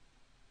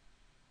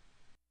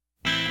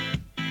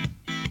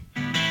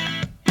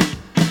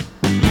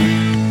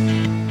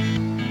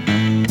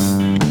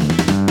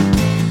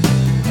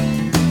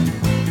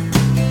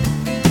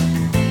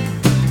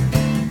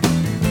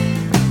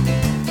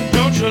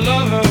 Don't you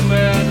love her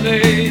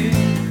madly?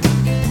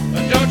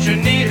 Don't you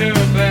need her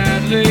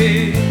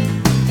badly?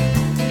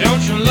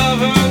 Don't you love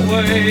her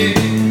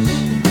ways?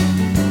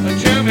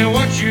 Tell me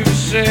what you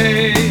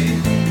say.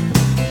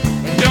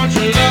 Don't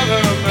you love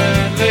her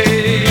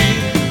madly?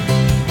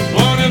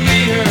 Wanna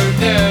be her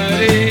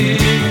daddy?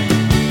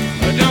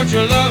 Don't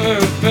you love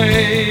her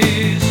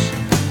face?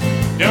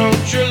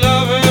 Don't you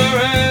love her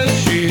as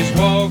she's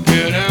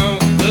walking out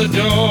the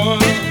door?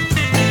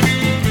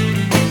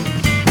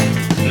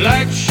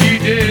 Like she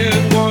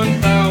did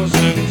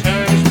 1,000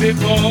 times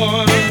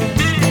before.